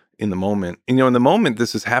in the moment. And, you know, in the moment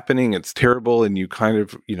this is happening, it's terrible, and you kind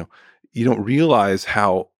of, you know, you don't realize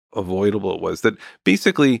how avoidable it was. That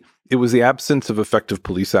basically it was the absence of effective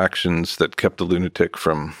police actions that kept the lunatic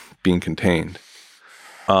from being contained.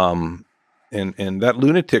 And that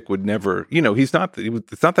lunatic would never, you know, it's not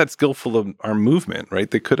that skillful of armed movement,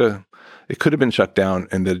 right? It could have been shut down,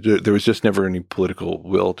 and there was just never any political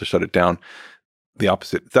will to shut it down. The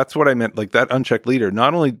opposite. That's what I meant. Like that unchecked leader,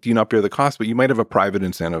 not only do you not bear the cost, but you might have a private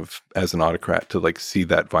incentive as an autocrat to like see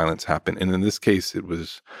that violence happen. And in this case, it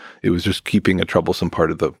was just keeping a troublesome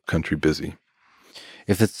part of the country busy.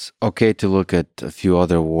 If it's okay to look at a few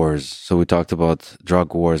other wars, so we talked about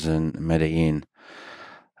drug wars in Medellin.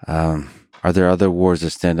 Are there other wars that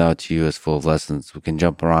stand out to you as full of lessons? We can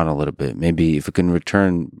jump around a little bit. Maybe if we can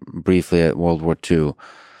return briefly at World War II.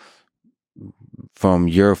 From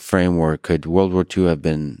your framework, could World War II have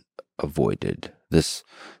been avoided? This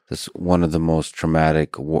one of the most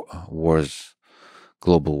traumatic wars,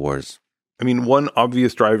 global wars. I mean, one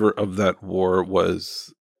obvious driver of that war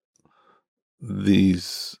was the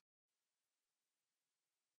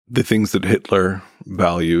things that Hitler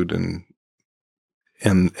valued and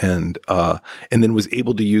then was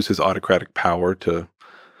able to use his autocratic power to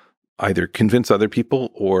either convince other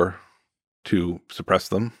people or to suppress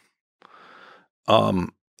them.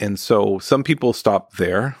 And so some people stop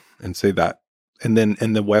there and say that, and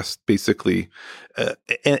the West basically,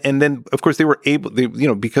 and then of course they were able,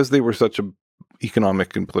 because they were such a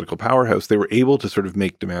economic and political powerhouse, they were able to sort of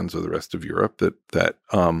make demands of the rest of Europe that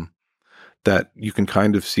you can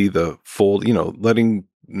kind of see the fold, letting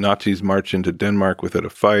Nazis march into Denmark without a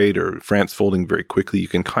fight, or France folding very quickly. You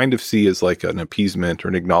can kind of see as like an appeasement or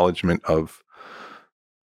an acknowledgement of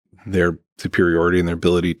their superiority and their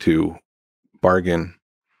ability to bargain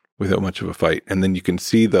without much of a fight. And then you can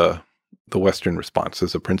see the Western response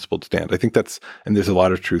as a principled stand. I think and there's a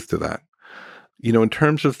lot of truth to that. In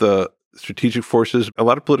terms of the strategic forces, a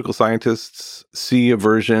lot of political scientists see a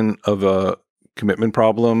version of a commitment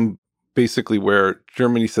problem, basically where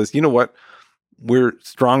Germany says, you know what, we're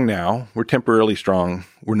strong now. We're temporarily strong.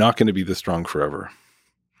 We're not going to be this strong forever.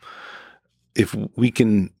 If we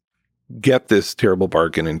can get this terrible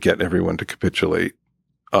bargain and get everyone to capitulate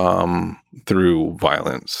through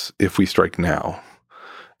violence, if we strike now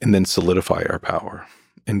and then solidify our power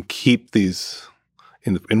and keep these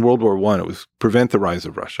in World War I, it was prevent the rise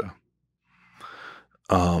of Russia,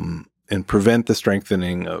 and prevent the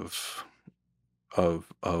strengthening of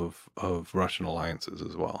Russian alliances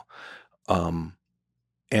as well.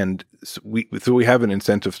 And so we have an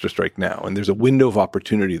incentive to strike now, and there's a window of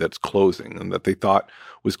opportunity that's closing, and that they thought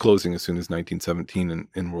was closing as soon as 1917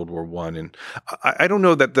 in World War I. And I don't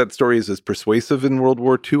know that story is as persuasive in World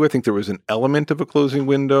War II. I think there was an element of a closing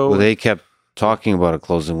window. Well, they kept talking about a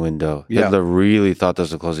closing window. Yeah. Hitler really thought there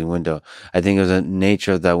was a closing window. I think it was the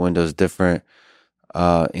nature of that window is different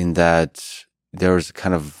in that there was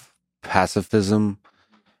kind of pacifism,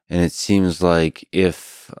 and it seems like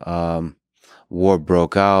if war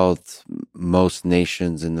broke out, most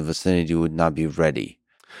nations in the vicinity would not be ready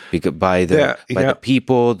because by the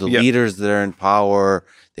people, the leaders that are in power,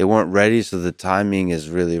 they weren't ready. So the timing is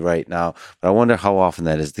really right now. But I wonder how often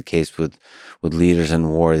that is the case with leaders in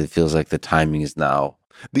war. It feels like the timing is now.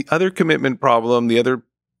 The other commitment problem, the other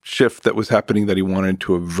shift that was happening that he wanted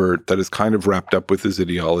to avert, that is kind of wrapped up with his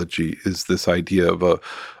ideology, is this idea of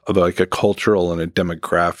like a cultural and a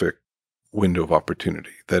demographic window of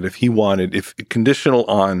opportunity. That if conditional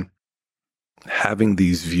on having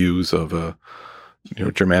these views of a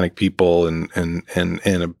Germanic people and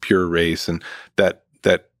a pure race, and that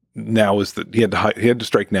now is that he had to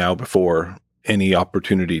strike now before any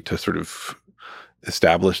opportunity to sort of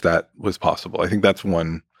establish that was possible. I think that's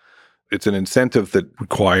one. It's an incentive that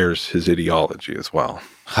requires his ideology as well.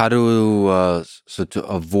 How do so to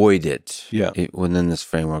avoid it? Yeah. Within this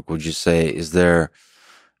framework, would you say is there?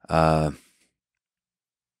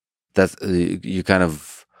 That's you kind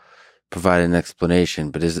of provide an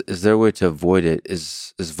explanation, but is there a way to avoid it?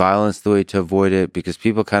 Is violence the way to avoid it? Because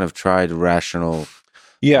people kind of tried rational,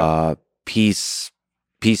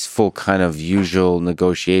 peaceful kind of usual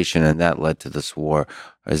negotiation, and that led to this war.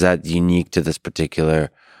 Is that unique to this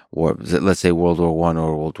particular war? Let's say World War I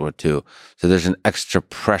or World War II. So there's an extra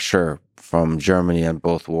pressure from Germany on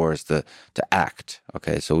both wars to act.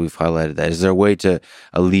 Okay, so we've highlighted that. Is there a way to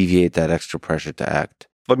alleviate that extra pressure to act?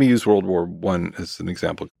 Let me use World War I as an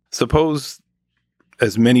example. Suppose,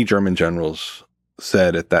 as many German generals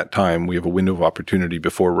said at that time, we have a window of opportunity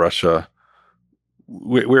before Russia,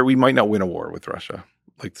 where we might not win a war with Russia.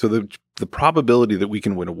 Like, so the probability that we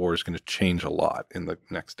can win a war is going to change a lot in the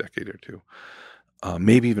next decade or two,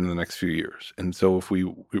 maybe even in the next few years. And so if we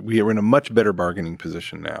are in a much better bargaining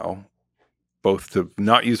position now, both to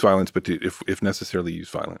not use violence, but to, if necessarily, use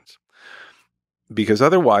violence. Because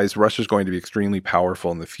otherwise, Russia's going to be extremely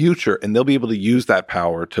powerful in the future, and they'll be able to use that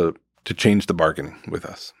power to change the bargaining with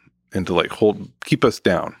us and to keep us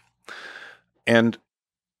down. And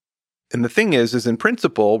the thing is in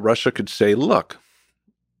principle, Russia could say, look,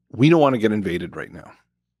 we don't want to get invaded right now.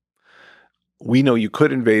 We know you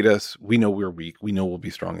could invade us. We know we're weak. We know we'll be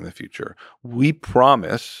strong in the future. We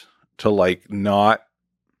promise to not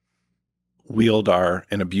wield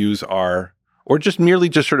and abuse or just merely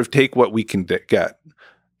sort of take what we can get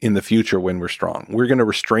in the future when we're strong. We're going to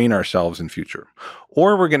restrain ourselves in future.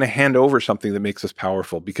 Or we're going to hand over something that makes us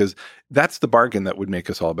powerful, because that's the bargain that would make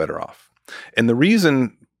us all better off. And the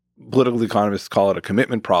reason political economists call it a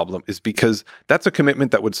commitment problem is because that's a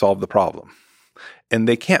commitment that would solve the problem. And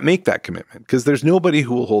they can't make that commitment because there's nobody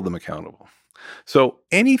who will hold them accountable. So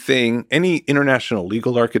any international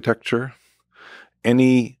legal architecture,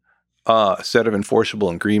 any set of enforceable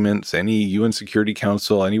agreements, any UN Security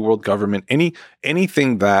Council, any world government,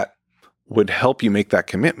 anything that would help you make that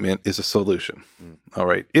commitment is a solution. All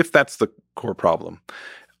right, if that's the core problem.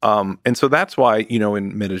 And so that's why,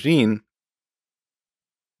 in Medellin,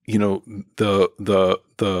 the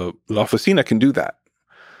La Oficina can do that.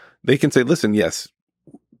 They can say, listen, yes,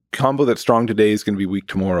 combo that's strong today is going to be weak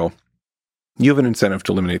tomorrow. You have an incentive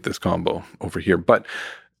to eliminate this combo over here, but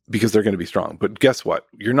because they're going to be strong. But guess what?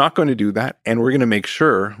 You're not going to do that. And we're going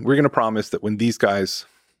to promise that when these guys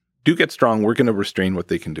do get strong, we're going to restrain what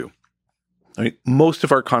they can do. I mean, most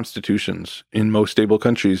of our constitutions in most stable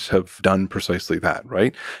countries have done precisely that,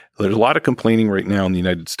 right? There's a lot of complaining right now in the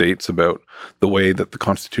United States about the way that the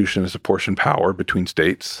Constitution has apportioned power between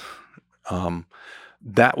states.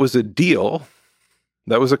 That was a deal.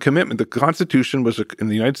 That was a commitment. The Constitution in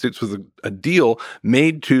the United States was a deal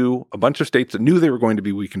made to a bunch of states that knew they were going to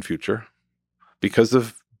be weak in future because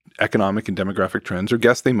of economic and demographic trends, or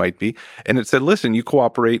guess they might be. And it said, listen, you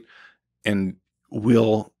cooperate and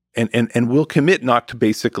we'll and we'll commit not to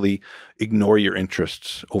basically ignore your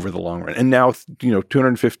interests over the long run. And now,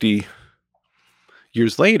 250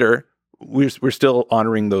 years later, we're still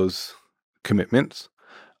honoring those commitments.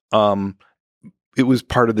 It was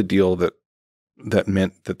part of the deal that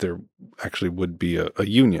meant that there actually would be a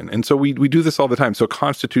union. And so we do this all the time. So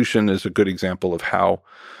Constitution is a good example of how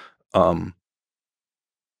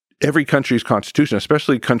every country's constitution,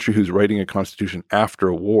 especially a country who's writing a constitution after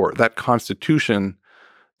a war, that constitution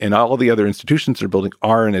and all the other institutions they're building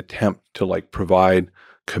are an attempt to provide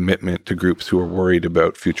commitment to groups who are worried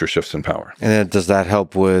about future shifts in power. And then does that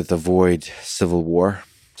help with avoid civil war?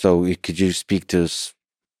 So could you speak to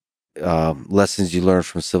lessons you learned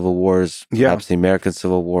from civil wars, perhaps the American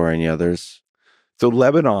Civil War or any others? So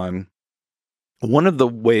Lebanon, one of the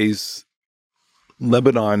ways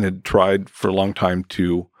Lebanon had tried for a long time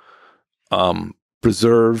to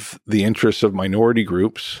preserve the interests of minority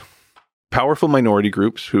groups, powerful minority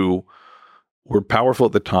groups who were powerful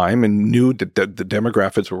at the time and knew that the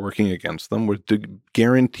demographics were working against them, was to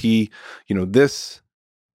guarantee, this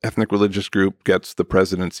ethnic religious group gets the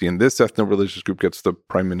presidency, and this ethnic religious group gets the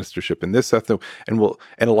prime ministership, and this ethnic, and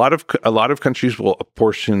a lot of countries will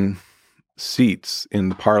apportion seats in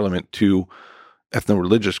the parliament to ethnic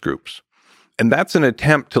religious groups, and that's an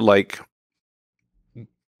attempt to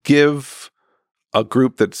give a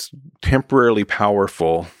group that's temporarily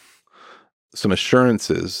powerful some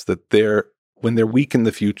assurances that when they're weak in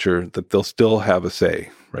the future, that they'll still have a say,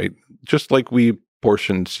 right? Just like we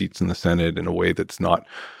portion seats in the Senate in a way that's not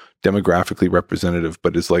demographically representative,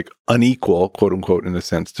 but is unequal, quote unquote, in a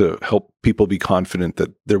sense, to help people be confident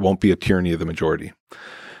that there won't be a tyranny of the majority.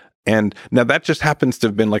 And now that just happens to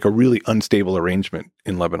have been a really unstable arrangement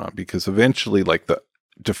in Lebanon, because eventually the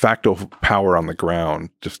de facto power on the ground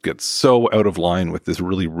just gets so out of line with this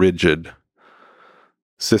really rigid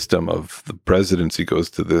system of the presidency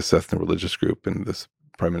goes to this ethnic religious group and this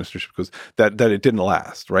prime ministership goes, that it didn't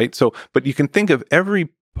last, right? So, but you can think of every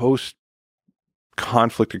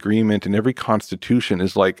post-conflict agreement and every constitution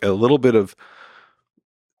is a little bit of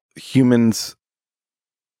humans'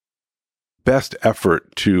 best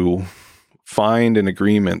effort to find an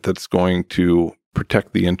agreement that's going to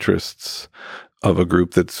protect the interests of a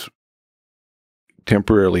group that's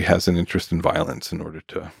temporarily has an interest in violence in order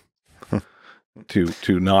to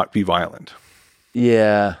not be violent.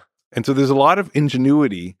 Yeah. And so there's a lot of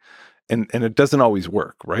ingenuity and it doesn't always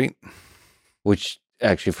work, right? Which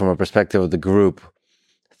actually, from a perspective of the group,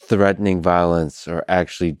 threatening violence or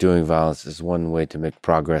actually doing violence is one way to make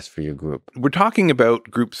progress for your group. We're talking about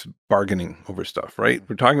groups bargaining over stuff, right?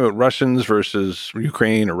 We're talking about Russians versus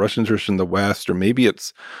Ukraine, or Russians versus the West, or maybe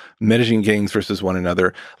it's Medellin gangs versus one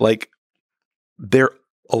another.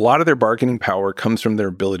 A lot of their bargaining power comes from their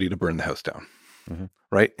ability to burn the house down,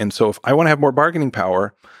 right? And so if I want to have more bargaining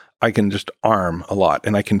power, I can just arm a lot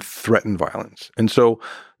and I can threaten violence. And so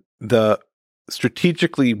the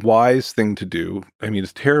strategically wise thing to do,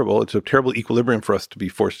 it's terrible. It's a terrible equilibrium for us to be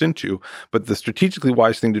forced into, but the strategically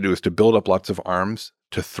wise thing to do is to build up lots of arms,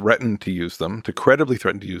 to threaten to use them, to credibly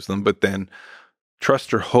threaten to use them, but then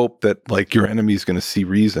trust or hope that your enemy is going to see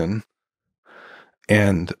reason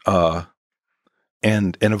and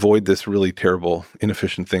avoid this really terrible,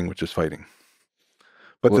 inefficient thing, which is fighting.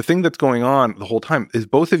 But the thing that's going on the whole time is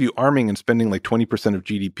both of you arming and spending 20% of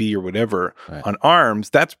GDP or whatever on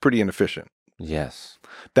arms. That's pretty inefficient. Yes.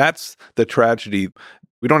 That's the tragedy.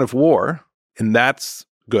 We don't have war, and that's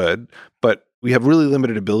good, but we have really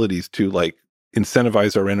limited abilities to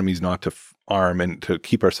incentivize our enemies not to arm and to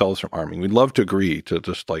keep ourselves from arming. We'd love to agree to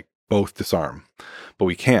just both disarm, but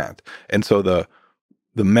we can't. And so the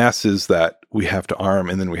mess is that we have to arm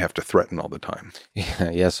and then we have to threaten all the time.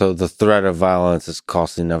 Yeah. So the threat of violence is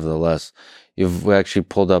costly nevertheless. You've actually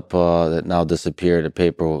pulled up that now disappeared, a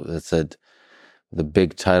paper that said the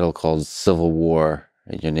big title called Civil War,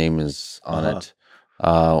 and your name is on it.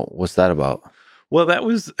 What's that about? Well, that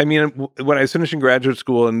was, when I was finishing graduate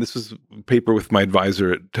school, and this was a paper with my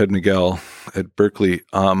advisor at Ted Nagel at Berkeley.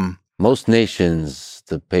 Most nations,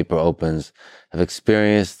 the paper opens, have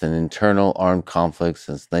experienced an internal armed conflict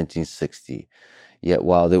since 1960. Yet,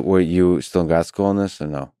 were you still in grad school on this or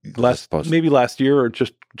no? Maybe last year or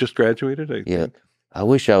just graduated, I think. I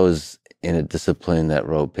wish I was in a discipline that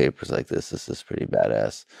wrote papers like this. This is pretty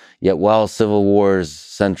badass. Yet, while civil war is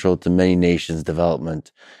central to many nations'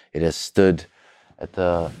 development, it has stood at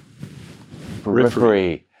the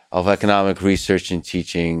periphery of economic research and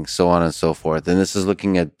teaching, so on and so forth. And this is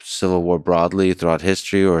looking at civil war broadly throughout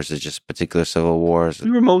history, or is it just particular civil wars?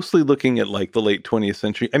 We were mostly looking at the late 20th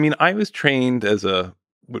century. I was trained as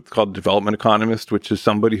what's called development economist, which is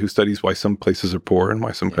somebody who studies why some places are poor and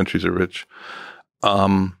why some countries are rich.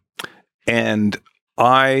 And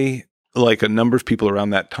I, like a number of people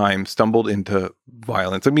around that time, stumbled into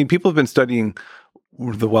violence. I mean, people have been studying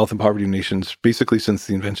the wealth and poverty of nations basically since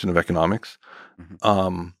the invention of economics.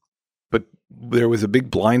 Mhm. But there was a big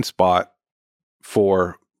blind spot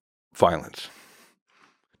for violence.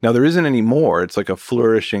 Now, there isn't anymore. It's like a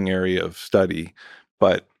flourishing area of study,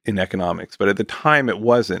 but in economics. But at the time, it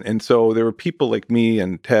wasn't. And so there were people like me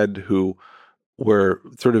and Ted who were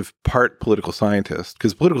sort of part political scientists,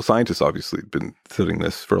 because political scientists obviously have been studying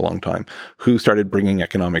this for a long time, who started bringing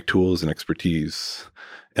economic tools and expertise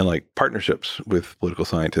and like partnerships with political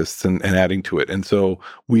scientists and adding to it. And so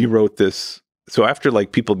we wrote this. So after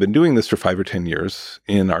like people have been doing this for 5 or 10 years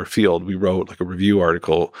in our field, we wrote like a review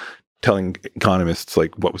article telling economists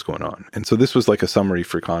like what was going on. And so this was like a summary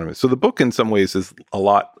for economists. So the book in some ways is a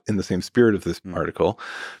lot in the same spirit of this article.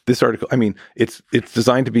 This article, I mean, it's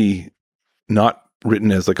designed to be not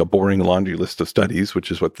written as like a boring laundry list of studies,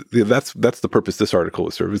 which is what that's the purpose this article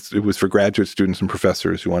was serve. It was for graduate students and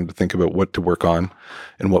professors who wanted to think about what to work on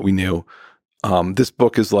and what we knew. This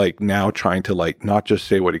book is like now trying to like not just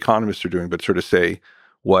say what economists are doing, but sort of say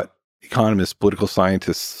what economists, political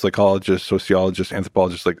scientists, psychologists, sociologists,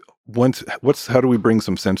 anthropologists, like how do we bring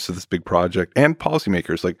some sense to this big project, and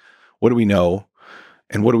policymakers, like what do we know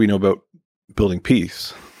and what do we know about building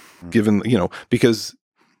peace, given, because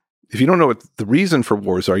if you don't know what the reason for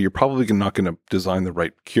wars are, you're probably not going to design the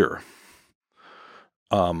right cure.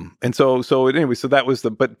 And so anyway, so that was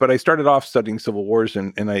but I started off studying civil wars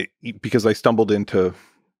because I stumbled into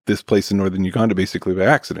this place in northern Uganda basically by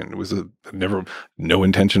accident. It was no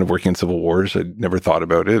intention of working in civil wars. I'd never thought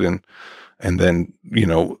about it. And then,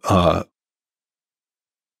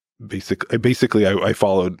 basically I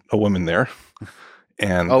followed a woman there.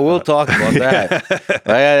 And we'll talk about that. I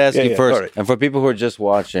gotta ask you first. Right. And for people who are just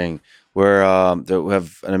watching, we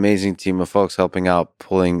have an amazing team of folks helping out,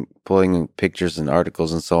 pulling pictures and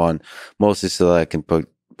articles and so on, mostly so that I can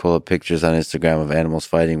pull up pictures on Instagram of animals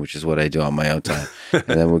fighting, which is what I do on my own time. And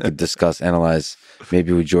then we could analyze,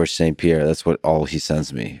 maybe with George St. Pierre. That's all he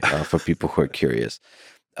sends me for people who are curious.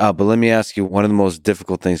 But let me ask you, one of the most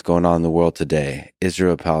difficult things going on in the world today,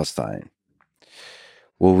 Israel-Palestine.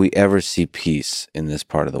 Will we ever see peace in this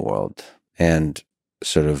part of the world? And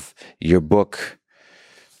sort of your book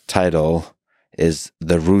title is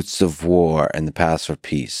The Roots of War and the Path for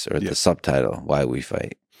Peace, or the subtitle, Why We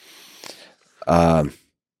Fight.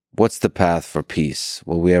 What's the path for peace?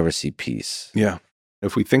 Will we ever see peace? Yeah.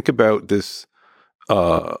 If we think about this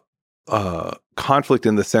conflict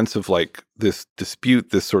in the sense of like this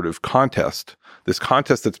dispute, this sort of contest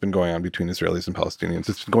that's been going on between Israelis and Palestinians,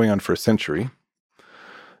 it's been going on for a century.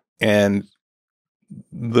 And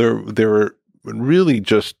there were really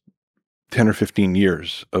just 10 or 15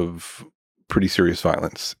 years of pretty serious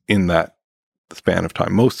violence in that span of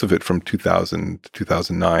time, most of it from 2000 to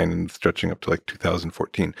 2009 and stretching up to like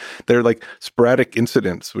 2014. They're like sporadic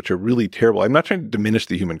incidents, which are really terrible. I'm not trying to diminish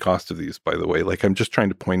the human cost of these, by the way. Like, I'm just trying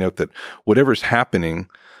to point out that whatever's happening,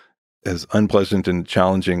 as unpleasant and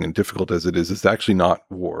challenging and difficult as it is actually not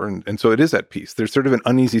war. And so it is at peace. There's sort of an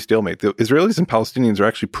uneasy stalemate. The Israelis and Palestinians are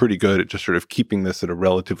actually pretty good at just sort of keeping this at a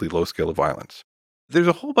relatively low scale of violence. There's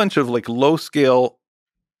a whole bunch of like low scale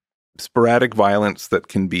sporadic violence that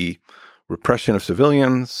can be repression of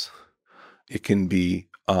civilians. It can be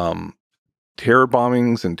terror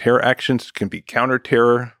bombings and terror actions. It can be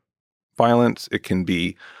counter-terror violence. It can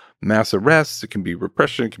be mass arrests. It can be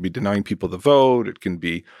repression. It can be denying people the vote. It can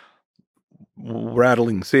be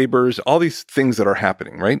rattling sabers, all these things that are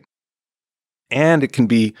happening, right? And it can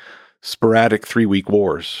be sporadic 3-week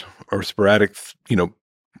wars or sporadic,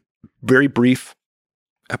 very brief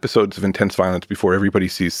episodes of intense violence before everybody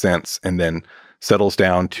sees sense and then settles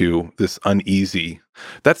down to this uneasy.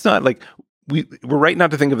 That's not like, we're right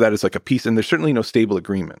not to think of that as like a peace, and there's certainly no stable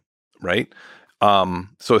agreement, right?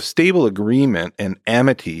 So a stable agreement and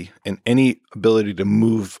amity and any ability to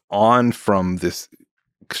move on from this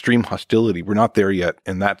extreme hostility, we're not there yet,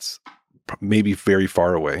 and that's maybe very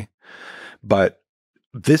far away. But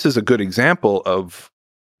this is a good example of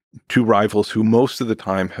two rivals who most of the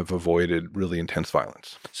time have avoided really intense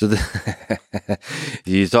violence. So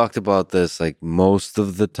you talked about this, like most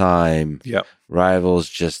of the time, rivals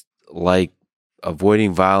just like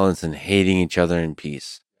avoiding violence and hating each other in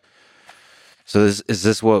peace. So is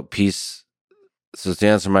this what peace? So to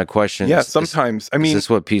answer my question, sometimes. I mean, is this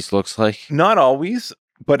what peace looks like? Not always.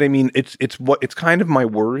 But I mean, it's kind of my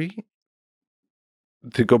worry,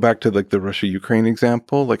 to go back to like the Russia-Ukraine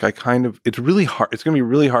example. Like it's really hard. It's going to be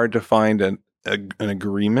really hard to find an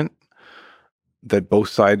agreement that both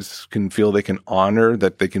sides can feel they can honor,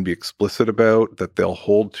 that they can be explicit about, that they'll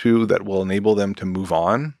hold to, that will enable them to move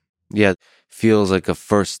on. Yeah, feels like a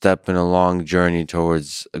first step in a long journey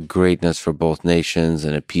towards a greatness for both nations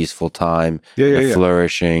and a peaceful time and a Yeah.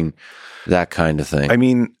 flourishing, that kind of thing. I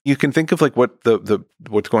mean, you can think of like what the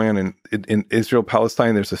what's going on in Israel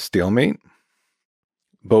Palestine. There's a stalemate.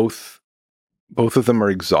 Both of them are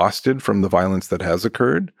exhausted from the violence that has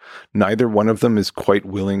occurred. Neither one of them is quite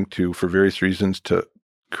willing to, for various reasons, to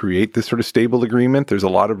create this sort of stable agreement. There's a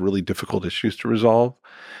lot of really difficult issues to resolve,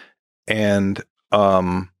 and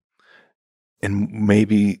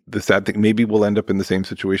maybe the sad thing, maybe we'll end up in the same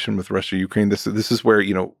situation with Russia, Ukraine. This is where,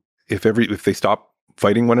 if they stop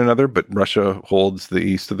fighting one another, but Russia holds the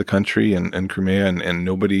east of the country and Crimea, and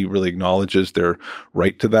nobody really acknowledges their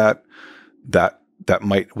right to that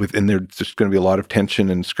might, within there, just going to be a lot of tension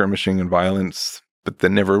and skirmishing and violence, but that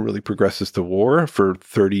never really progresses to war for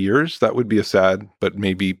 30 years. That would be a sad, but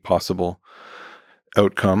maybe possible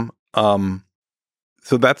outcome.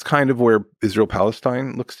 So that's kind of where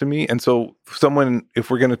Israel-Palestine looks to me. And so if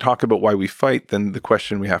we're going to talk about why we fight, then the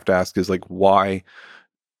question we have to ask is like, why,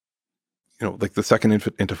 like the second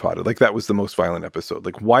intifada, like that was the most violent episode.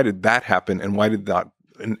 Like, why did that happen? And why did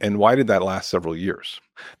that last several years?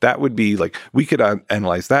 That would be like, we could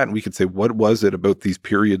analyze that, and we could say, what was it about these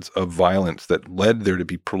periods of violence that led there to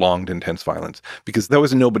be prolonged, intense violence? Because that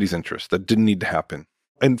was in nobody's interest. That didn't need to happen.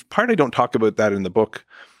 And I don't talk about that in the book.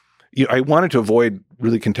 I wanted to avoid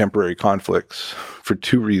really contemporary conflicts for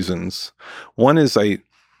two reasons. One is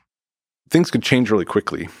things could change really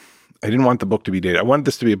quickly. I didn't want the book to be dated. I wanted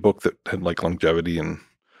this to be a book that had like longevity and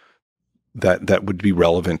that would be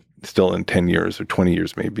relevant still in 10 years or 20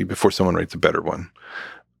 years maybe before someone writes a better one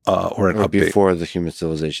or an update. Before the human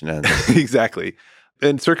civilization ends. Exactly.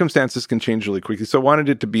 And circumstances can change really quickly. So I wanted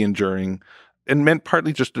it to be enduring, and meant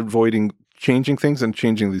partly just avoiding changing things and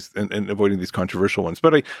changing these and avoiding these controversial ones.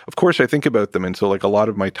 But of course, I think about them. And so like a lot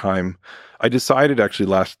of my time, I decided actually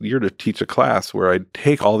last year to teach a class where I'd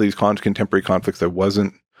take all these contemporary conflicts I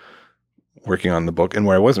wasn't working on the book and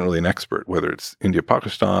where I wasn't really an expert, whether it's India,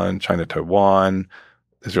 Pakistan, China, Taiwan,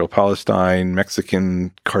 Israel, Palestine,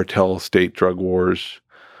 Mexican cartel state drug wars,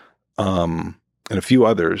 and a few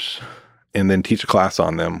others, and then teach a class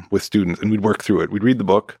on them with students. And we'd work through it. We'd read the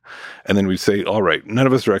book, and then we'd say, all right, none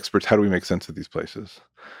of us are experts. How do we make sense of these places?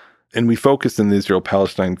 And we focused in the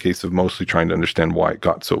Israel-Palestine case of mostly trying to understand why it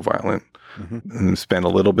got so violent, and spend a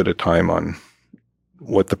little bit of time on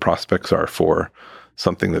what the prospects are for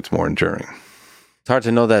something that's more enduring. It's hard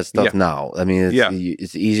to know that stuff now. I mean,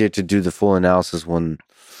 it's easier to do the full analysis when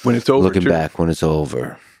it's over. Looking back when it's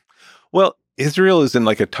over. Well, Israel is in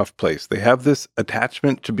like a tough place. They have this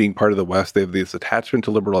attachment to being part of the West. They have this attachment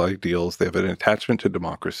to liberal ideals. They have an attachment to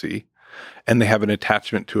democracy, and they have an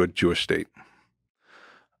attachment to a Jewish state.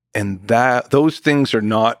 And those things are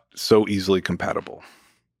not so easily compatible,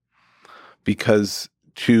 because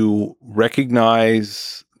to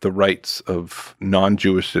recognize the rights of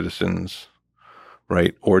non-Jewish citizens,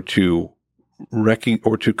 right, or to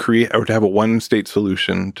create or to have a one-state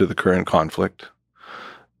solution to the current conflict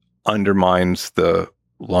undermines the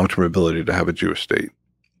long-term ability to have a Jewish state.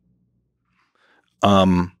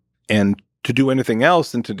 And to do anything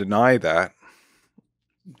else and to deny that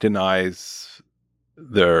denies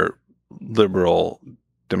their liberal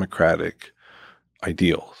democratic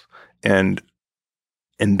ideals. And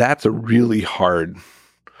that's a really hard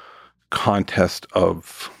contest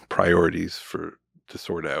of priorities to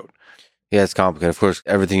sort out. Yeah, it's complicated. Of course,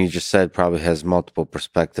 everything you just said probably has multiple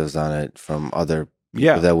perspectives on it from other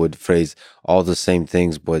people that would phrase all the same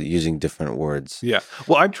things but using different words. Yeah.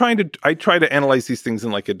 Well, I try to analyze these things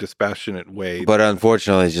in like a dispassionate way. But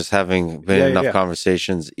unfortunately, just having been in enough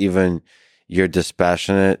conversations, even your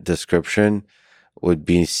dispassionate description would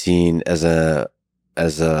be seen as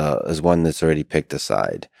one that's already picked a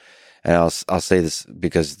side. And I'll say this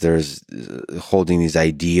because there's holding these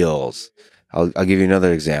ideals. I'll give you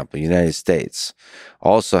another example. The United States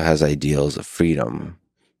also has ideals of freedom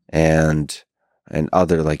and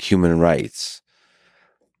other like human rights.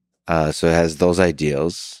 So it has those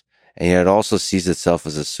ideals, and yet it also sees itself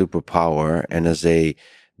as a superpower and as a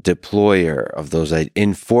deployer of those,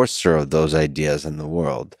 enforcer of those ideas in the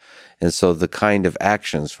world. And so the kind of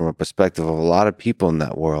actions from a perspective of a lot of people in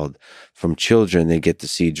that world, from children, they get to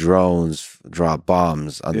see drones drop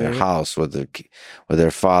bombs on their house where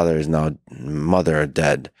their father is now mother are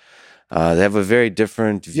dead. They have a very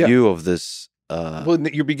different view of this. Well,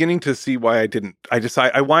 you're beginning to see why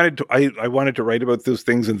I wanted to write about those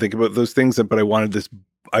things and think about those things, but I wanted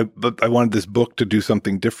this book to do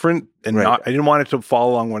something different, and I didn't want it to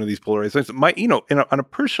fall along one of these polarizations. On a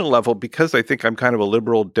personal level, because I think I'm kind of a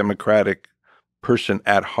liberal democratic person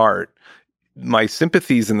at heart, my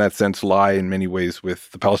sympathies in that sense lie in many ways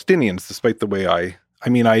with the Palestinians, despite the way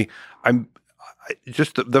I'm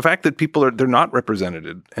just the fact that they're not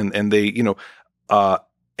represented, and they,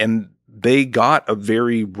 and they got a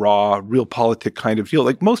very raw, realpolitik kind of deal.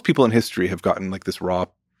 Like most people in history have gotten like this raw,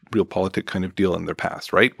 realpolitik kind of deal in their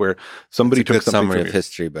past, right? Where somebody took something summary from of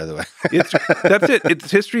history, by the way. That's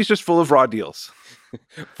it. History is just full of raw deals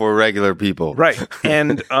for regular people, right?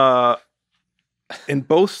 And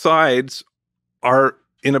both sides are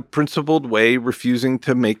in a principled way refusing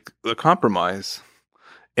to make a compromise.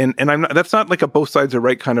 And I'm not, that's not like a both sides are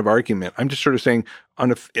right kind of argument. I'm just sort of saying I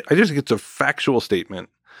just think it's a factual statement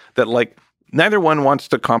that like neither one wants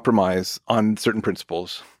to compromise on certain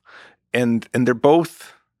principles. And they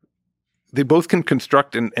both can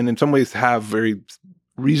construct and in some ways have very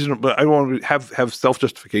reasonable, I don't want to have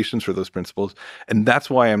self-justifications for those principles. And that's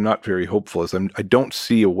why I'm not very hopeful, is I don't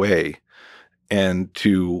see a way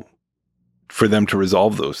for them to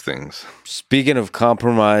resolve those things. Speaking of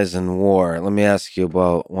compromise and war, let me ask you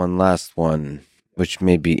about one last one, which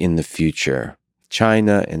may be in the future.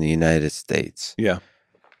 China and the United States. Yeah.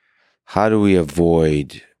 How do we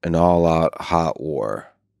avoid an all-out hot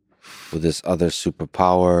war with this other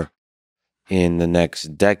superpower in the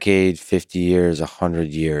next decade, 50 years, 100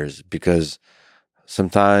 years? Because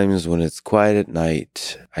sometimes when it's quiet at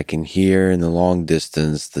night, I can hear in the long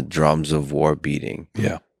distance the drums of war beating.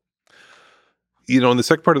 Yeah. In the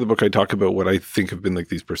second part of the book, I talk about what I think have been like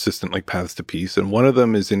these persistent like paths to peace. And one of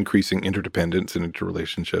them is increasing interdependence and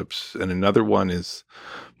interrelationships. And another one is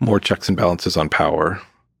more checks and balances on power.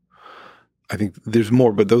 I think there's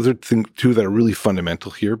more, but those are two that are really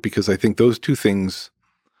fundamental here, because I think those two things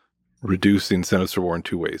reduce the incentives for war in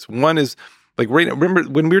two ways. One is like, remember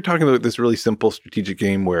when we were talking about this really simple strategic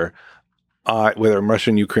game where whether I'm Russia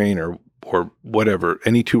and Ukraine or whatever,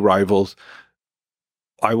 any two rivals,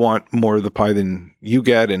 I want more of the pie than you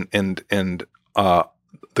get, and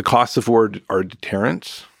the costs of war are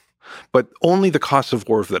deterrents, but only the costs of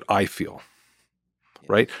war that I feel,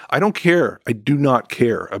 right? I don't care. I do not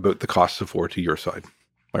care about the costs of war to your side,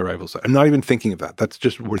 my rival side. I'm not even thinking of that. That's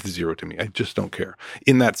just worth zero to me. I just don't care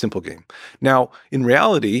in that simple game. Now, in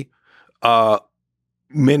reality,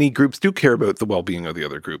 many groups do care about the well-being of the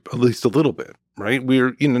other group, at least a little bit, right?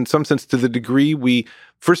 We're, in some sense, to the degree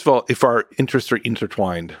first of all, if our interests are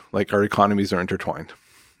intertwined, like our economies are intertwined,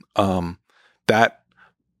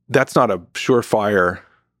 that's not a surefire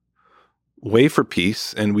way for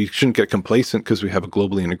peace, and we shouldn't get complacent because we have a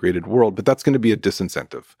globally integrated world, but that's going to be a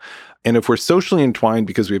disincentive. And if we're socially entwined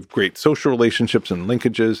because we have great social relationships and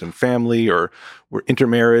linkages and family, or we're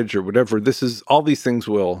intermarriage or whatever, all these things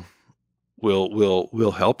will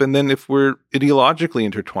help. And then if we're ideologically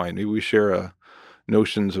intertwined, maybe we share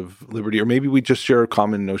notions of liberty, or maybe we just share a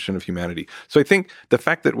common notion of humanity. So I think the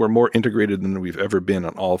fact that we're more integrated than we've ever been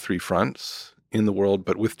on all three fronts in the world,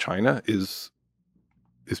 but with China, is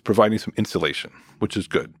providing some insulation, which is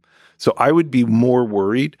good. So I would be more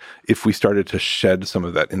worried if we started to shed some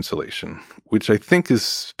of that insulation, which I think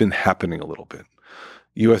has been happening a little bit.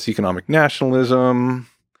 U.S. economic nationalism,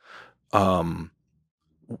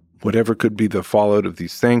 whatever could be the fallout of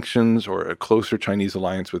these sanctions or a closer Chinese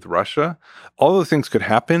alliance with Russia, all those things could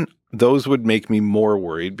happen. Those would make me more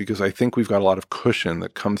worried, because I think we've got a lot of cushion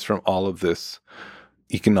that comes from all of this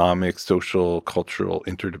economic, social, cultural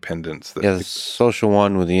interdependence. The social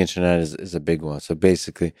one with the internet is a big one. So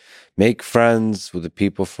basically, make friends with the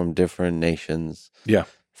people from different nations. Yeah.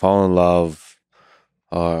 Fall in love.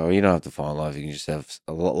 Or you don't have to fall in love. You can just have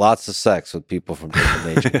lots of sex with people from different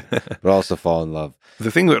nations, but also fall in love.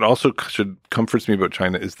 The thing that also comforts me about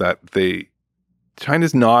China is that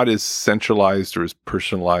China's not as centralized or as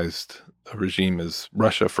personalized a regime as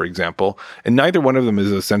Russia, for example, and neither one of them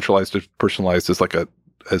is as centralized or personalized as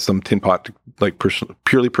as some tin pot, like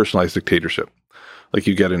purely personalized dictatorship, like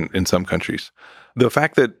you get in some countries. The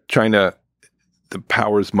fact that China, the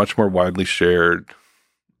power is much more widely shared,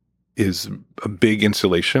 is a big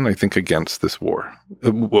insulation, I think, against this war,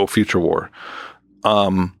 future war.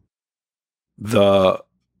 The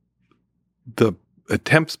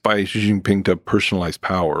attempts by Xi Jinping to personalize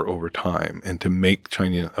power over time and to make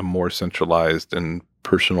China a more centralized and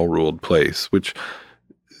personal ruled place, which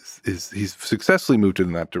he's successfully moved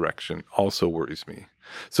in that direction, also worries me.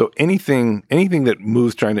 So anything that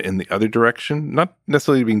moves China in the other direction, not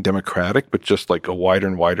necessarily being democratic, but just like a wider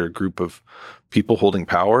and wider group of people holding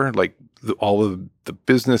power, like all of the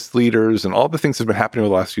business leaders and all the things that have been happening over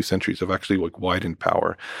the last few centuries have actually like widened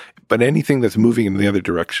power. But anything that's moving in the other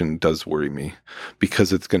direction does worry me,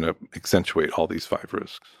 because it's going to accentuate all these five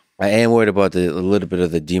risks. I am worried about a little bit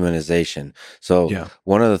of the demonization. So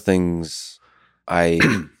one of the things I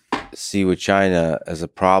see with China as a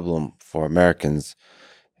problem for Americans.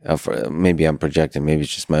 Maybe I'm projecting, maybe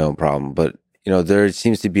it's just my own problem, but there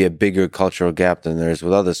seems to be a bigger cultural gap than there is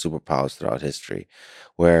with other superpowers throughout history,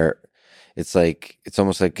 where it's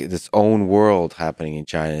almost like its own world happening in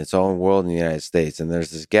China, its own world in the United States, and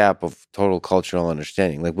there's this gap of total cultural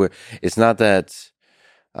understanding. It's not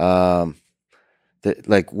um,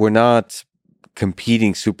 that we're not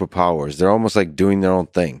competing superpowers. They're almost like doing their own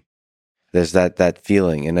thing. There's that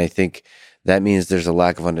feeling, and I think that means there's a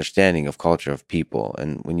lack of understanding of culture of people,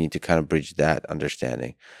 and we need to kind of bridge that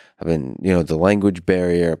understanding. I mean, the language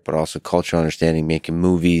barrier, but also cultural understanding, making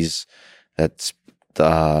movies that's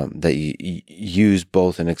that you use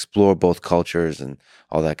both and explore both cultures and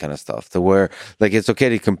all that kind of stuff. To where like it's okay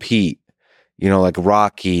to compete, like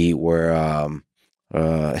Rocky, where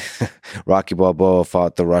uh, Rocky Balboa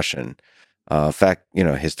fought the Russian. Fact,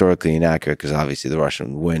 historically inaccurate because obviously the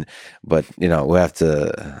Russian would win, but we have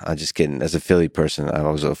to. I'm just kidding. As a Philly person, I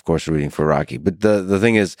was of course rooting for Rocky. But the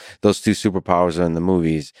thing is, those two superpowers are in the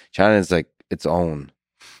movies. China is like its own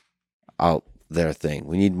out there thing.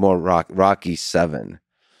 We need more Rocky 7.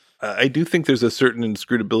 I do think there's a certain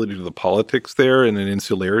inscrutability to the politics there and an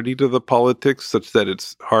insularity to the politics such that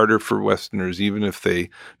it's harder for Westerners, even if they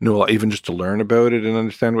know, even just to learn about it and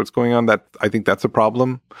understand what's going on. That I think that's a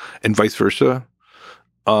problem, and vice versa.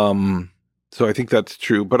 So I think that's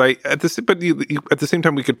true. But at the same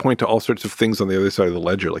time, we could point to all sorts of things on the other side of the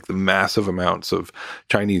ledger, like the massive amounts of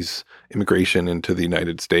Chinese immigration into the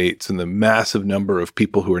United States and the massive number of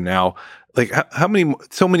people who are now like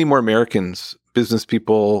so many more Americans, business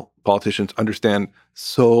people, politicians understand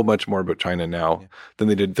so much more about China now than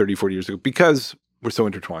they did 30, 40 years ago because we're so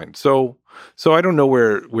intertwined. So I don't know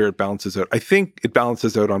where it balances out. I think it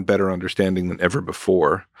balances out on better understanding than ever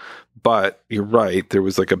before. But you're right. There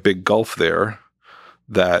was like a big gulf there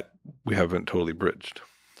that we haven't totally bridged.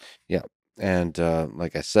 Yeah. And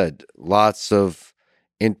like I said, lots of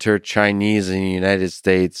inter-Chinese in the United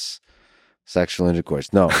States sexual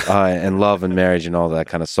intercourse. No, and love and marriage and all that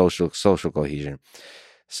kind of social cohesion.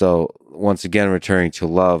 So once again, returning to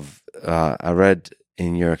love, I read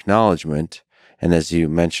in your acknowledgement, and as you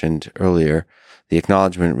mentioned earlier, the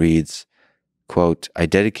acknowledgement reads, quote, "I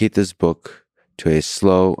dedicate this book to a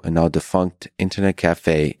slow and now defunct internet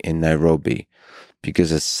cafe in Nairobi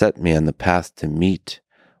because it set me on the path to meet,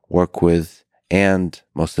 work with, and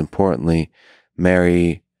most importantly,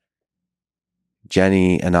 marry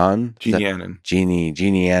Jeannie Annan.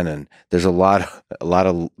 Jeannie Annan. There's a lot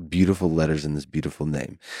of beautiful letters in this beautiful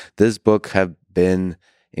name. This book have been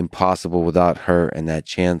impossible without her and that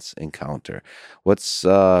chance encounter. What's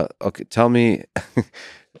okay? Tell me,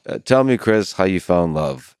 Chris, how you fell in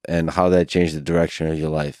love and how that changed the direction of your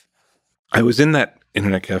life. I was in that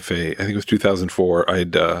internet cafe. I think it was 2004. I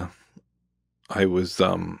didn't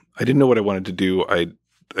know what I wanted to do. I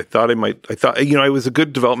thought I was a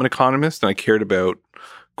good development economist and I cared about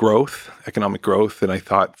growth, economic growth. And I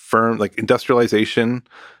thought like industrialization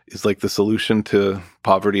is like the solution to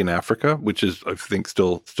poverty in Africa, which is, I think,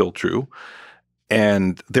 still true.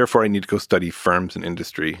 And therefore I need to go study firms and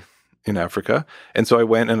industry in Africa. And so I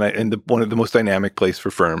went one of the most dynamic place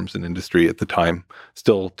for firms and industry at the time,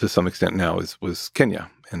 still to some extent now, was Kenya.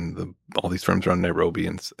 And all these firms around Nairobi,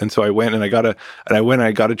 and so I went and I got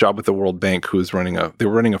a job with the World Bank, who was they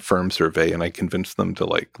were running a firm survey, and I convinced them to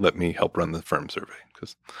let me help run the firm survey.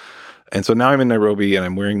 And so now I'm in Nairobi and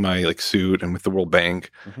I'm wearing my suit and with the World Bank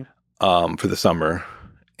for the summer,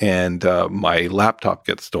 and my laptop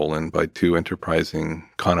gets stolen by two enterprising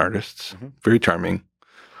con artists, very charming,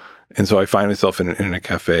 and so I find myself in a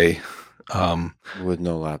cafe with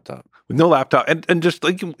no laptop. No laptop, and just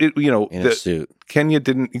in a suit. Kenya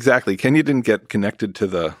didn't get connected to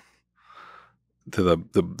the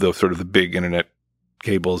sort of the big internet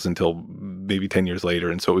cables until maybe 10 years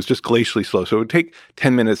later, and so it was just glacially slow. So it would take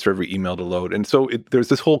 10 minutes for every email to load, and so there's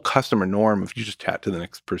this whole customer norm of you just chat to the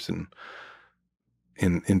next person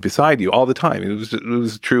in beside you all the time. It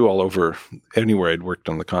was true all over anywhere I'd worked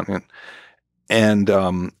on the continent. And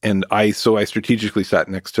I strategically sat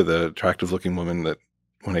next to the attractive looking woman that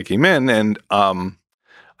when I came in, and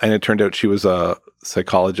it turned out she was a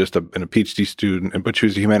psychologist and a PhD student, but she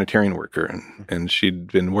was a humanitarian worker, and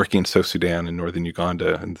she'd been working in South Sudan and northern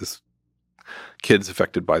Uganda, and this kids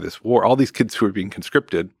affected by this war. All these kids who were being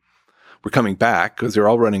conscripted were coming back because they're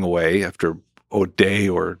all running away after a day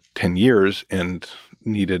or 10 years and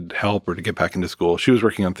needed help or to get back into school. She was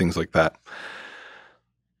working on things like that.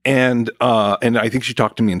 And I think she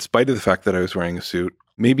talked to me in spite of the fact that I was wearing a suit,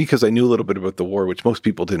 maybe because I knew a little bit about the war, which most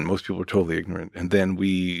people didn't. Most people were totally ignorant. And then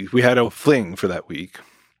we had a fling for that week.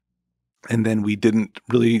 And then we didn't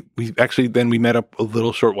really, then we met up a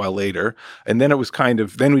little short while later. And then it was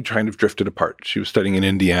then we kind of drifted apart. She was studying in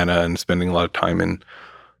Indiana and spending a lot of time in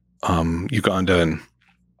Uganda.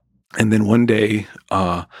 And then one day,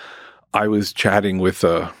 I was chatting with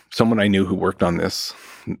someone I knew who worked on this,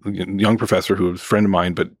 young professor who was a friend of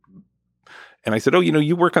mine, and I said, "Oh,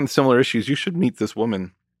 you work on similar issues. You should meet this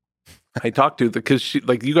woman." I talked to because she,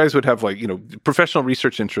 like, you guys would have professional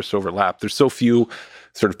research interests overlap. There's so few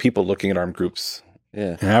sort of people looking at armed groups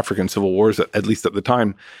in African civil wars, at least at the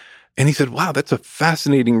time. And he said, "Wow, that's a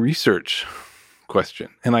fascinating research question."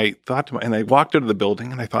 And I thought and I walked out of the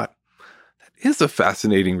building and I thought, that is a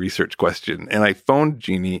fascinating research question. And I phoned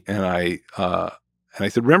Jeannie and I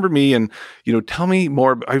said, "Remember me? And, tell me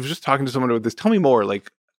more." I was just talking to someone about this. Tell me more.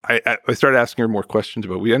 Like, I started asking her more questions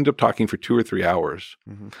about it. We ended up talking for 2 or 3 hours.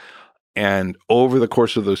 Mm-hmm. And over the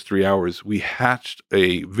course of those 3 hours, we hatched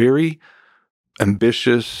a very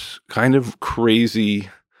ambitious, kind of crazy,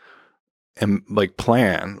 and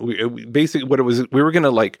plan. We basically, what it was, we were going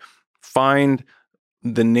to find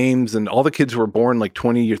the names and all the kids who were born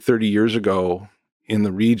 20 or 30 years ago in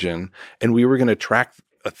the region, and we were going to track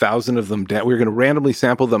 1,000 of them down. We were going to randomly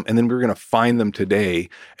sample them, and then we were going to find them today,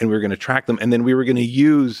 and we were going to track them, and then we were going to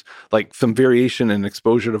use some variation and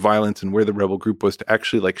exposure to violence and where the rebel group was to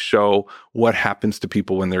actually show what happens to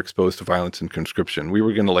people when they're exposed to violence and conscription. We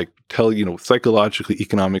were going to tell, psychologically,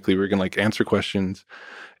 economically, we were going to answer questions,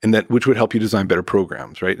 and which would help you design better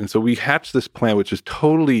programs, right? And so we hatched this plan, which is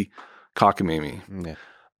totally cockamamie. Yeah.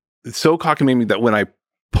 It's so cockamamie that when I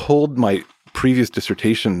pulled my previous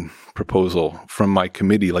dissertation proposal from my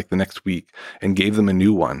committee the next week and gave them a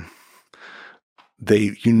new one,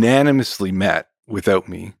 they unanimously met without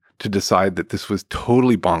me to decide that this was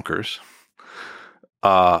totally bonkers,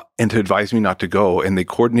 and to advise me not to go. And they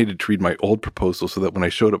coordinated to read my old proposal so that when I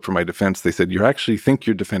showed up for my defense, they said, "You actually think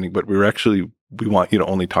you're defending, but we want you to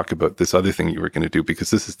only talk about this other thing you were going to do,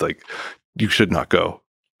 because this is you should not go."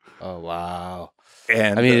 Oh, wow.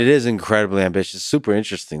 And I mean, it is incredibly ambitious, super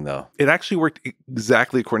interesting, though. It actually worked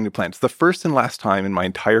exactly according to plan. It's the first and last time in my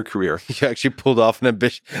entire career. You actually pulled off an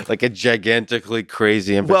ambition, a gigantically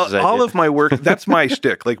crazy ambitious idea. All of my work, that's my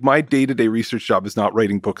shtick. My day-to-day research job is not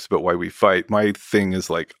writing books about why we fight. My thing is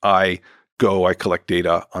I collect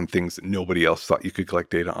data on things that nobody else thought you could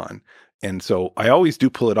collect data on. And so I always do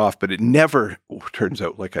pull it off, but it never turns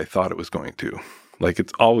out like I thought it was going to.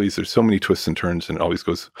 It's always, there's so many twists and turns, and it always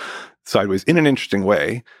goes sideways in an interesting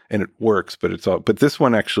way, and it works, but this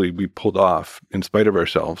one actually we pulled off in spite of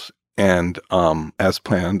ourselves and as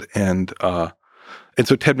planned. And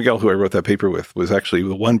so Ted Miguel, who I wrote that paper with, was actually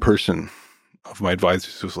the one person of my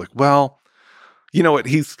advisors who was like, "Well, you know what?"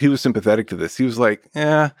 He was sympathetic to this. He was like,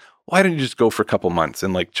 "Yeah, why don't you just go for a couple months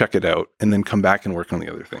and check it out and then come back and work on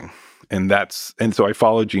the other thing?" And so I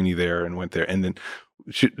followed Jeannie there and went there, and then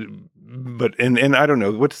and I don't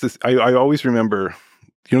know, what's this? I always remember,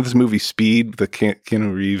 this movie Speed, the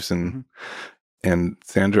Keanu Reeves and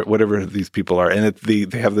Sandra, whatever these people are, and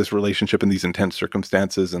they have this relationship in these intense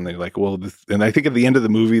circumstances, and they're and I think at the end of the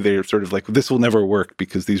movie, they're sort of this will never work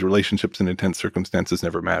because these relationships in intense circumstances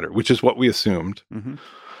never matter, which is what we assumed. Mm-hmm.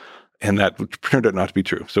 And that turned out not to be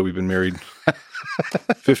true. So we've been married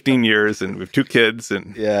 15 years and we have 2 kids.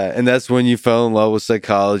 And that's when you fell in love with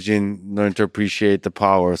psychology and learned to appreciate the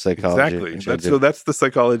power of psychology. Exactly. That's the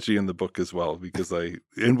psychology in the book as well, because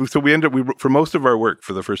so we ended up, for most of our work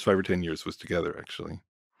for the first 5 or 10 years was together, actually.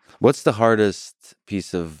 What's the hardest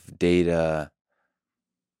piece of data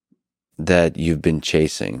that you've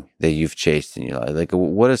chased in your life?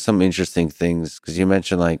 What are some interesting things? Because you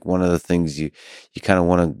mentioned one of the things you kind of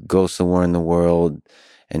want to go somewhere in the world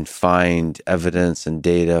and find evidence and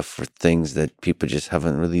data for things that people just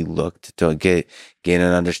haven't really looked to gain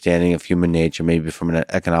an understanding of human nature, maybe from an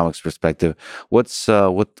economics perspective. What's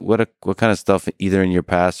what kind of stuff either in your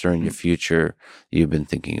past or in your future you've been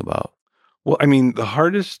thinking about? Well, I mean,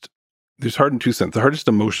 there's hard in two senses. The hardest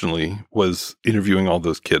emotionally was interviewing all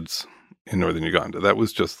those kids in northern Uganda. That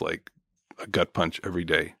was just a gut punch every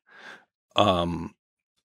day. And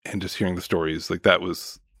just hearing the stories, that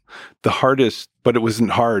was the hardest, but it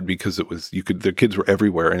wasn't hard because the kids were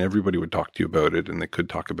everywhere and everybody would talk to you about it and they could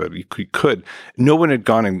talk about it. No one had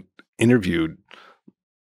gone and interviewed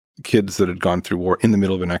kids that had gone through war in the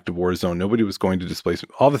middle of an active war zone. Nobody was going to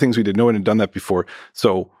displacement. All the things we did, no one had done that before.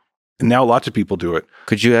 So now lots of people do it.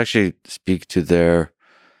 Could you actually speak to their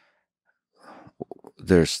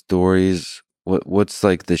stories? What's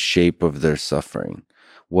the shape of their suffering?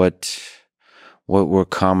 What were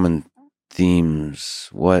common themes?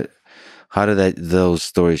 How did those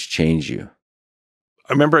stories change you?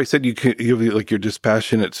 I remember I said you have your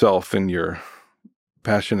dispassionate self and your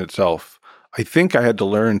dispassion itself. I think I had to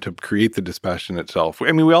learn to create the dispassion itself.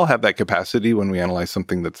 I mean, we all have that capacity when we analyze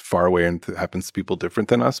something that's far away and happens to people different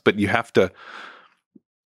than us, but you have to,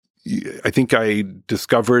 I think I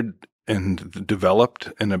discovered and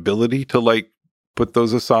developed an ability to like put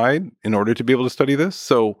those aside in order to be able to study this.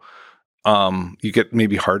 So you get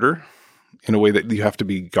maybe harder in a way that you have to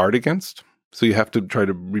be guard against. So you have to try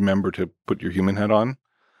to remember to put your human head on.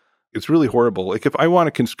 It's really horrible. Like if I want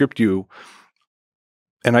to conscript you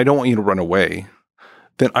and I don't want you to run away,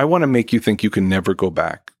 then I want to make you think you can never go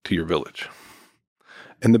back to your village.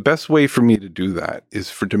 And the best way for me to do that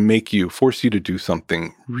is to force you to do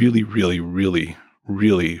something really, really, really,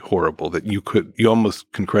 really horrible that you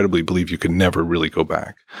almost can credibly believe you could never really go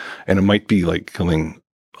back. And it might be like killing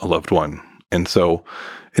a loved one. And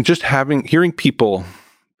just hearing people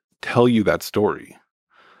tell you that story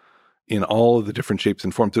in all of the different shapes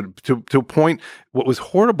and forms to a point, what was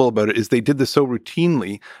horrible about it is they did this so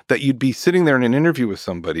routinely that you'd be sitting there in an interview with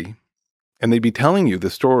somebody and they'd be telling you the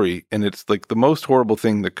story, and it's like the most horrible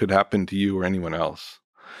thing that could happen to you or anyone else.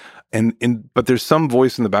 But there's some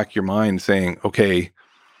voice in the back of your mind saying, okay,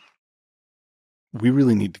 we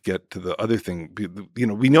really need to get to the other thing.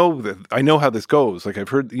 We know that I know how this goes. Like I've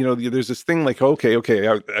heard, there's this thing like,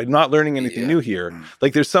 okay, I'm not learning anything new here.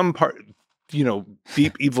 Like there's some part,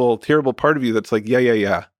 deep, evil, terrible part of you that's like,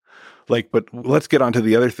 yeah. Like, but let's get on to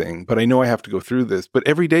the other thing. But I know I have to go through this. But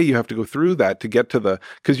every day you have to go through that to get to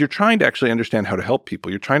because you're trying to actually understand how to help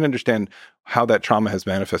people. You're trying to understand how that trauma has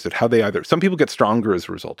manifested, some people get stronger as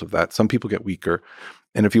a result of that. Some people get weaker.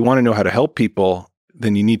 And if you want to know how to help people,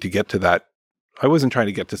 then you need to get to that. I wasn't trying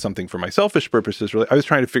to get to something for my selfish purposes, really. I was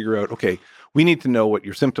trying to figure out, okay, we need to know what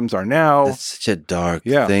your symptoms are now. That's such a dark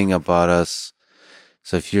thing about us.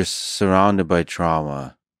 So if you're surrounded by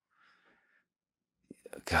trauma,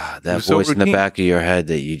 God, that voice in the back of your head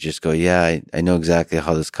that you just go, yeah, I know exactly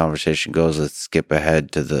how this conversation goes. Let's skip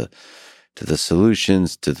ahead to the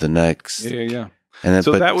solutions, to the next. Yeah. And then,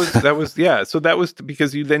 So that was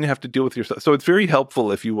because you then have to deal with yourself. So it's very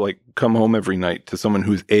helpful if you like come home every night to someone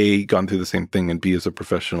who's A, gone through the same thing, and B, is a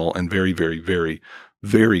professional and very, very, very,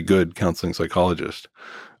 very good counseling psychologist.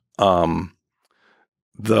 The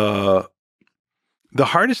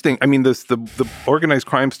hardest thing, I mean, the organized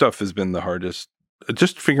crime stuff has been the hardest.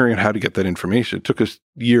 Just figuring out how to get that information. It took us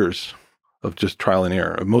years of just trial and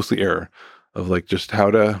error, mostly error, of like just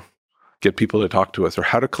how to get people to talk to us or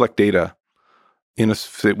how to collect data in a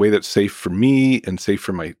way that's safe for me and safe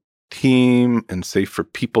for my team and safe for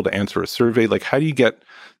people to answer a survey. Like, how do you get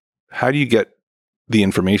the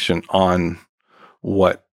information on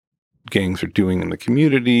what gangs are doing in the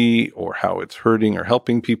community or how it's hurting or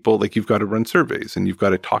helping people? Like, you've got to run surveys and you've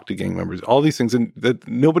got to talk to gang members, all these things, and that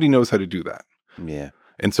nobody knows how to do that. Yeah.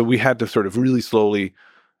 And so we had to sort of really slowly,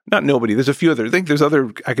 not nobody, there's a few other, I think there's other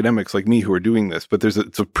academics like me who are doing this, but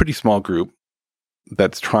it's a pretty small group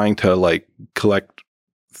that's trying to like collect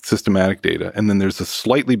systematic data. And then there's a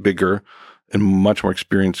slightly bigger and much more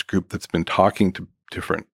experienced group that's been talking to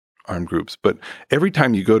different armed groups. But every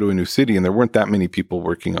time you go to a new city, and there weren't that many people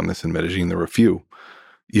working on this in Medellin, there were a few,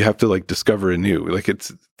 you have to like discover anew. Like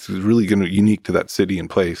it's really unique to that city and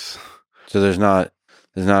place. So there's not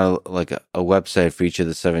like a website for each of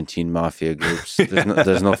the 17 mafia groups.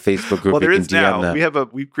 There's no Facebook group. Well, there is now.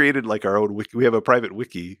 We've created like our own wiki. We have a private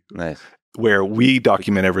wiki. Nice. Where we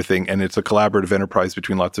document everything, and it's a collaborative enterprise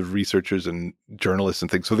between lots of researchers and journalists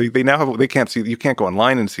and things. So they now they can't see, you can't go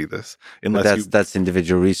online and see this unless that's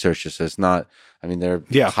individual researchers. So it's not, I mean, they're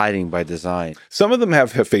hiding by design. Some of them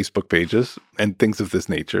have Facebook pages and things of this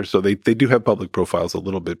nature. So they do have public profiles a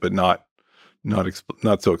little bit, but not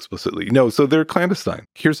so explicitly. No, so they're clandestine.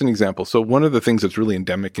 Here's an example. So one of the things that's really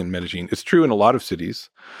endemic in Medellin, it's true in a lot of cities,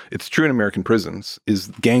 it's true in American prisons, is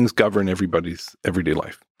gangs govern everybody's everyday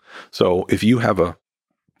life. So if you have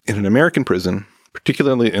in an American prison,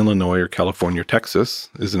 particularly Illinois or California or Texas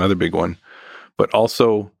is another big one, but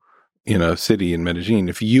also in a city in Medellin,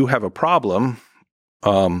 if you have a problem,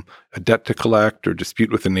 a debt to collect or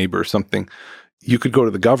dispute with a neighbor or something, you could go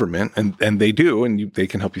to the government, and they do, and they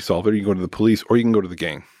can help you solve it. Or you can go to the police, or you can go to the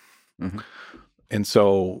gang. Mm-hmm. And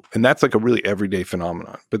that's like a really everyday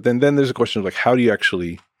phenomenon. But then there's a question of like, how do you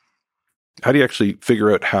actually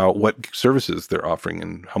figure out what services they're offering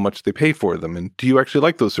and how much they pay for them, and do you actually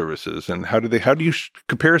like those services, and how do you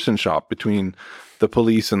comparison shop between the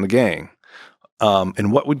police and the gang,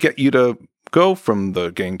 and what would get you to go from the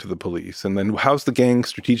gang to the police, and then how's the gang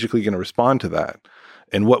strategically going to respond to that?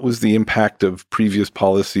 And what was the impact of previous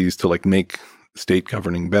policies to like make state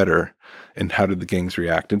governing better? And how did the gangs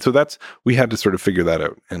react? And so we had to sort of figure that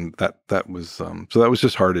out. And that was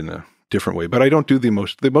just hard in a different way. But I don't do the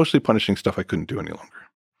mostly punishing stuff I couldn't do any longer.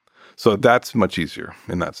 So that's much easier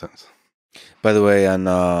in that sense. By the way, on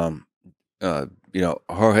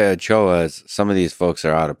Jorge Ochoa, some of these folks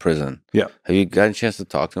are out of prison. Yeah. Have you gotten a chance to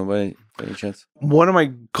talk to him by any chance? One of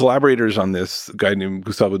my collaborators on this, a guy named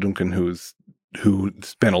Gustavo Duncan, who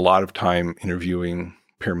spent a lot of time interviewing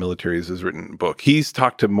paramilitaries, has written a book. He's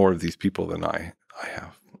talked to more of these people than I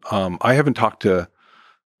have. I haven't talked to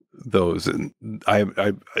those, and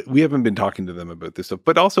we haven't been talking to them about this stuff.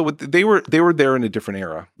 But also, they were there in a different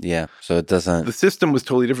era. Yeah, so it doesn't. The system was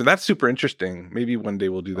totally different. That's super interesting. Maybe one day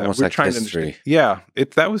we'll do that. Almost We're like trying history. to understand. Yeah,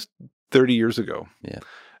 that was 30 years ago. Yeah,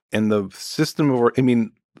 and the system of,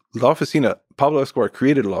 La Oficina, Pablo Escobar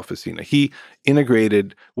created La Oficina. He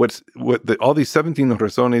integrated all these 17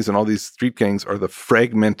 razones and all these street gangs are the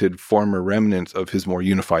fragmented former remnants of his more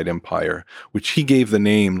unified empire, which he gave the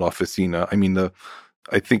name La Oficina.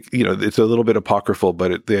 I think, it's a little bit apocryphal,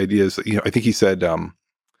 but the idea is, I think he said,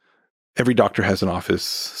 every doctor has an office,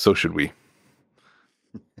 so should we.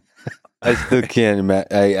 I still can't imagine.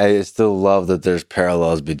 I still love that there's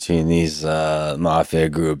parallels between these mafia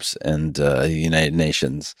groups and the United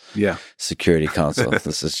Nations Security Council.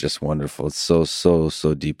 This is just wonderful. It's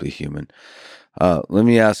so deeply human. Let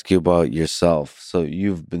me ask you about yourself. So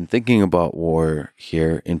you've been thinking about war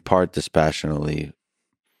here, in part dispassionately.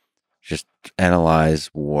 Just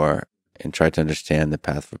analyze war and try to understand the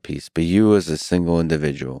path for peace. But you, as a single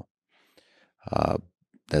individual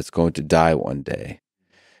that's going to die one day,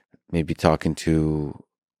 maybe talking to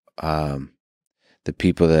the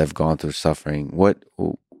people that have gone through suffering. What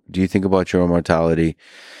do you think about your own mortality?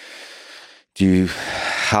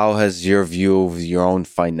 How has your view of your own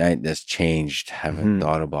finiteness changed, having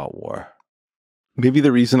thought about war? Maybe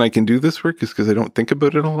the reason I can do this work is because I don't think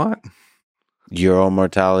about it a lot. Your own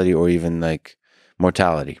mortality, or even like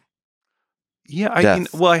mortality? Yeah,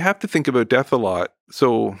 I have to think about death a lot.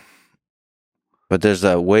 So, but there's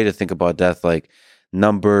a way to think about death, like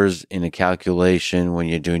numbers in a calculation when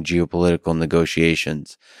you're doing geopolitical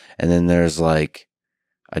negotiations, and then there's like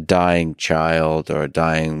a dying child or a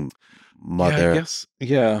dying mother.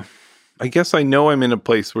 I guess I know I'm in a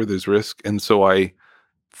place where there's risk, and so I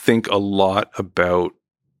think a lot about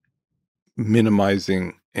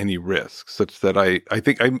minimizing any risks, such that I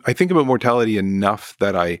think about mortality enough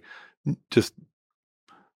that I just,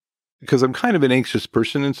 because I'm kind of an anxious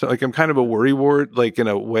person, and so I'm kind of a worrywart, in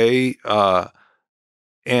a way.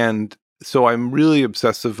 And so I'm really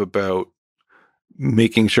obsessive about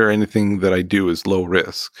making sure anything that I do is low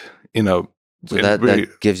risk, So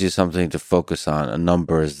that gives you something to focus on. A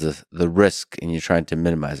number is the risk, and you're trying to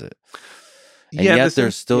minimize it. And yet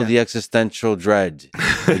there's still the existential dread.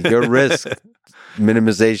 Your risk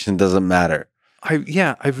minimization doesn't matter.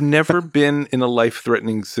 I've never been in a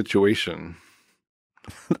life-threatening situation.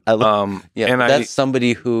 That's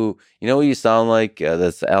somebody who, what you sound like?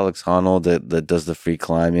 That's Alex Honnold that does the free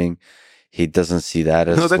climbing. He doesn't see that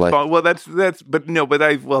as that's fine. Well, that's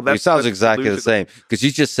it sounds exactly the same, because you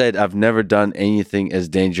just said I've never done anything as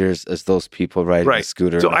dangerous as those people riding a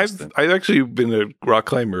scooter. So I've actually been a rock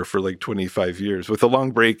climber for 25 years with a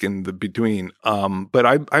long break in the between. But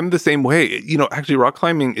I'm the same way. Actually, rock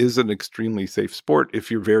climbing is an extremely safe sport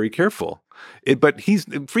if you're very careful. But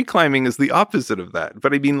free climbing is the opposite of that.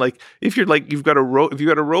 But I mean, if you're you've got a rope, if you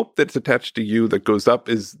got a rope that's attached to you that goes up,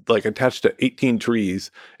 is attached to 18 trees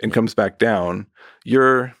and comes back down,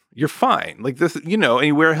 you're fine. This, and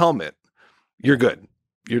you wear a helmet, you're good.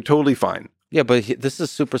 You're totally fine. Yeah, but this is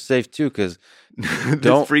super safe too, because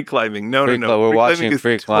don't free climbing. No. We're watching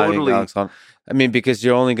free climbing. Because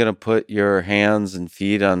you're only going to put your hands and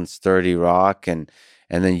feet on sturdy rock, and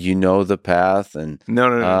then the path. And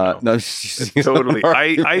no. Totally.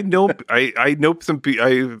 I know some.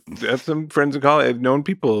 I have some friends in college. I've known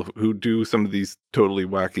people who do some of these totally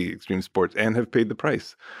wacky extreme sports and have paid the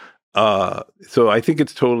price. So I think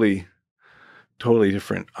it's totally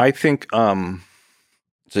different. I think.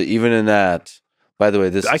 So even in that, by the way,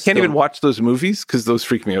 I can't even watch those movies because those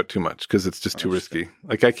freak me out too much, because it's just too risky.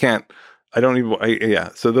 I can't. I don't even.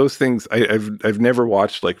 So those things I've never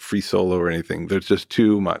watched, Free Solo or anything. There's just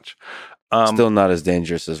too much. Still not as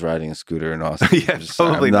dangerous as riding a scooter in Austin.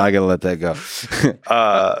 Totally. I'm not gonna let that go.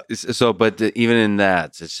 But even in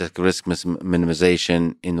that, it's just risk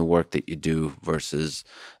minimization in the work that you do versus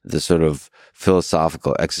the sort of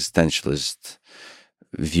philosophical existentialist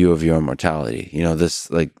view of your mortality. This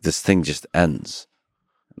thing just ends.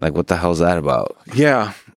 What the hell is that about?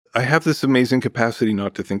 Yeah. I have this amazing capacity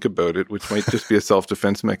not to think about it, which might just be a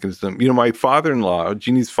self-defense mechanism. My father-in-law,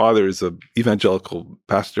 Jeannie's father, is a evangelical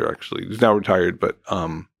pastor, actually. He's now retired, but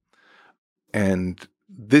and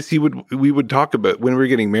we would talk about when we were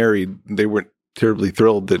getting married. They weren't terribly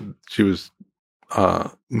thrilled that she was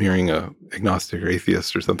marrying a agnostic or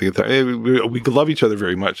atheist or something. We could love each other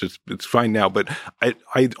very much. It's fine now, but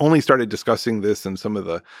I only started discussing this and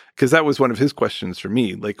because that was one of his questions for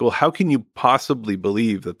me. Like, well, how can you possibly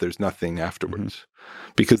believe that there's nothing afterwards?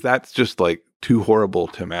 Mm-hmm. Because that's just like too horrible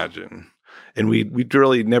to imagine. And we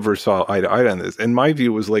really never saw eye to eye on this. And my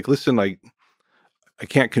view was like, listen, I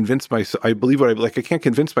can't convince myself. I believe what I like. I can't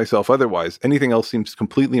convince myself otherwise. Anything else seems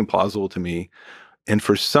completely implausible to me. And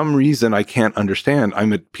for some reason I can't understand,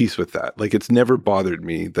 I'm at peace with that. Like, it's never bothered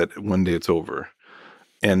me that one day it's over.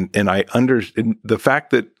 And the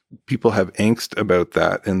fact that people have angst about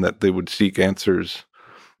that and that they would seek answers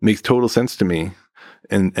makes total sense to me.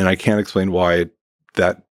 And I can't explain why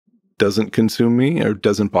that doesn't consume me or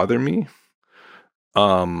doesn't bother me.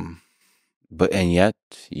 And yet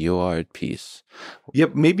you are at peace.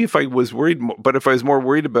 Yep. Maybe if I was worried, but if I was more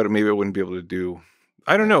worried about it, maybe I wouldn't be able to do.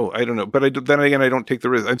 I don't know. But then again, I don't take the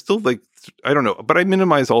risk. I'm still like, I don't know, but I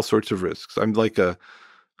minimize all sorts of risks. I'm like I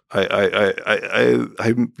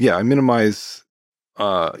minimize,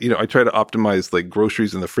 I try to optimize like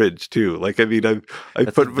groceries in the fridge too. Like, I mean, I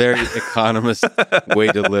put a very economist way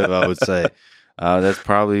to live, I would say. That's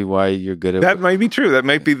probably why you're good at that. Might be true. That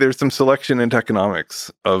might be, there's some selection into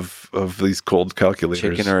economics of these cold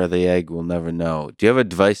calculators. Chicken or the egg, we'll never know. Do you have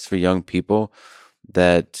advice for young people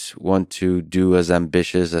that want to do as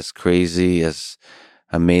ambitious, as crazy, as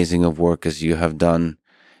amazing of work as you have done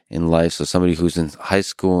in life? So somebody who's in high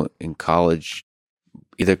school, in college,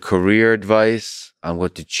 either career advice on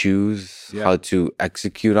what to choose, how to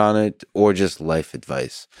execute on it, or just life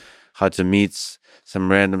advice, how to meet some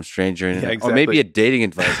random stranger, or maybe a dating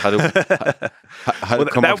advice. How to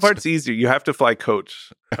that part's easier. You have to fly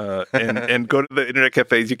coach and go to the internet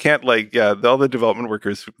cafes. You can't all the development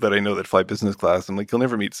workers that I know that fly business class. I'm like, you'll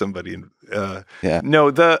never meet somebody. No,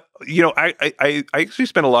 I actually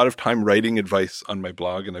spent a lot of time writing advice on my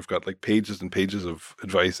blog, and I've got like pages and pages of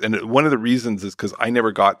advice. And one of the reasons is because I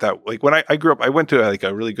never got that. Like, when I grew up, I went to like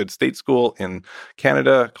a really good state school in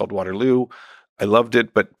Canada called Waterloo. I loved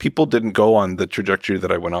it, but people didn't go on the trajectory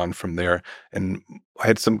that I went on from there. And I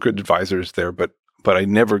had some good advisors there, but I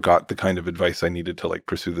never got the kind of advice I needed to like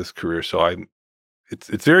pursue this career. So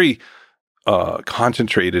it's very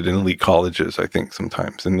concentrated in elite colleges, I think,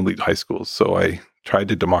 sometimes in elite high schools. So I tried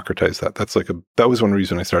to democratize that. That was one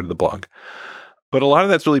reason I started the blog. But a lot of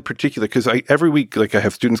that's really particular because every week, like, I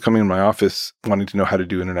have students coming in my office wanting to know how to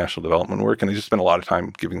do international development work, and I just spend a lot of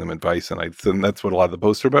time giving them advice, and that's what a lot of the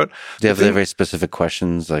posts are about. Do you have very specific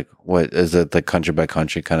questions? Like, what is it, like country by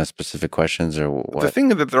country kind of specific questions, or what? The thing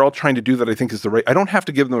that they're all trying to do that I think is the right. I don't have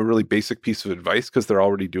to give them a really basic piece of advice because they're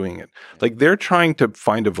already doing it. Like, they're trying to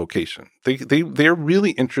find a vocation. They're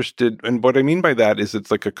really interested, and what I mean by that is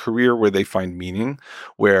it's like a career where they find meaning,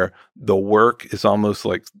 where the work is almost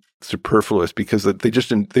like superfluous because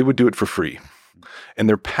they would do it for free, and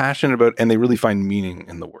they're passionate about, and they really find meaning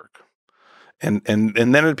in the work, and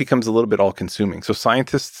then it becomes a little bit all consuming. So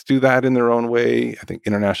scientists do that in their own way. I think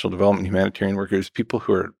international development, humanitarian workers, people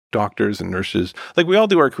who are doctors and nurses, like, we all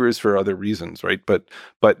do our careers for other reasons, right? But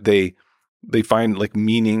they find like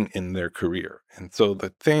meaning in their career, and so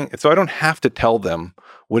I don't have to tell them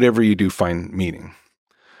whatever you do, find meaning.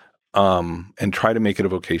 And try to make it a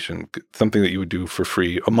vocation, something that you would do for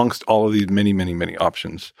free amongst all of these many, many, many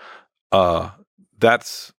options.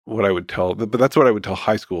 That's what I would tell, but that's what I would tell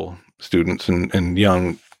high school students and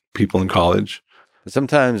young people in college.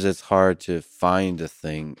 Sometimes it's hard to find a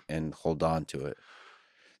thing and hold on to it.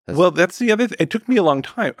 That's the other thing. It took me a long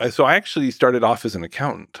time. So I actually started off as an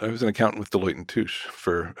accountant. I was an accountant with Deloitte & Touche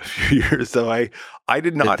for a few years. So I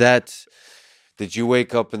did not. Did you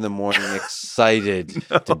wake up in the morning excited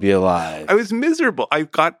to be alive? I was miserable. I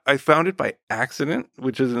found it by accident,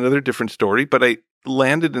 which is another different story, but I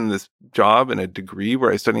landed in this job and a degree where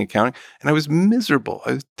I was studying accounting, and I was miserable.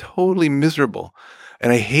 I was totally miserable,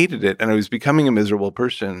 and I hated it, and I was becoming a miserable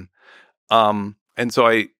person. And so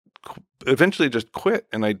I eventually just quit,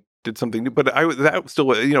 and I did something new, but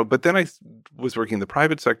but then I was working in the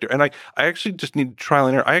private sector, and I actually just needed trial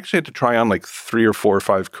and error. I actually had to try on like 3 or 4 or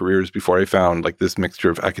 5 careers before I found like this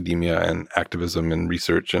mixture of academia and activism and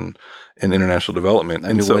research and international development.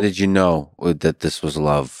 And so, what did you know that this was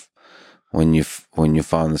love when you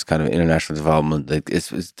found this kind of international development? Like, it's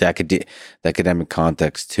the academic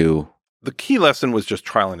context too. The key lesson was just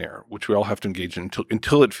trial and error, which we all have to engage in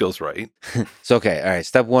until it feels right. So, okay, all right.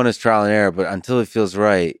 Step 1 is trial and error, but until it feels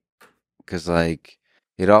right. Because, like,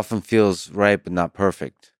 it often feels right, but not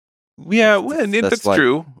perfect. Yeah, that's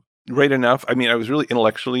true. Right enough. I mean, I was really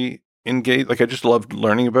intellectually engaged. Like, I just loved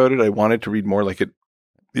learning about it. I wanted to read more. Like,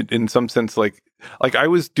 in some sense, like I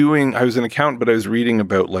was an accountant, but I was reading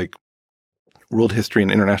about like world history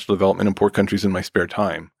and international development in poor countries in my spare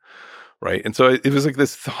time. Right. And so it was like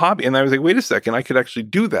this hobby. And I was like, wait a second, I could actually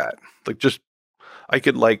do that. Like I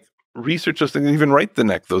could like research those things and even write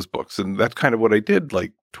those books. And that's kind of what I did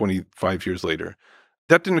like 25 years later.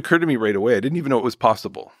 That didn't occur to me right away. I didn't even know it was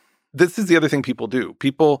possible. This is the other thing people do.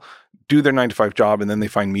 People do their 9-to-5 job and then they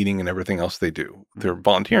find meaning in everything else they do. They're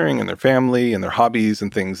volunteering and their family and their hobbies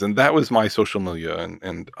and things. And that was my social milieu.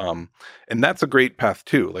 And that's a great path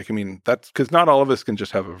too. Like, I mean, that's because not all of us can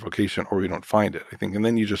just have a vocation or we don't find it, I think. And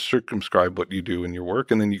then you just circumscribe what you do in your work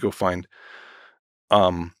and then you go find,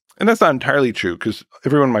 and that's not entirely true because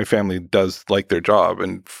everyone in my family does like their job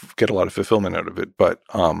and get a lot of fulfillment out of it. But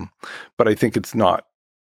I think it's not.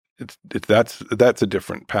 That's a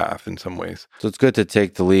different path in some ways. So it's good to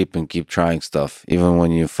take the leap and keep trying stuff, even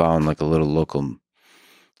when you found like a little local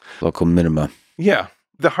minima. Yeah,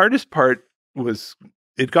 the hardest part was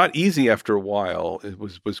it got easy after a while. It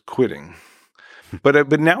was quitting.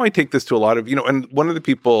 But now I take this to a lot of, and one of the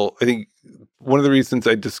people, I think one of the reasons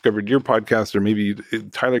I discovered your podcast, or maybe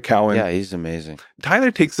Tyler Cowen. Yeah, he's amazing.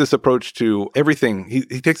 Tyler takes this approach to everything.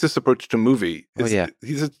 He takes this approach to movie.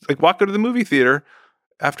 He's like, walk out of the movie theater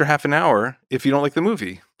after half an hour if you don't like the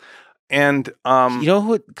movie. And you know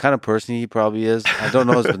what kind of person he probably is? I don't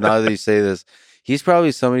know, but now that you say this, he's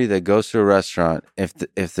probably somebody that goes to a restaurant. If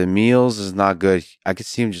the meals is not good, I could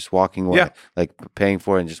see him just walking away, like paying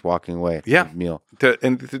for it and just walking away. Yeah, from the meal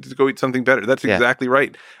to go eat something better. That's exactly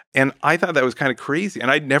right. And I thought that was kind of crazy.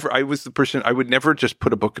 And I was the person, I would never just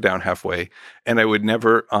put a book down halfway, and I would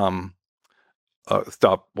never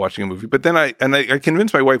stop watching a movie. But then I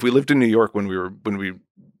convinced my wife. We lived in New York when we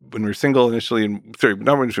were single initially, and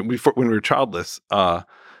when we were childless.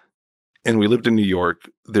 And we lived in New York.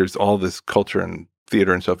 There's all this culture and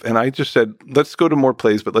theater and stuff. And I just said, let's go to more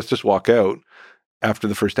plays, but let's just walk out after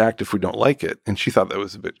the first act if we don't like it. And she thought that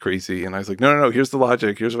was a bit crazy. And I was like, no, here's the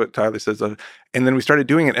logic. Here's what Tyler says. And then we started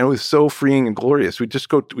doing it, and it was so freeing and glorious. We'd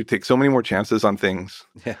take so many more chances on things.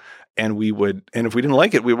 Yeah. And if we didn't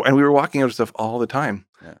like it, we were walking out of stuff all the time.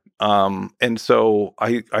 Yeah. And so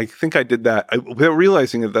I think I did that without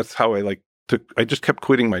realizing that that's how I just kept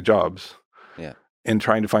quitting my jobs. Yeah. And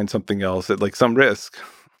trying to find something else at like some risk.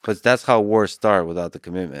 Because that's how wars start, without the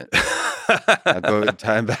commitment. I go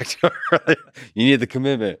time back to earlier. You need the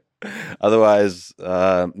commitment. Otherwise,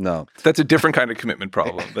 no. That's a different kind of commitment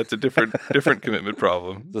problem. That's a different commitment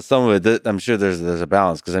problem. So some of it, I'm sure there's a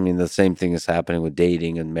balance, because I mean the same thing is happening with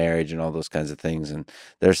dating and marriage and all those kinds of things, and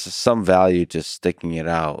there's some value to sticking it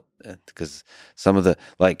out, because some of the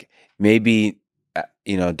maybe.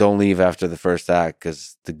 Don't leave after the first act,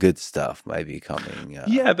 because the good stuff might be coming.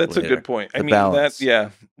 Yeah, that's later. A good point. I mean, balance.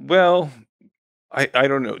 Well, I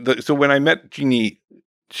don't know. So when I met Jeannie,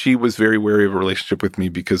 she was very wary of a relationship with me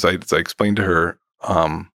because as I explained to her,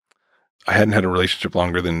 I hadn't had a relationship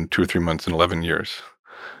longer than 2 or 3 months in 11 years.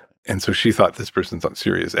 And so she thought, this person's not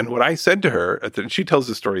serious. And what I said to her, and she tells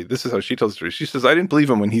the story, this is how she tells the story. She says, I didn't believe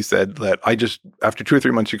him when he said that after 2 or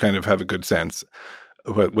 3 months, you kind of have a good sense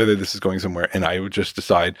whether this is going somewhere, and I would just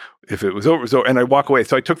decide if it was over, and I walk away.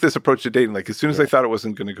 So I took this approach to dating, like as soon as I thought it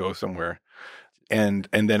wasn't going to go somewhere, and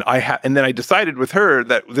then I decided with her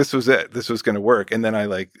that this was it, this was going to work, and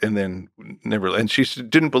then never, and she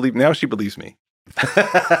didn't believe. Now she believes me.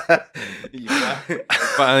 You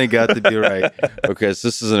finally got to be right. Okay, so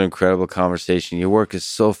this is an incredible conversation. Your work is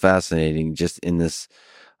so fascinating, just in this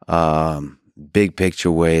big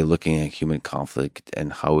picture way, looking at human conflict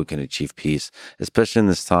and how we can achieve peace, especially in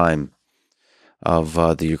this time of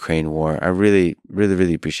the Ukraine war. I really, really,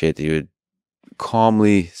 really appreciate that you would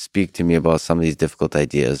calmly speak to me about some of these difficult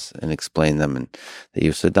ideas and explain them, and that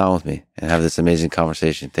you sit down with me and have this amazing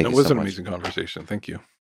conversation. Thank you so much. It was an amazing conversation. Thank you.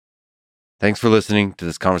 Thanks for listening to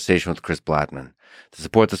this conversation with Chris Blattman. To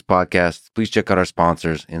support this podcast, please check out our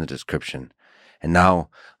sponsors in the description. And now,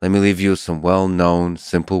 let me leave you with some well-known,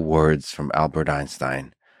 simple words from Albert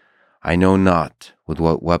Einstein. I know not with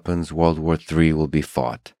what weapons World War III will be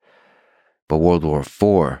fought, but World War IV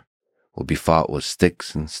will be fought with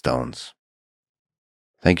sticks and stones.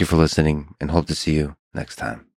 Thank you for listening, and hope to see you next time.